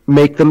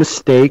make the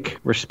mistake,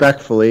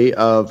 respectfully,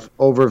 of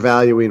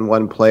overvaluing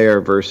one player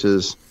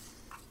versus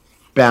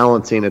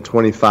balancing a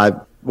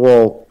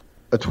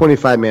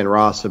 25-man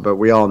roster, but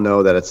we all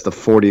know that it's the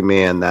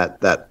 40-man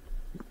that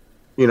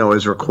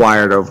is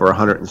required over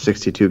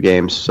 162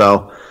 games.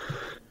 So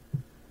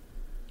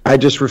I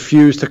just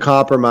refuse to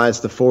compromise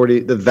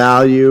the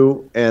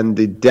value and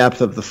the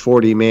depth of the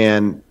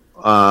 40-man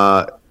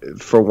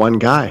for one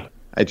guy.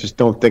 I just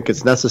don't think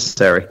it's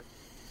necessary.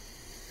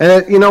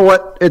 And you know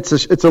what? It's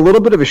a little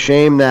bit of a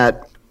shame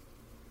that,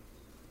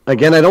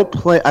 again, I don't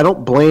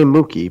blame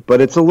Mookie,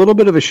 but it's a little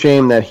bit of a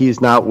shame that he's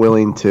not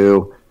willing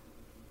to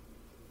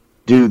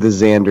do the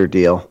Xander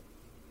deal,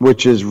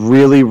 which is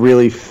really,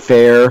 really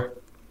fair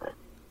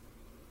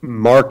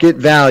market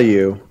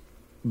value,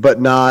 but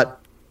not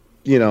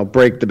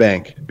break the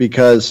bank,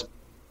 because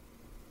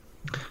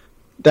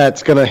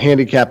that's going to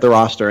handicap the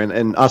roster.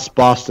 And us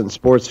Boston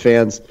sports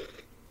fans,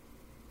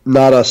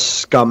 not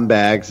us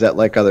scumbags that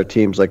like other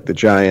teams like the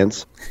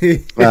Giants,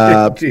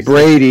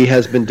 Brady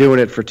has been doing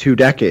it for 2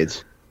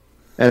 decades.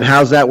 And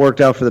how's that worked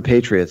out for the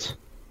Patriots?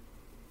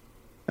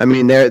 I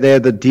mean, they're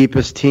the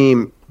deepest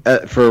team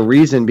for a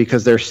reason,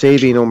 because they're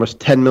saving almost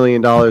 $10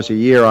 million a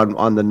year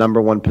on the number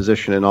one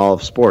position in all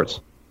of sports.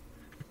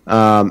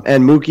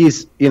 And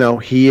Mookie's,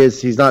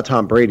 he's not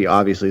Tom Brady,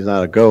 obviously he's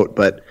not a GOAT,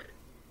 but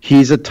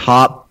he's a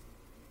top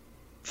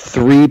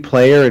 3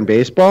 player in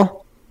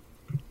baseball.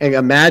 And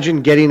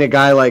imagine getting a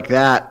guy like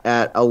that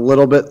at a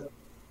little bit,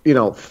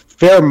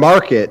 fair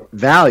market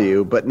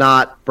value, but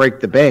not break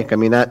the bank. I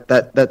mean,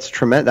 that's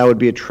tremendous. That would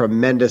be a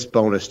tremendous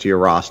bonus to your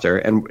roster,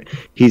 and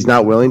he's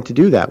not willing to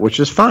do that, which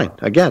is fine.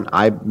 Again,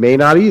 I may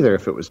not either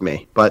if it was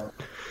me, but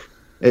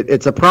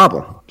it's a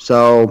problem.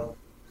 So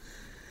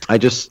I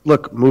just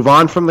move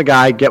on from the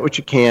guy, get what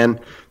you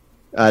can.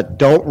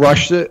 Don't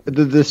rush the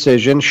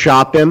decision.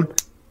 Shop him.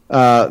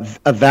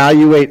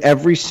 Evaluate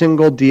every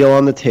single deal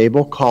on the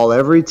table. Call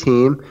every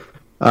team.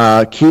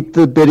 Keep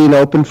the bidding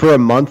open for a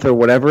month or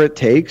whatever it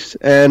takes,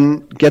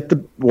 and get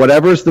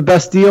whatever's the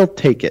best deal,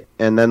 take it,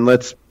 and then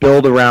let's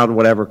build around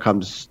whatever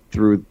comes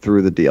through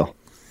the deal.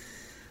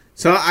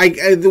 So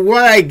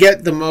what I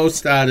get the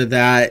most out of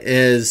that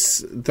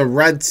is the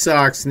Red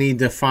Sox need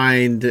to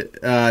find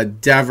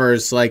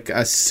Devers like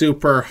a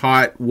super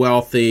hot,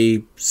 wealthy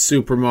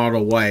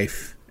supermodel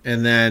wife,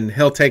 and then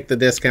he'll take the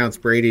discounts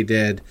Brady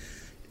did,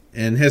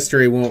 and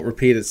history won't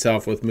repeat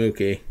itself with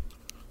Mookie.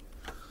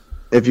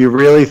 If you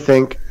really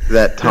think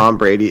that Tom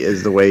Brady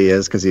is the way he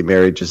is because he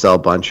married Gisele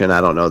Bündchen,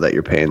 I don't know that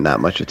you're paying that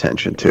much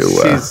attention to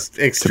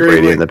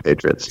Brady and the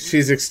Patriots.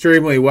 She's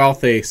extremely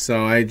wealthy, so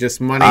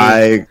money.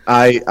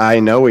 I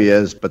know he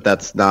is, but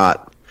that's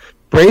not.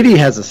 Brady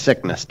has a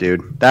sickness,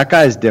 dude. That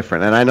guy's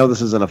different, and I know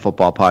this isn't a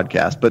football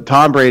podcast, but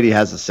Tom Brady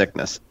has a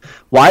sickness.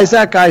 Why does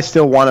that guy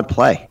still want to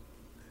play?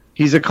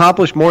 He's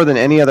accomplished more than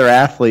any other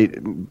athlete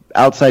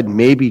outside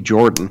maybe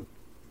Jordan.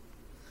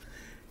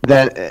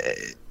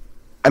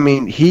 I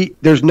mean,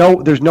 there's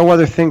no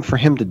other thing for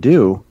him to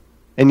do,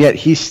 and yet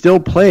he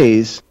still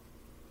plays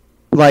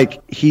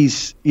like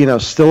he's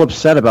still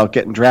upset about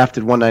getting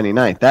drafted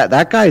 199th.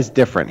 That guy's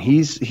different.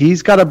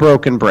 He's got a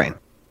broken brain.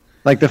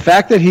 Like, the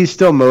fact that he's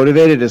still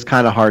motivated is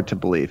kind of hard to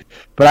believe.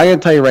 But I'm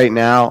gonna tell you right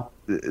now,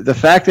 the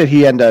fact that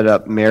he ended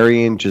up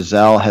marrying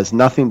Gisele has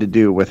nothing to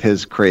do with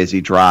his crazy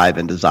drive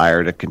and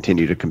desire to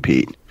continue to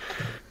compete.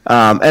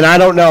 And I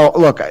don't know.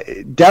 Look,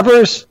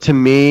 Devers, to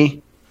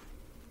me.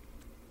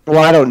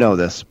 Well, I don't know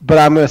this, but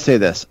I'm going to say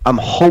this. I'm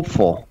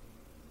hopeful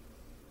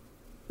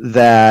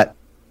that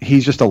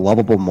he's just a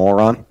lovable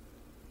moron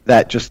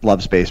that just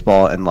loves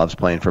baseball and loves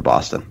playing for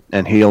Boston.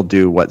 And he'll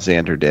do what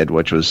Xander did,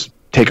 which was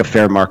take a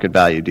fair market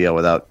value deal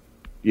without,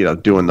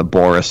 doing the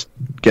Boris,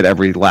 get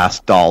every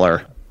last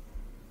dollar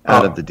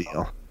out of the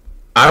deal.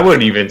 I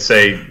would even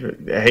say,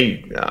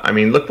 hey, I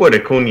mean, look what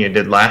Acuna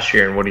did last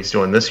year and what he's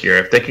doing this year.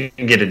 If they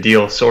can get a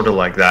deal sort of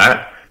like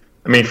that,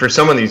 I mean, for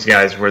some of these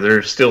guys where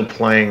they're still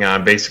playing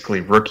on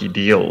basically rookie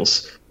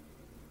deals,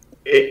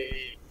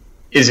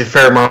 is it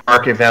fair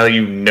market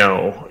value?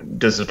 No.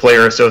 Does the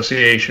player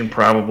association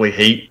probably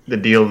hate the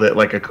deal that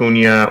like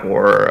Acuna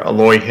or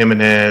Eloy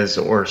Jimenez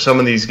or some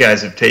of these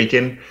guys have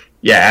taken?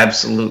 Yeah,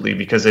 absolutely,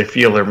 because they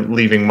feel they're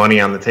leaving money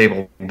on the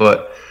table.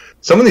 But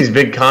some of these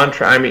big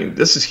contracts, I mean,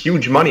 this is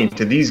huge money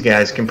to these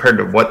guys compared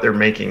to what they're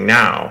making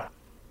now.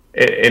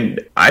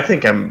 And I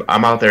think I'm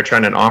out there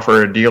trying to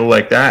offer a deal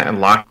like that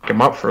and lock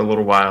him up for a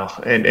little while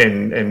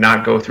and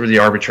not go through the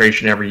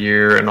arbitration every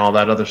year and all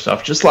that other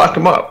stuff. Just lock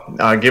him up.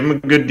 Give him a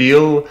good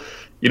deal.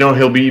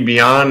 He'll be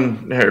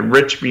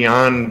rich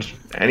beyond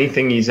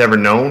anything he's ever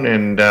known.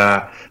 And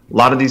a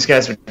lot of these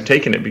guys are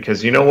taking it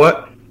because you know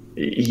what?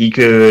 You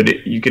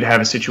could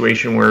have a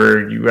situation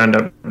where you end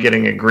up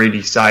getting a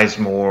Grady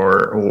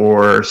Sizemore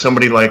or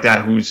somebody like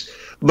that who's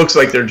looks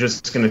like they're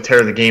just going to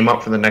tear the game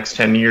up for the next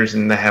 10 years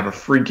and they have a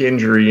freak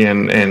injury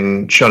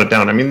and shut it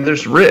down. I mean,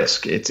 there's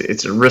risk.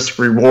 It's a risk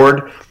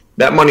reward.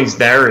 That money's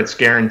there. It's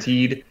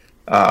guaranteed.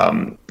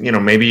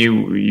 Maybe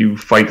you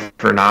fight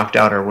for an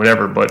opt-out or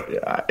whatever,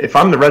 but if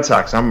I'm the Red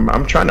Sox,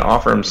 I'm trying to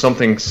offer him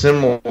something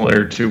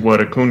similar to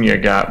what Acuna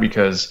got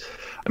because,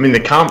 I mean,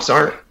 the comps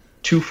aren't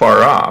too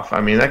far off.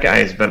 I mean, that guy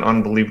has been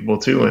unbelievable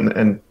too,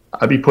 and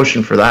I'd be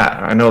pushing for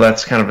that. I know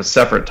that's kind of a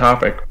separate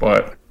topic,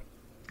 but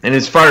and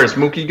as far as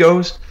Mookie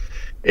goes,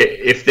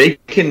 if they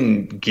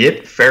can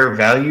get fair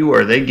value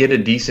or they get a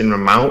decent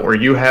amount where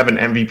you have an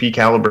MVP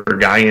caliber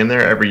guy in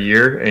there every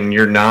year and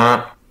you're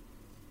not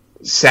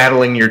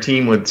saddling your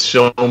team with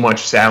so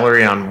much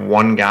salary on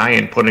one guy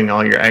and putting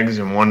all your eggs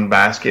in one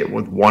basket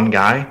with one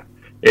guy,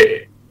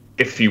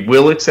 if he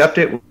will accept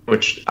it,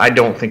 which I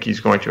don't think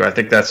he's going to, I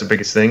think that's the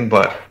biggest thing,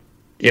 but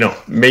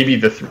maybe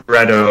the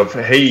threat of,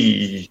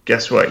 hey,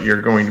 guess what,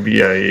 you're going to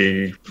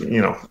be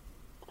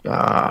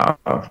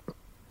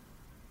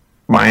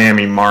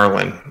Miami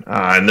Marlin,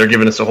 and they're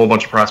giving us a whole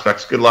bunch of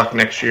prospects. Good luck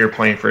next year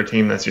playing for a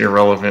team that's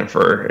irrelevant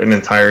for an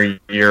entire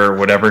year or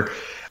whatever.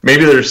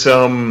 Maybe there's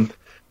some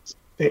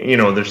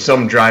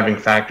driving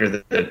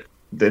factor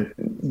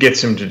that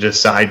gets him to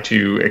decide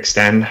to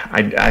extend.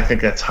 I think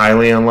that's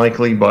highly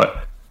unlikely,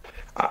 but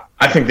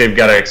I think they've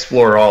got to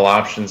explore all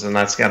options, and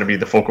that's got to be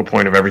the focal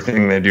point of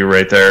everything they do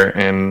right there.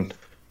 And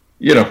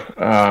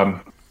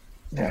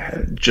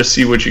just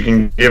see what you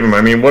can give him.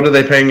 I mean, what are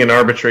they paying in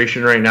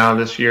arbitration right now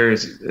this year?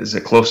 Is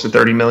it close to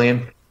 $30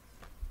 million?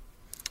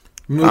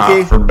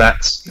 Mookie? For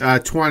Betts?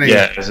 20.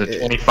 Yeah, is it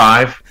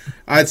 25?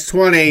 It's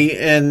 20,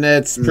 and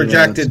it's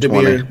projected to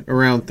be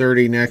around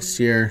 30 next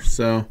year.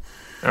 So,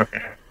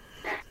 okay.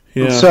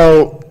 Yeah.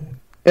 So,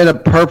 in a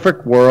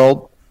perfect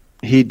world,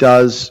 he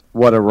does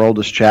what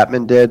Aroldis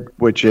Chapman did,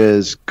 which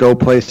is go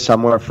play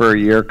somewhere for a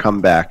year,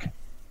 come back.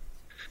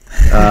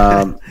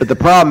 But the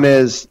problem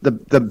is the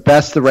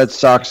best the Red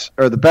Sox,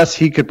 or the best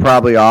he could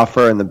probably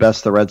offer, and the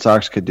best the Red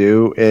Sox could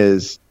do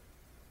is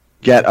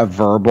get a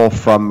verbal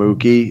from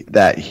Mookie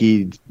that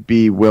he'd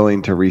be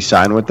willing to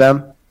re-sign with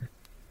them.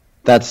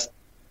 We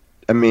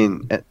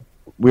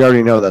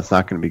already know that's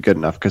not going to be good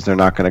enough because they're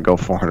not going to go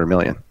 $400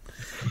 million.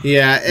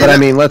 Yeah, but I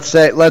mean, let's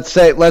say they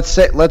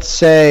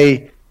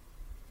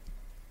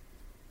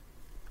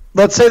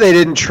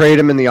didn't trade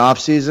him in the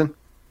offseason,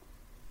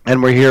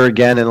 and we're here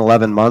again in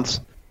 11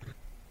 months,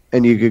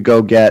 and you could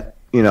go get,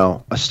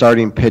 a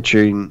starting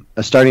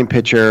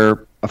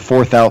pitcher, a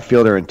fourth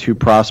outfielder, and 2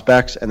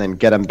 prospects, and then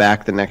get them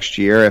back the next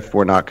year if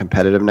we're not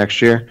competitive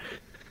next year.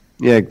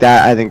 Yeah,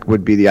 that I think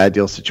would be the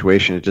ideal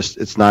situation.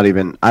 It's not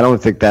even. I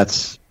don't think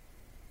that's.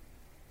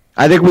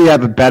 I think we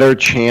have a better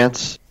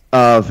chance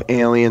of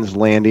aliens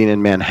landing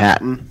in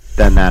Manhattan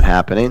than that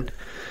happening.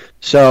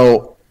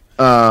 So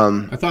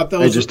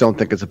I just don't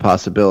think it's a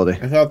possibility.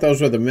 I thought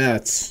those were the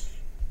Mets.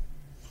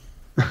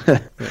 I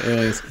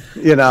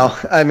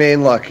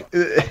mean, look,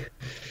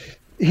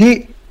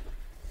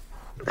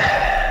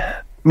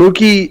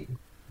 Mookie,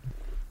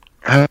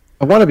 I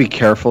want to be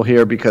careful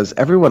here because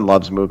everyone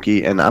loves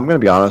Mookie, and I'm going to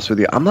be honest with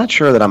you, I'm not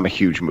sure that I'm a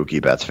huge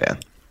Mookie Betts fan.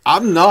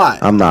 I'm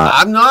not. And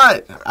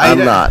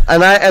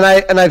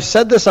I've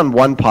said this on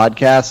one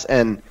podcast,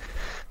 and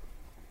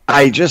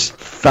I just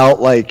felt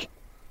like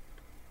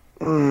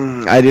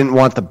I didn't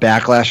want the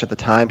backlash at the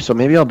time, so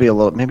maybe I'll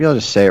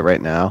just say it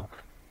right now.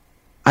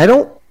 I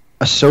don't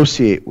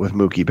associate with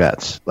Mookie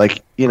Betts.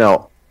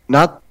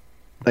 Not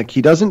like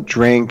he doesn't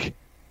drink.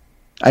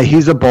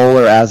 He's a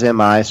bowler, as am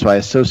I, so I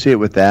associate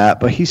with that,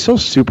 but he's so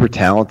super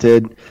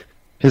talented.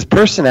 His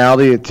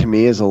personality to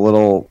me is a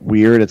little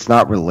weird. It's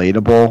not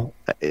relatable.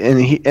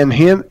 And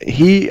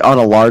he on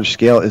a large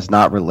scale is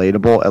not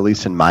relatable, at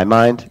least in my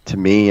mind, to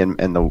me and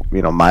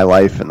the my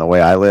life and the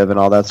way I live and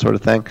all that sort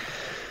of thing.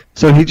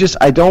 So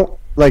I don't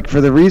like,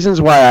 for the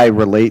reasons why I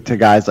relate to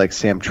guys like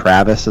Sam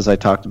Travis, as I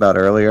talked about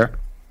earlier.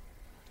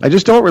 I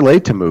just don't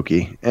relate to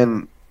Mookie.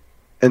 And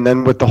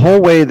then with the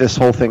whole way this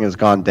whole thing has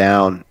gone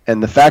down,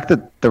 and the fact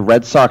that the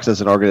Red Sox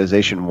as an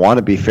organization want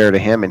to be fair to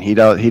him, and he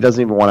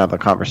doesn't even want to have a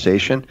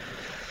conversation,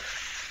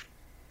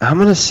 I'm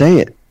going to say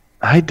it.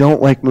 I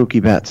don't like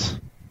Mookie Betts.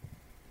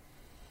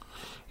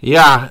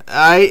 Yeah,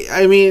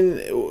 I mean,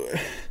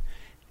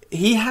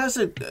 he has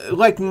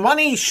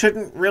money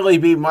shouldn't really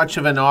be much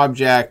of an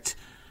object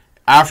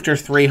after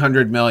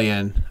 $300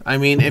 million. I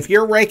mean, if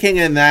you're raking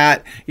in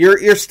that,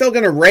 you're still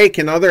going to rake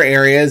in other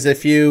areas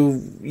if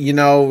you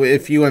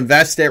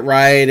invest it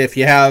right, if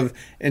you have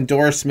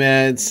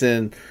endorsements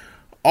and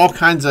all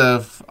kinds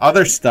of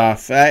other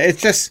stuff.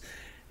 It's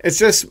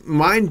just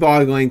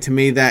mind-boggling to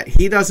me that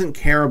he doesn't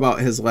care about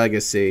his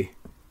legacy.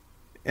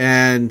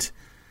 And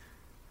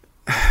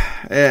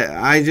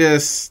I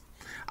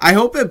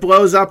hope it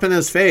blows up in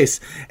his face.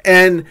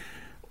 And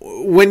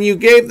when you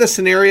gave the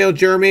scenario,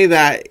 Jeremy,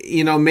 that,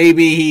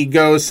 maybe he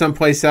goes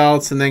someplace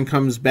else and then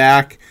comes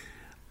back,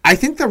 I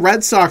think the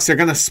Red Sox are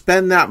going to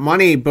spend that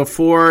money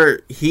before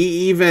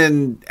he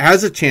even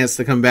has a chance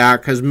to come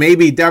back, because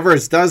maybe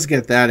Devers does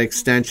get that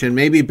extension.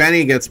 Maybe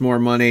Benny gets more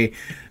money.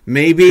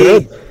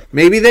 Maybe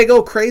they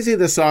go crazy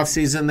this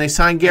offseason. They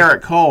sign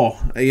Garrett Cole.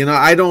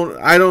 I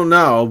don't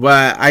know,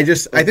 but I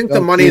think the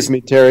money's... Tease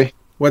me, Terry.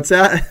 What's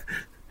that?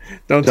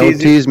 Don't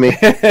tease me.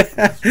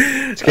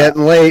 It's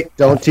getting late.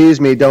 Don't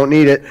tease me. Don't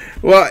need it.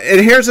 Well,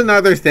 and here's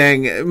another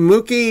thing.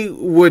 Mookie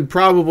would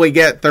probably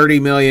get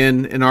 $30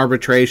 million in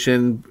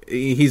arbitration.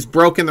 He's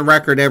broken the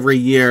record every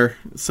year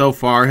so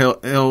far.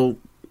 He'll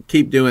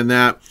keep doing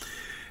that.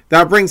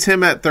 That brings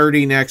him at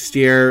 30 next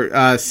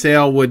year.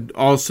 Sale would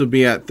also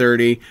be at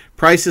 30.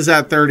 Price is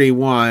at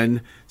 31.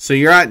 So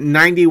you're at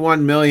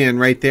 91 million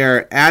right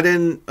there. Add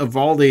in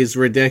Evaldi's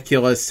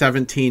ridiculous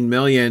 17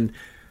 million.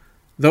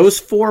 Those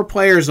 4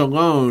 players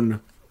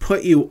alone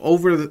put you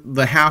over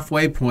the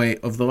halfway point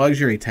of the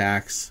luxury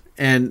tax.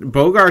 And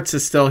Bogarts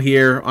is still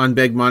here on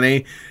big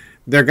money.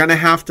 They're going to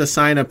have to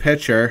sign a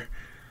pitcher.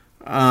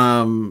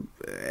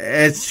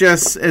 It's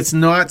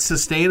not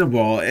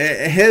sustainable.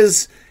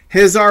 His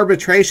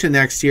arbitration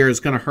next year is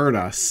going to hurt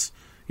us,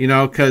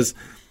 because,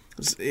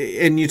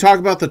 and you talk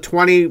about the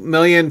 20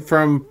 million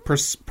from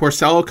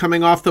Porcello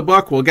coming off the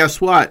book. Well, guess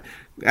what?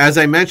 As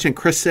I mentioned,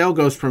 Chris Sale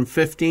goes from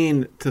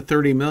 15 to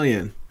 30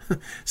 million.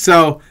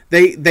 So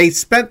they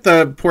spent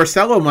the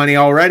Porcello money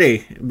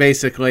already,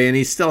 basically, and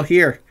he's still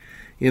here,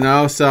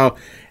 so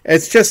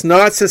it's just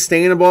not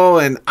sustainable.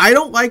 And I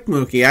don't like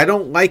Mookie. I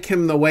don't like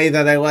him the way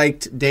that I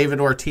liked David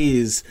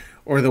Ortiz,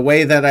 or the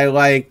way that I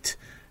liked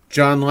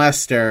John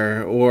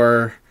Lester,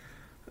 or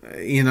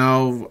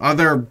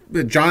other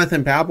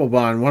Jonathan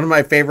Papelbon, one of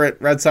my favorite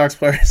Red Sox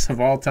players of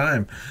all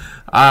time.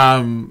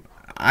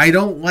 I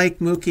don't like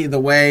Mookie the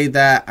way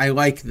that I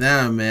like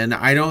them, and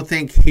I don't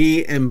think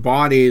he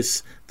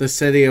embodies the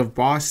city of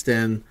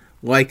Boston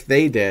like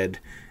they did.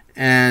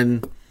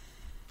 And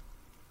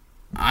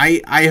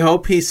I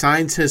hope he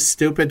signs his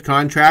stupid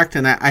contract,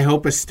 and I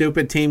hope a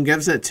stupid team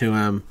gives it to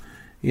him.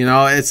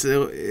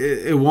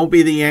 It won't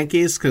be the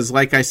Yankees because,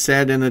 like I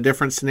said in a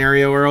different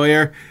scenario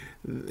earlier,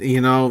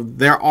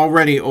 they're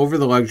already over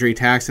the luxury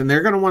tax, and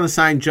they're going to want to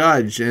sign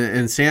Judge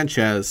and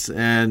Sanchez.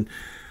 And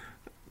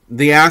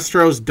the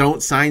Astros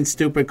don't sign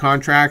stupid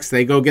contracts.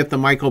 They go get the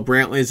Michael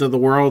Brantleys of the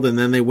world, and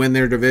then they win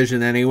their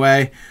division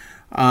anyway.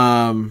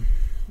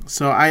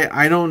 So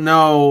I don't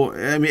know.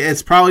 I mean,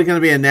 it's probably going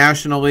to be a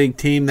National League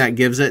team that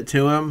gives it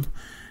to him.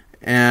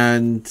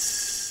 And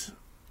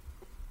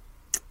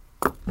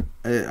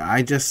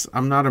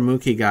I'm not a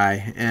Mookie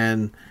guy.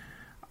 And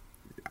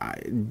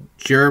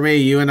Jeremy,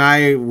 you and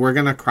I, we're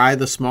going to cry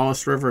the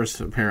smallest rivers,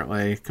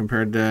 apparently,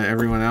 compared to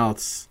everyone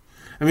else.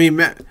 I mean,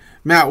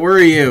 Matt, where are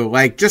you?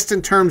 Like, just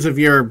in terms of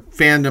your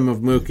fandom of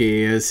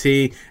Mookie, is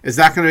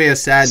that going to be a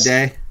sad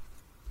day?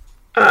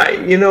 I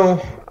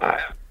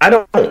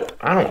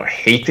don't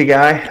hate the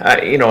guy.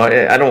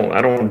 I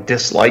don't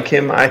dislike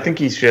him. I think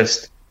he's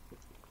just,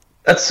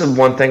 that's the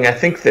one thing. I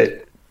think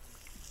that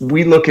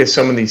we look at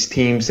some of these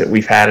teams that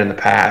we've had in the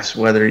past,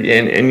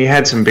 and you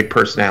had some big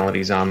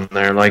personalities on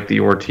there, like the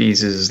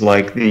Ortizes,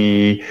 like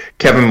the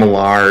Kevin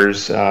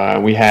Millars.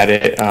 We had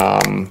it.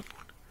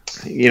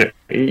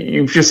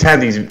 You've just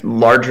had these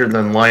larger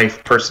than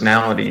life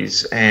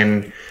personalities,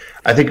 and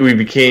I think we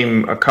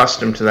became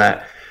accustomed to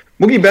that.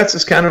 Mookie Betts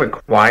is kind of a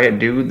quiet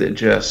dude that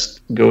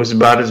just goes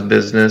about his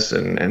business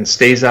and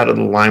stays out of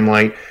the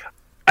limelight.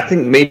 I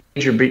think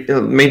Major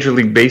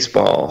League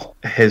Baseball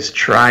has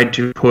tried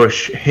to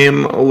push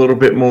him a little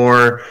bit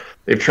more.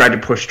 They've tried to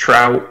push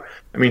Trout.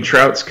 I mean,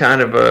 Trout's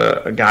kind of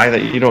a guy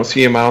that you don't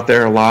see him out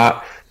there a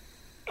lot.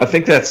 I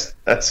think that's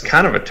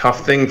kind of a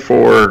tough thing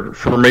for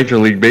Major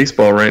League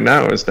Baseball right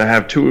now, is to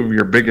have two of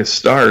your biggest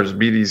stars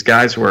be these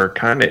guys who are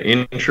kind of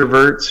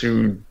introverts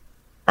who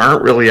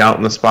aren't really out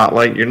in the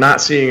spotlight. You're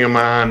not seeing him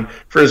on,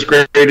 for as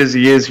great as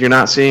he is, you're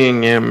not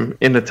seeing him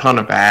in a ton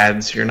of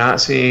ads.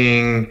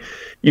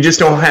 You just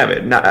don't have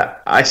it.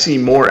 I see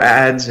more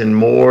ads and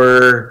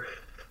more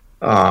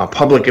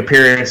public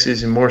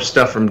appearances and more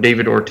stuff from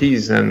David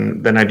Ortiz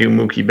than I do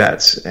Mookie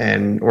Betts.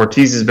 And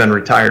Ortiz has been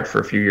retired for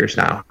a few years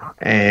now.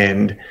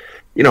 And,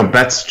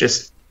 Betts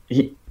just,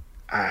 he's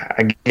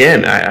kind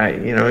of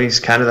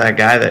that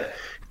guy that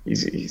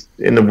he's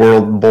in the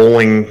World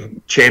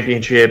Bowling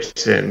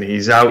Championships, and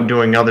he's out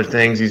doing other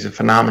things. He's a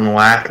phenomenal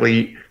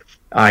athlete.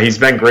 He's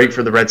been great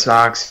for the Red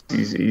Sox.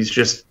 He's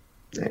just,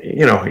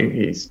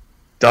 he's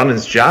done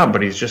his job,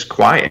 but he's just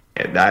quiet.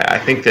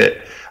 I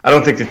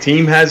don't think the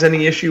team has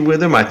any issue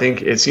with him. I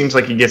think it seems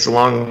like he gets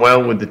along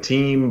well with the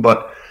team,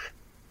 but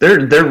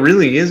there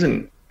really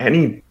isn't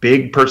any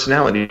big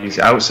personalities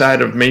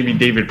outside of maybe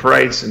David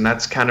Price, and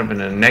that's kind of in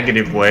a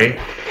negative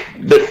way.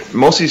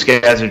 Most of these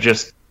guys are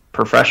just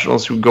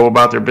professionals who go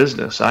about their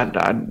business.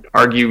 I'd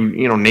argue,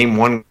 name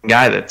one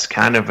guy that's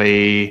kind of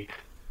the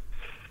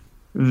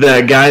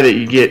guy that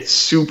you get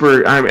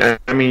super.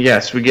 I mean,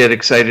 yes, we get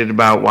excited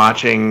about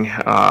watching,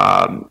 like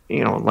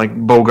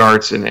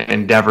Bogarts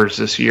and Devers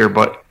this year,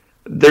 but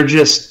they're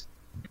just,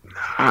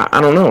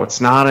 I don't know.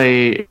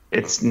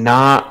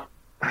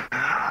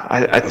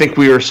 I think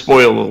we were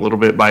spoiled a little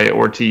bit by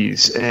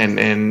Ortiz,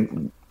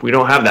 and we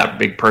don't have that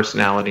big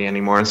personality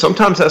anymore. And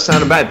sometimes that's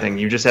not a bad thing.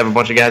 You just have a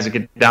bunch of guys that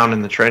get down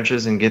in the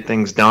trenches and get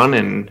things done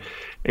and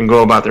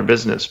go about their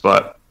business.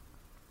 But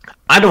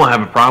I don't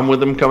have a problem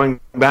with him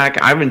coming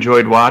back. I've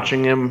enjoyed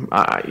watching him.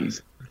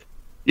 He's,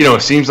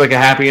 seems like a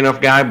happy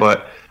enough guy,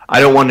 but I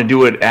don't want to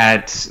do it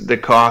at the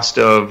cost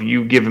of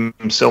you give him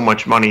so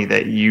much money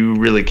that you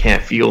really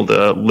can't field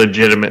a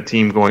legitimate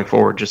team going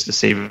forward just to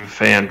save a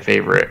fan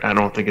favorite. I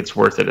don't think it's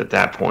worth it at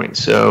that point.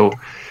 So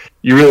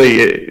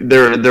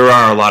there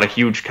are a lot of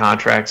huge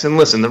contracts, and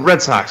listen, the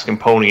Red Sox can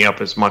pony up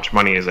as much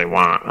money as they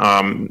want.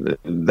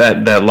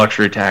 That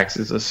luxury tax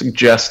is a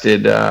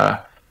suggested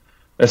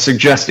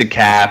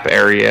cap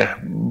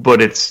area,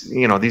 but it's,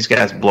 these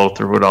guys blow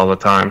through it all the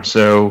time.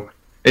 So,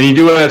 and you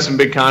do have some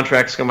big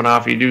contracts coming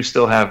off. You do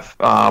still have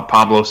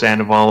Pablo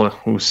Sandoval,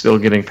 who's still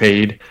getting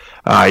paid.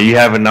 You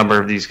have a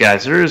number of these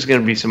guys. There is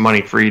going to be some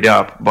money freed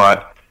up,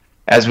 but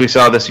as we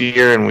saw this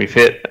year, and we've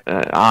hit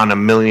on a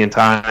million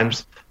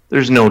times,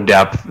 there's no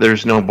depth.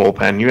 There's no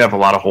bullpen. You have a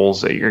lot of holes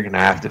that you're going to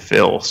have to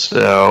fill.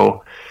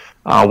 So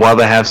while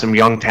they have some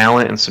young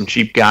talent and some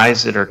cheap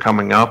guys that are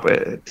coming up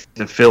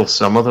to fill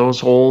some of those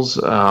holes,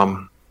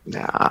 I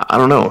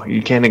don't know.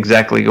 You can't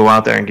exactly go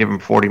out there and give them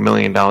 $40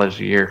 million a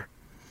year.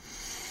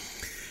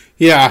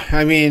 Yeah,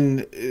 I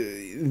mean,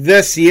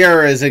 this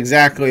year is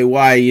exactly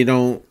why you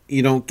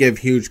don't give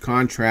huge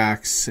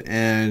contracts,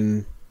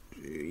 and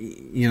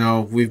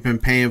we've been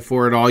paying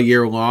for it all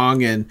year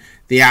long. And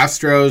the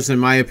Astros, in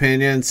my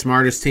opinion,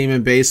 smartest team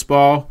in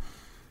baseball.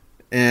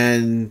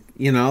 they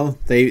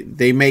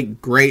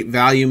make great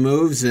value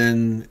moves,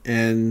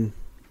 and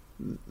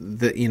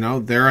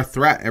they're a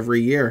threat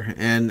every year,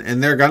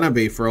 and they're gonna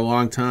be for a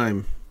long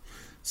time.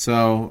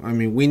 So I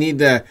mean, we need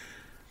to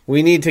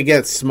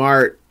get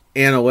smart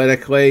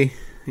analytically,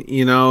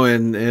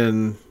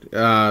 and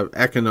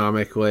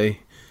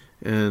economically,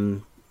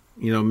 and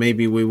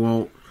maybe we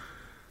won't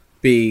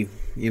be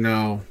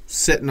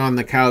sitting on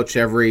the couch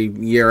every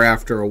year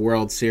after a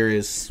World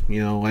Series,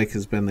 like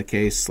has been the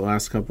case the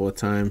last couple of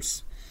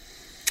times.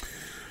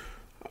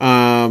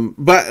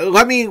 But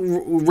let me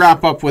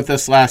wrap up with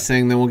this last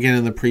thing, then we'll get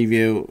in the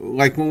preview.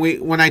 Like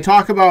when I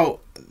talk about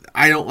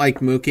I don't like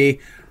Mookie,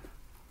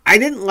 I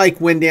didn't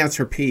like Win Dance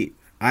Repeat.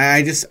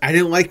 I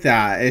didn't like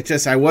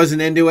that. I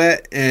wasn't into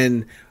it,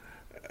 and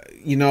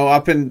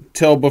up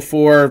until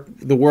before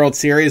the World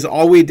Series,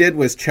 all we did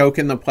was choke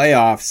in the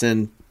playoffs,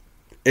 and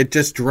it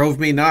just drove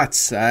me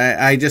nuts.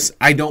 I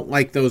don't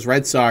like those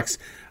Red Sox.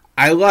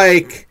 I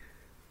like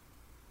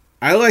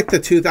the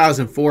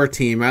 2004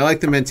 team. I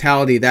like the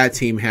mentality that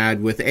team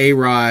had with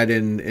A-Rod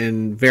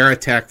and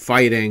Varitek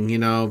fighting.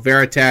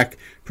 Varitek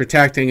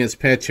protecting his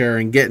pitcher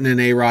and getting in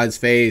A-Rod's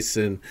face,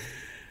 and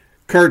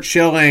Kurt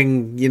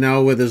Schilling,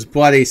 with his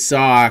bloody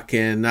sock.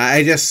 And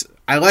I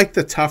like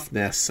the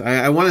toughness.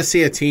 I want to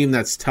see a team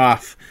that's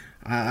tough.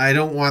 I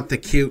don't want the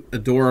cute,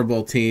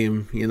 adorable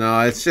team.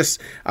 I'm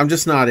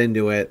just not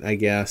into it, I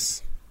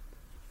guess.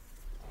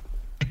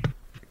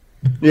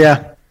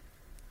 Yeah.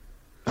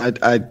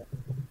 I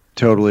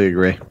totally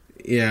agree.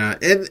 Yeah.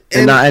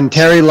 And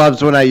Terry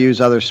loves when I use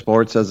other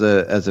sports as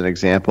an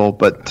example,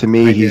 but to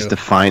me, he's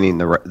defining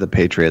the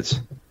Patriots.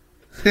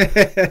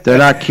 They're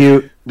not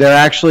cute. They're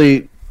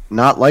actually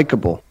not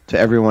likable to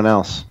everyone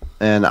else.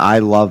 And I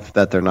love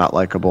that they're not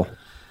likable.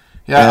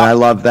 Yeah, and I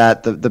love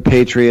that the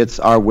Patriots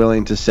are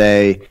willing to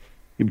say,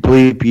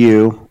 bleep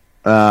you,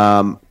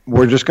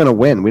 we're just going to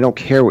win. We don't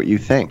care what you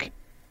think.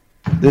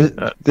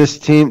 This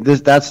team,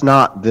 that's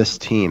not this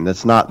team.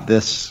 That's not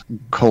this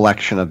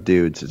collection of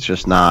dudes. It's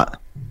just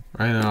not.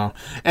 I know.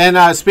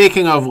 And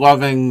speaking of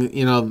loving,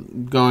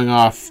 going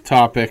off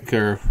topic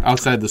or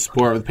outside the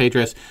sport with the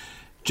Patriots,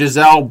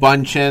 Gisele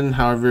Bündchen,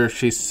 however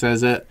she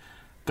says it,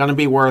 going to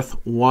be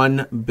worth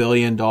 $1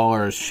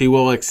 billion. She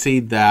will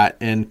exceed that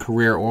in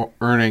career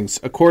earnings,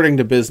 according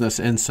to Business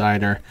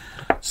Insider.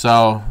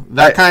 So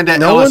that kind of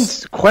no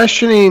one's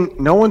questioning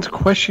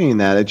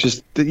that. It's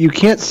just you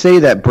can't say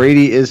that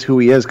Brady is who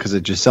he is because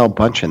of Gisele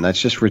Bündchen. That's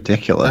just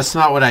ridiculous. That's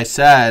not what I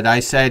said. I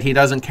said he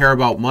doesn't care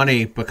about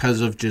money because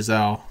of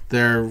Gisele.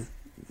 They're,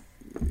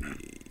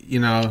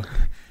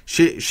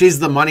 she's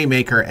the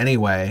moneymaker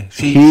anyway.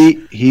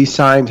 He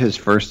signed his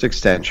first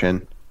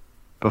extension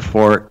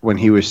when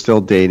he was still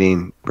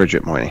dating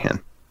Bridget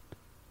Moynihan.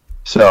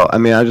 So, I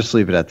mean, I'll just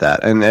leave it at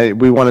that. And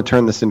we want to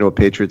turn this into a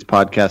Patriots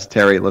podcast.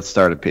 Terry, let's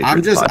start a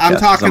Patriots podcast. I'm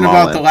talking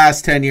about the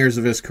last 10 years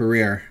of his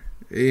career.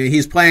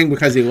 He's playing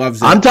because he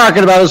loves it. I'm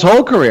talking about his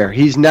whole career.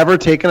 He's never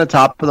taken a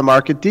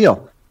top-of-the-market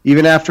deal.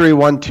 Even after he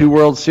won 2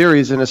 World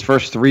Series in his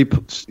first three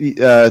in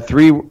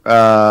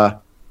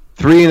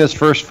his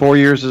first 4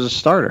 years as a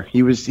starter.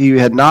 He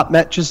had not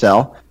met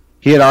Gisele.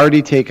 He had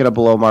already taken a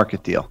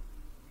below-market deal.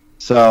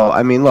 So,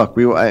 I mean, look,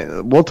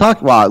 we'll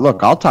talk. Well,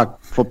 look, I'll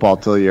talk football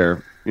till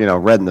you're,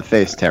 red in the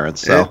face,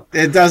 Terrence. So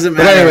it doesn't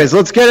matter. But anyways,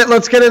 let's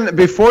get in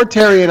before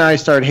Terry and I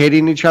start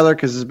hating each other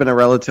because it's been a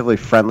relatively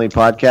friendly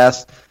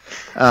podcast.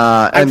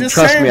 And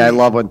trust me, I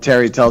love when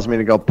Terry tells me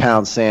to go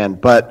pound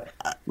sand. But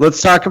let's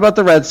talk about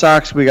the Red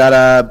Sox. We got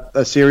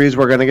a series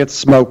we're going to get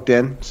smoked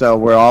in, so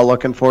we're all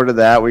looking forward to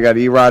that. We got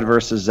Erod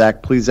versus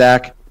Zach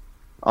Plesac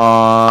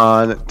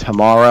on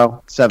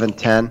tomorrow,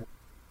 7:10.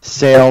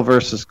 Sale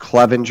versus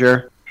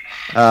Clevenger.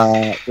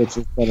 Which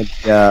is going to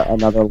be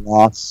another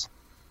loss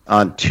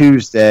on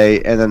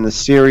Tuesday. And then the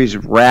series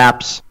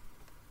wraps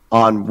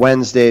on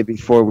Wednesday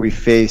before we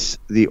face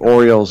the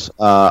Orioles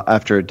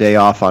after a day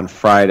off on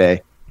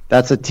Friday.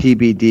 That's a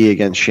TBD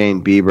against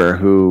Shane Bieber,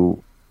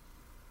 who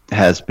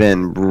has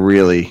been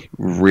really,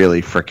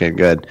 really freaking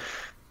good.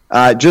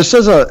 Just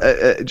as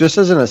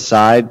an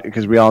aside,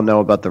 because we all know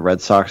about the Red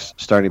Sox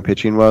starting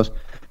pitching woes,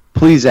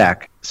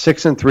 Plesac,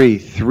 6-3,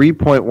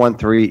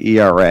 3.13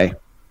 ERA.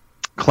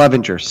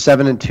 Clevenger,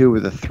 7-2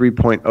 with a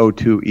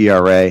 3.02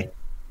 ERA.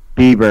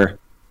 Bieber,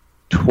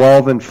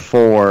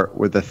 12-4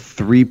 with a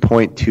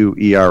 3.2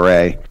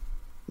 ERA.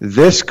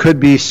 This could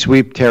be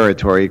sweep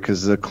territory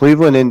because the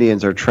Cleveland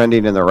Indians are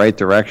trending in the right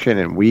direction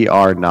and we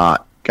are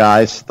not.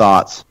 Guys,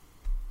 thoughts?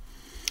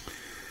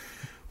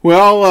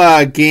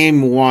 Well,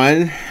 game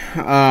 1,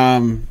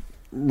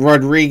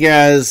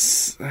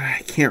 Rodriguez,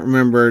 I can't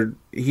remember.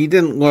 He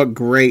didn't look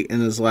great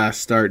in his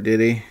last start, did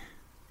he?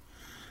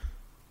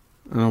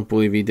 I don't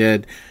believe he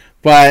did.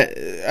 But,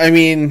 I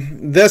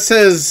mean, this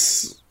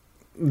is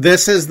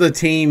the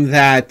team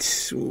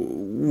that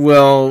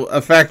will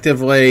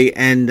effectively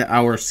end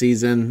our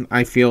season,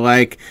 I feel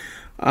like.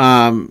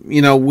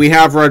 We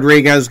have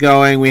Rodriguez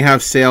going. We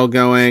have Sale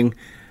going.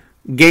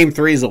 Game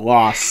 3 is a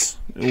loss.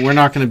 We're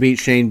not going to beat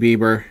Shane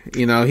Bieber.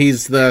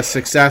 He's the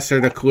successor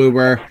to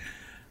Kluber.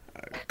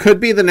 could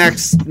be the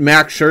next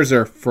Max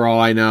Scherzer for all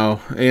I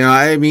know.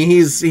 I mean,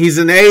 he's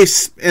an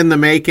ace in the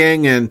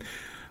making. And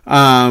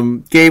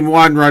Game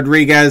 1,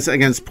 Rodriguez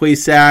against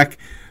Plesac.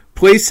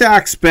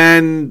 Plesac's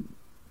been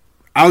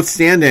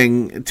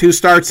outstanding. 2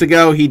 starts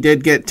ago, he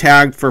did get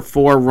tagged for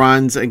 4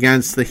 runs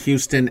against the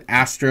Houston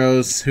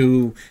Astros,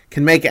 who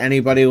can make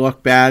anybody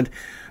look bad.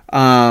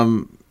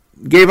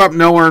 Gave up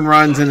no earned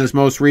runs in his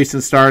most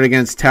recent start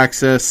against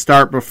Texas.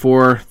 Start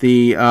before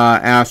the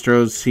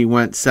Astros, he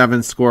went 7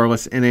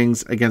 scoreless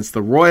innings against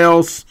the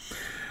Royals.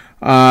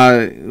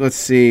 Let's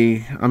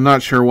see. I'm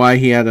not sure why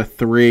he had a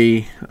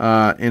 3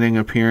 inning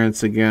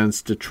appearance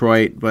against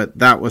Detroit, but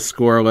that was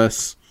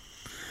scoreless.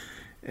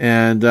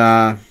 And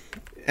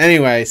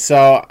anyway,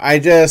 so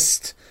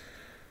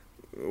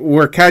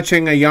we're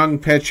catching a young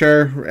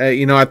pitcher,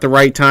 at the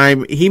right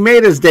time. He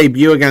made his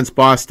debut against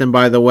Boston,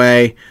 by the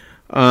way,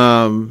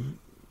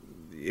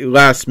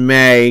 last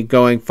May,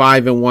 going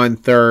 5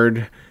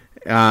 1/3,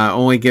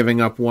 only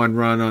giving up 1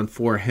 run on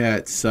 4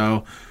 hits.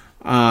 So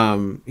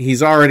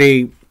he's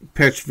already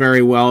pitched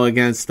very well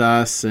against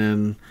us,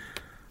 and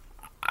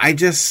I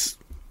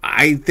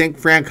think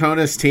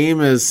Francona's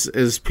team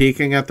is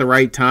peaking at the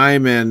right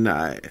time.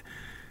 And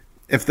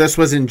if this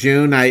was in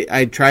June,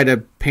 I'd try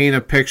to paint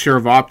a picture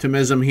of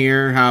optimism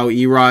here, how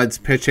Erod's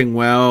pitching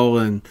well,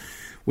 and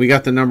we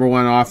got the number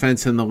 1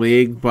 offense in the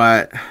league.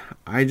 But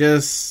I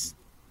don't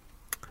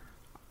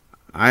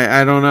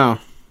know.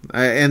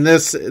 And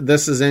this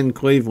is in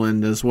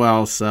Cleveland as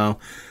well, so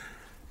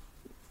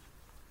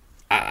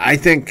I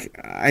think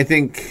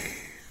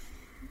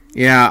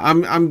yeah,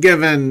 I'm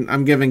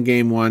giving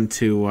Game 1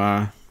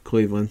 to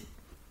Cleveland.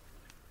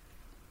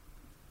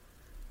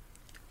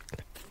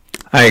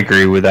 I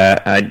agree with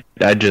that. I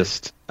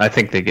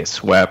think they get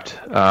swept.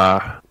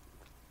 I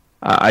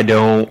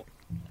don't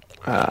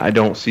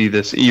see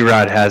this.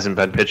 Erod hasn't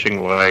been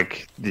pitching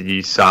like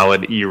the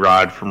solid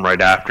Erod from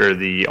right after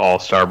the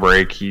All-Star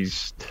break.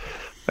 He's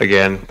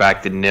again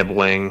back to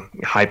nibbling,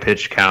 high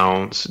pitch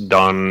counts,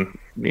 done.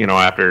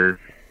 After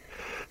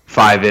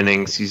 5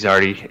 innings, he's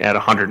already at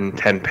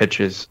 110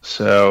 pitches.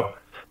 So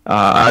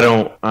I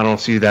don't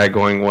see that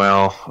going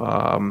well.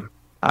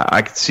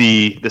 I could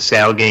see the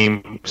Sale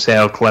game,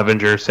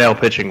 Clevenger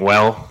pitching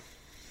well,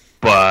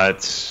 but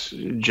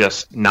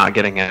just not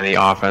getting any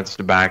offense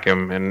to back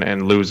him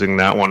and losing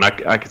that one.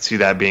 I could see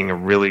that being a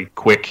really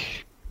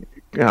quick,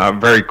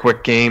 very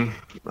quick game,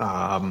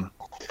 and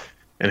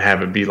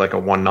have it be like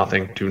a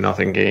 1-0,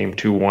 2-0 game,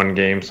 2-1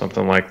 game,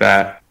 something like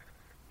that.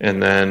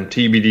 And then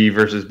TBD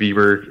versus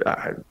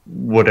Bieber,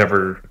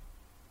 whatever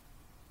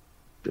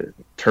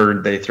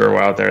turd they throw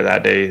out there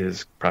that day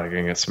is probably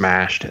going to get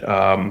smashed.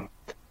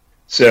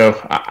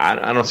 So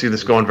I don't see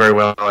this going very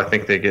well. I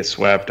think they get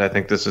swept. I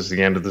think this is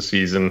the end of the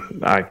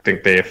season. I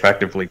think they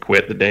effectively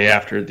quit the day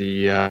after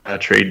the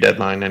trade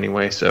deadline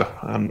anyway. So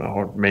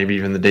or maybe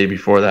even the day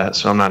before that.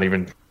 So I'm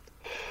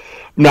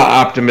not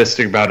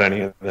optimistic about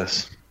any of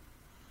this.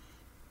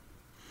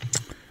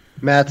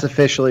 Matt's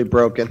officially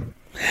broken.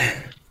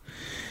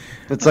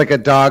 It's like a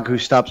dog who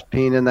stops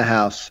peeing in the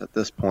house at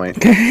this point.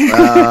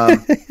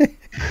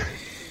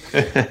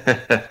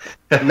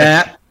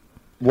 Matt,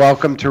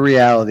 welcome to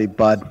reality,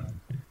 bud.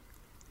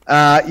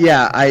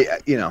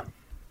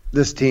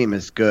 This team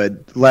is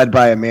good, led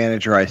by a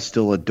manager I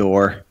still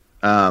adore.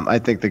 I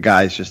think the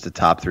guy's just a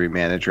top 3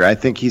 manager. I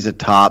think he's a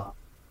top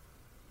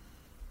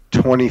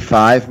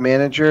 25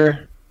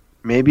 manager,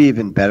 maybe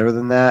even better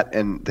than that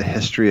in the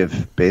history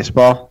of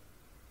baseball.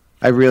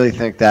 I really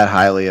think that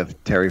highly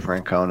of Terry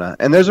Francona.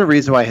 And there's a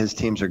reason why his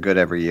teams are good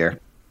every year.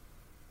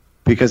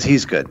 Because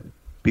he's good.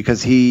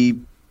 Because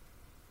he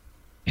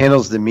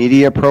handles the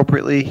media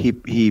appropriately.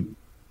 He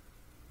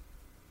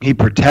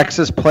protects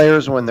his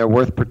players when they're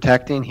worth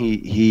protecting.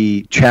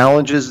 He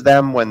challenges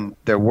them when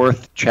they're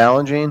worth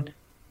challenging.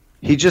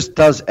 He just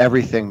does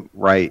everything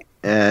right.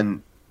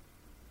 And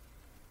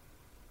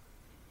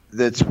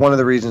that's one of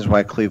the reasons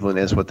why Cleveland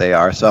is what they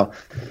are. So,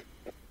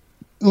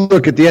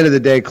 look, at the end of the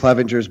day,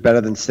 Clevenger's better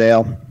than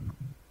Sale.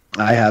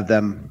 I have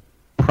them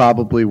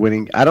probably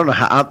winning. I don't know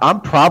how.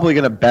 I'm probably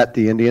going to bet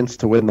the Indians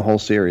to win the whole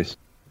series.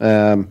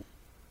 I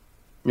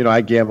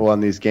gamble on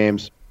these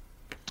games.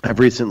 I've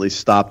recently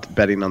stopped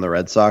betting on the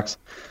Red Sox.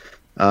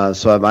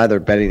 So I'm either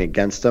betting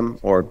against them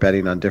or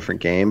betting on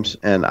different games.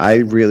 And I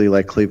really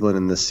like Cleveland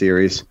in this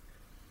series,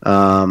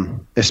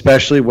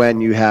 especially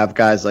when you have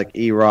guys like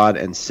Erod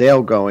and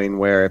Sale going,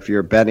 where if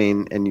you're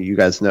betting, and you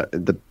guys know,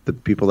 the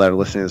people that are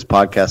listening to this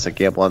podcast at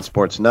Gamble on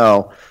Sports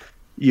know,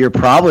 you're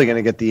probably going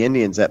to get the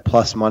Indians at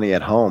plus money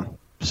at home.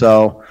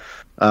 So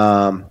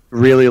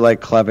really like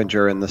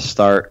Clevenger in the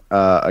start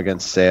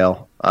against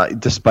Sale,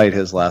 despite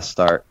his last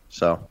start.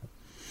 So.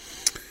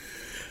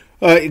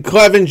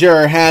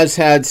 Clevenger has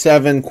had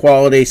 7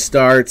 quality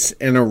starts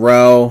in a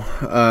row.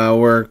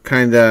 We're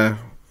kind of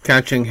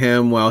catching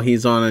him while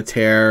he's on a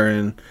tear,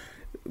 and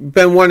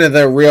been one of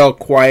the real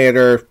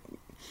quieter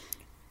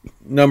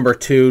number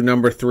 2,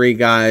 number 3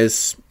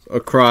 guys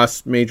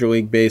across Major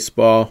League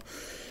Baseball.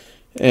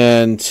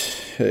 And,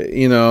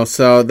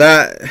 so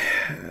that,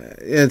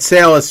 and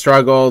Sale has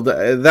struggled.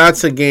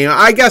 That's a game.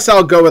 I guess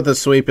I'll go with the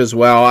sweep as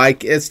well.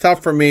 It's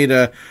tough for me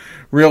to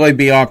really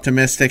be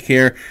optimistic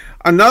here.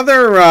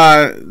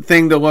 Another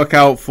thing to look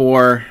out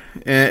for,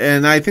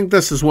 and I think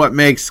this is what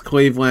makes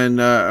Cleveland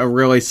a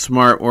really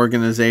smart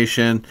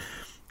organization,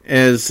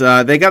 is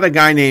they got a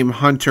guy named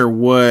Hunter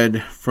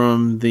Wood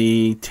from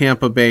the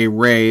Tampa Bay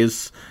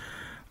Rays.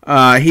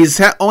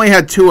 He's only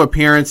had 2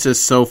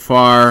 appearances so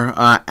far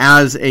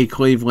as a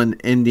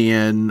Cleveland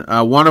Indian.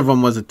 One of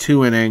them was a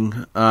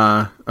 2-inning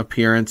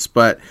appearance,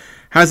 but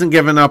hasn't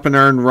given up an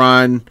earned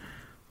run,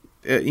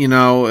 at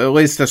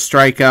least a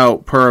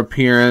strikeout per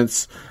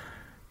appearance.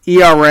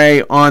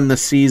 ERA on the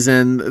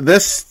season,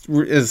 this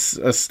is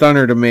a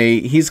stunner to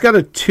me. He's got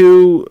a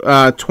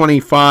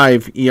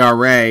 2.25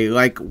 ERA.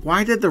 Like,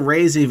 why did the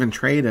Rays even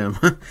trade him?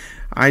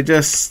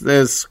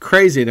 It's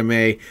crazy to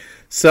me.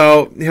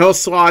 So he'll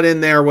slot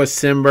in there with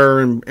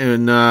Simber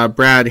and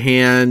Brad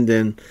Hand,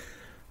 and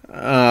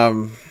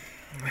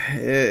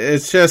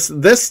it's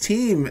just, this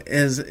team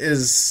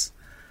is.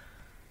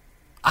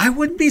 I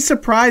wouldn't be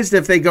surprised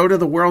if they go to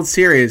the World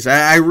Series.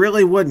 I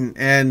really wouldn't,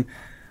 and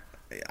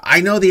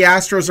I know the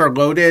Astros are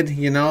loaded.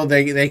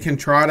 They can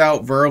trot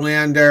out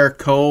Verlander,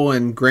 Cole,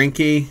 and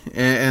Greinke,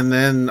 and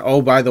then,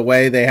 oh, by the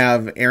way, they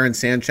have Aaron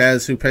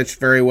Sanchez, who pitched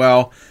very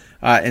well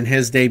in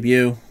his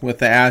debut with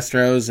the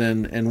Astros,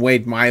 and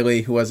Wade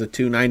Miley, who has a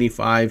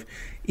 2.95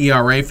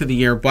 ERA for the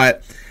year.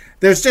 But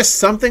there's just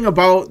something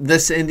about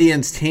this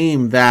Indians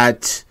team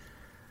that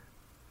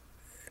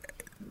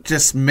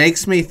just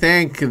makes me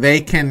think they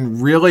can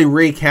really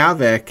wreak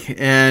havoc,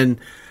 and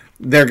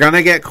they're going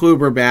to get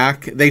Kluber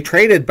back. They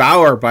traded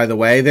Bauer, by the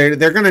way. They're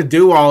going to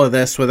do all of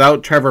this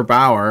without Trevor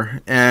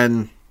Bauer,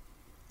 and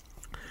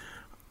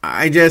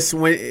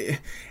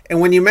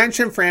when you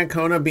mention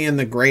Francona being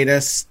the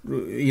greatest,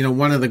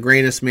 one of the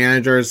greatest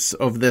managers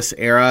of this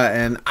era,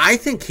 and I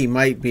think he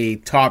might be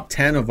top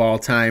 10 of all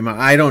time.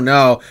 I don't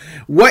know.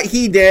 What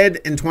he did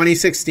in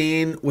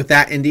 2016 with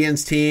that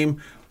Indians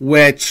team,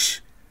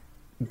 which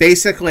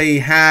basically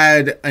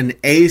had an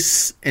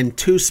ace and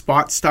 2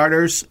 spot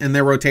starters in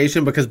their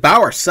rotation, because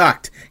Bauer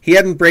sucked. He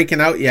hadn't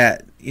broken out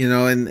yet,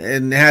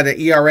 and had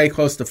an ERA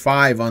close to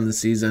 5 on the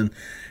season.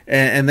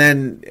 And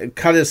then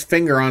cut his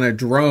finger on a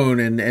drone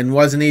and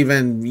wasn't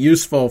even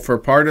useful for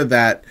part of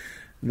that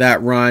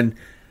run.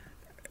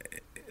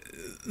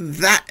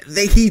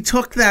 He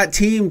took that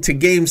team to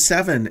Game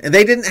 7.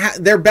 They didn't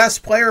their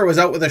best player was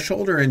out with a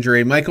shoulder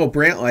injury, Michael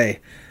Brantley.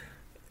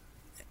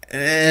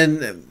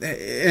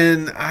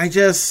 And I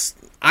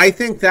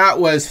think that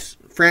was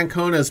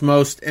Francona's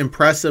most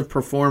impressive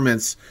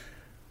performance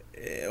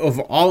of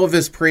all of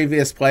his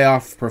previous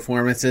playoff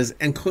performances,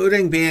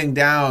 including being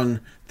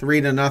down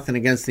 3-0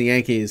 against the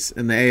Yankees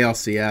in the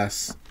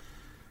ALCS.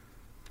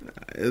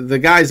 The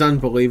guy's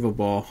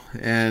unbelievable,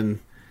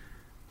 and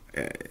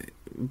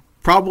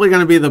probably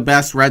going to be the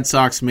best Red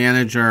Sox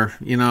manager,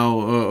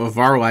 of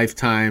our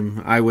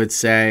lifetime, I would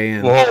say.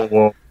 And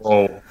Whoa,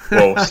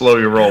 slow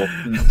your roll.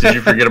 Did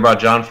you forget about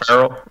John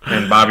Farrell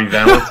and Bobby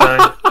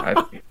Valentine? I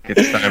think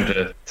it's time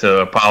to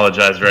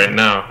apologize right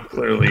now.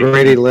 Clearly,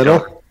 Grady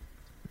Little.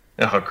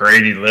 Oh,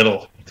 Grady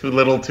Little. Too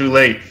little, too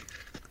late.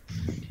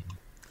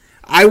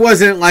 I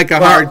wasn't like a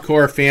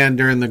hardcore fan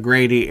during the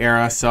Grady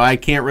era, so I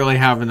can't really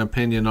have an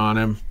opinion on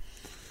him.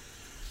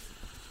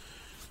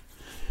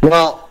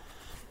 Well,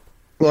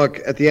 look,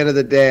 at the end of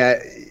the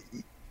day,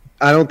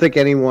 I don't think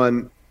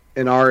anyone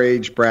in our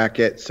age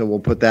bracket, so we'll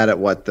put that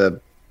at the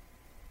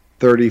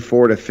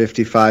 34 to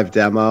 55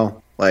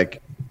 demo.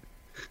 Like,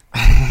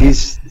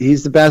 he's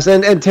the best.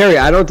 And Terry,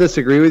 I don't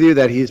disagree with you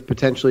that he's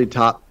potentially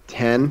top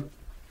 10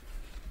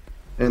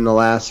 in the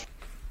last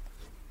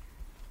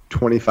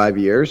 25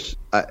 years.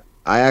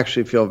 I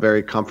actually feel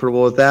very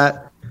comfortable with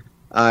that.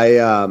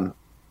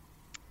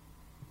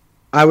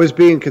 I was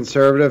being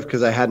conservative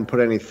because I hadn't put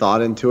any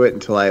thought into it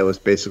until I was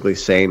basically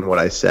saying what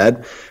I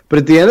said. But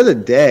at the end of the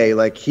day,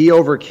 like, he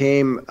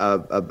overcame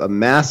a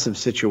massive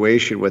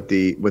situation with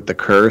the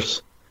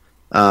curse,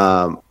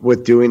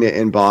 with doing it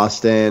in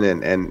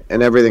Boston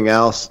and everything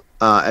else,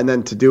 and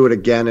then to do it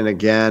again and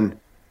again,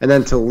 and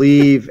then to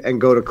leave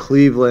and go to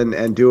Cleveland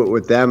and do it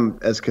with them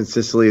as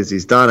consistently as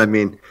he's done. I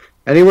mean,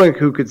 anyone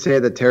who could say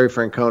that Terry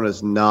Francona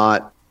is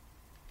not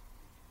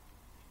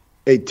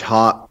a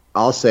top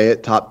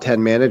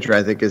 10 manager,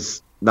 I think,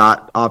 is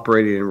not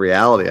operating in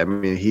reality. I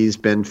mean, he's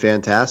been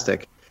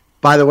fantastic.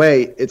 By the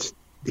way,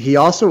 he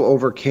also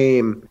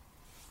overcame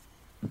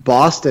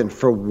Boston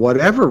for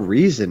whatever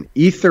reason,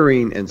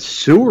 ethering and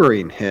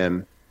sewering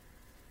him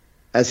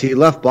as he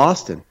left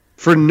Boston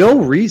for no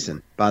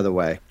reason, by the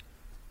way.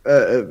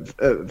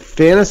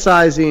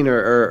 Fantasizing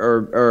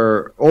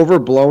or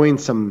overblowing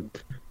some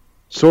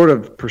sort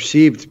of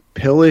perceived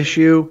pill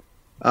issue.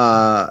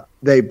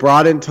 They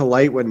brought into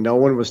light, when no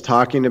one was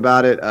talking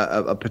about it,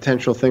 a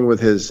potential thing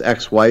with his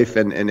ex-wife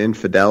and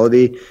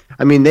infidelity.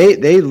 I mean,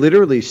 they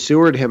literally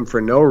sewered him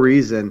for no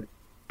reason,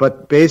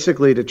 but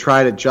basically to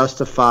try to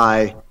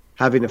justify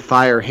having to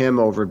fire him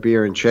over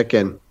beer and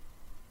chicken.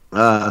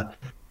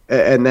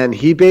 And then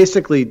he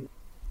basically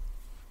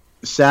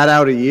sat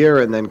out a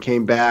year and then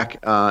came back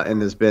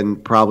and has been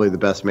probably the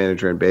best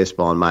manager in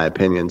baseball, in my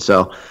opinion.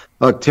 So,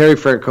 look, Terry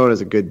Francona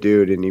is a good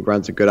dude, and he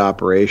runs a good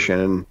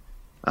operation.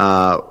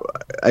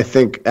 I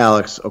think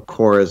Alex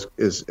Okora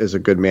is a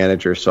good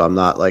manager, so I'm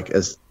not like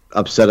as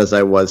upset as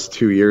I was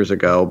 2 years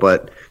ago.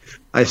 But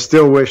I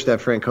still wish that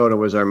Francona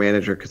was our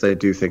manager because I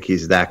do think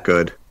he's that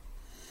good.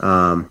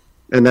 And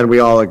then we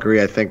all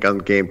agree, I think, on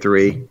Game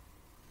 3,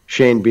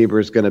 Shane Bieber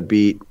is going to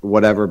beat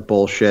whatever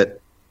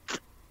bullshit.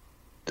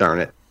 Darn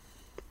it.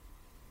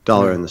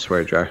 $1 in the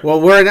swear jar.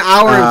 Well, we're an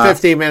hour and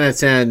 50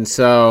 minutes in,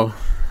 so...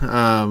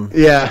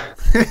 Yeah,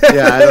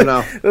 I don't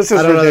know. This is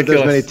I don't know that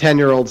ridiculous. there's many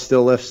 10-year-olds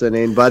still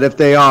listening, but if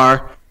they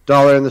are,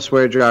 $1 in the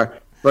swear jar.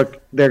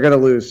 Look, they're going to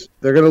lose.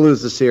 They're going to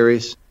lose the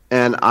series,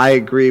 and I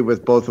agree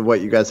with both of what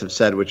you guys have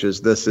said, which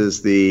is this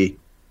is the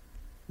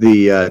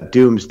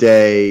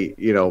doomsday,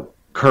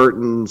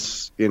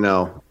 curtains,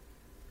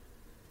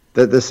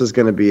 that this is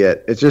going to be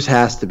it. It just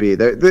has to be.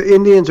 The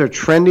Indians are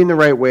trending the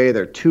right way.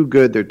 They're too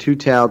good. They're too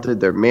talented.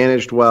 They're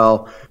managed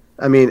well.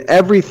 I mean,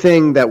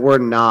 everything that we're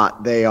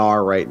not, they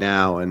are right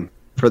now. And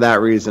for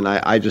that reason,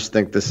 I just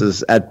think this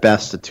is, at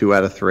best, a 2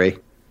 out of 3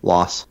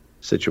 loss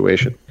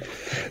situation.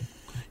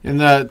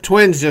 And the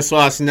Twins just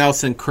lost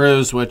Nelson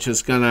Cruz, which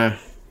is going to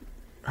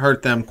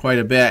hurt them quite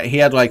a bit. He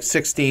had like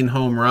 16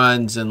 home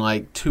runs in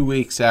like 2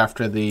 weeks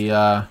after the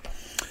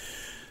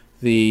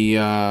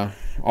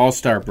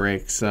All-Star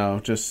break.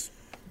 So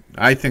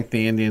I think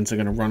the Indians are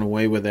going to run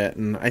away with it.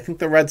 And I think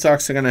the Red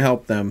Sox are going to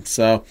help them.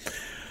 So...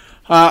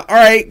 all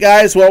right,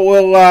 guys. Well,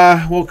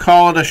 we'll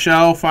call it a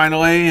show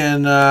finally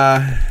and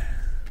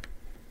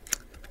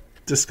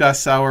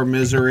discuss our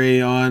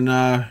misery on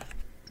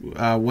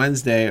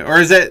Wednesday. Or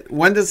is it?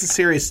 When does the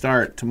series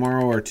start?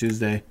 Tomorrow or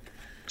Tuesday?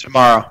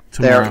 Tomorrow.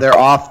 They're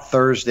off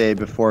Thursday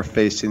before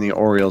facing the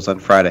Orioles on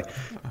Friday.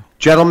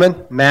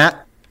 Gentlemen,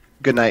 Matt,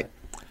 good night.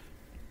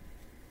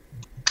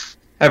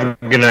 Have a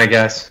good night,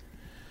 guys.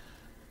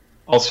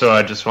 Also,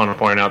 I just want to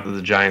point out that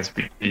the Giants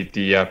beat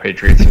the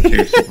Patriots in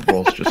 2 Super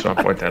Bowls. Just want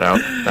to point that out.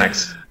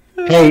 Thanks.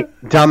 Hey,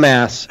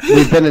 dumbass.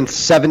 We've been in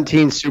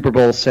 17 Super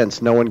Bowls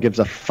since. No one gives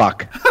a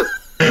fuck.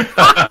 There's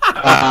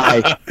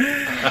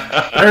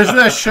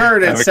this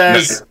shirt.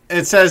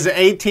 It says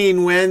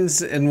 18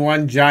 wins and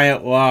 1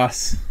 giant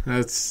loss.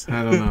 I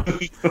don't know.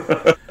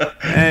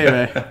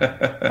 Anyway,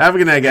 have a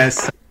good night,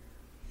 guys.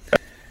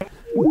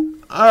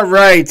 All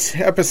right,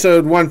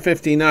 episode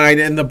 159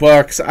 in the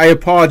books. I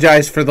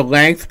apologize for the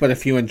length, but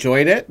if you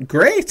enjoyed it,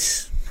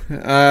 great.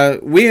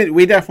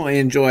 We definitely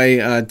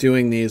enjoy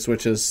doing these,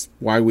 which is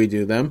why we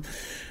do them.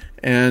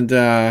 And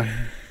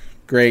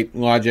great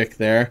logic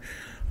there.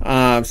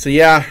 So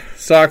yeah,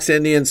 Sox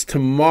Indians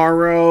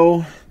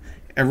tomorrow.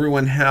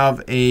 Everyone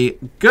have a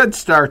good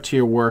start to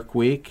your work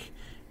week,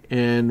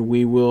 and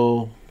we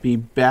will be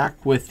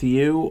back with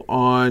you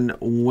on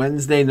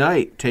Wednesday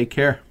night. Take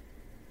care.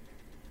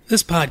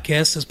 This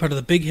podcast is part of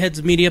the Big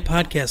Heads Media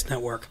Podcast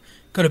Network.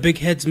 Go to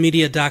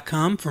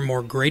bigheadsmedia.com for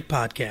more great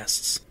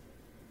podcasts.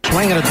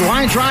 Swinging a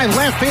line drive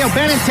left field.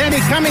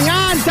 Benintendi coming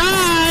on,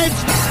 dives,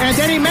 and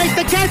did he make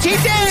the catch? He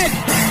did.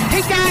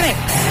 He got it.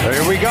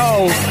 Here we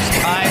go. It's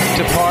time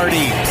to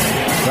party.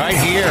 Right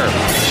here.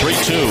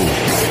 3-2.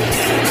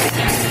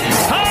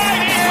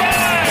 High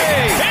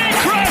DI! He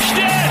crushed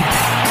it!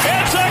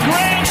 It's a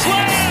grand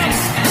slam!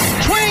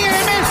 Swing and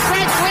a miss.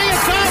 Strike 3.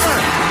 It's over.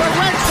 The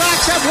Red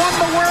Sox have won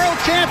the World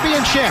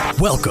Championship.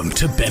 Welcome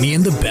to Benny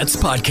and the Bets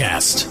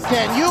podcast.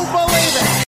 Can you believe it?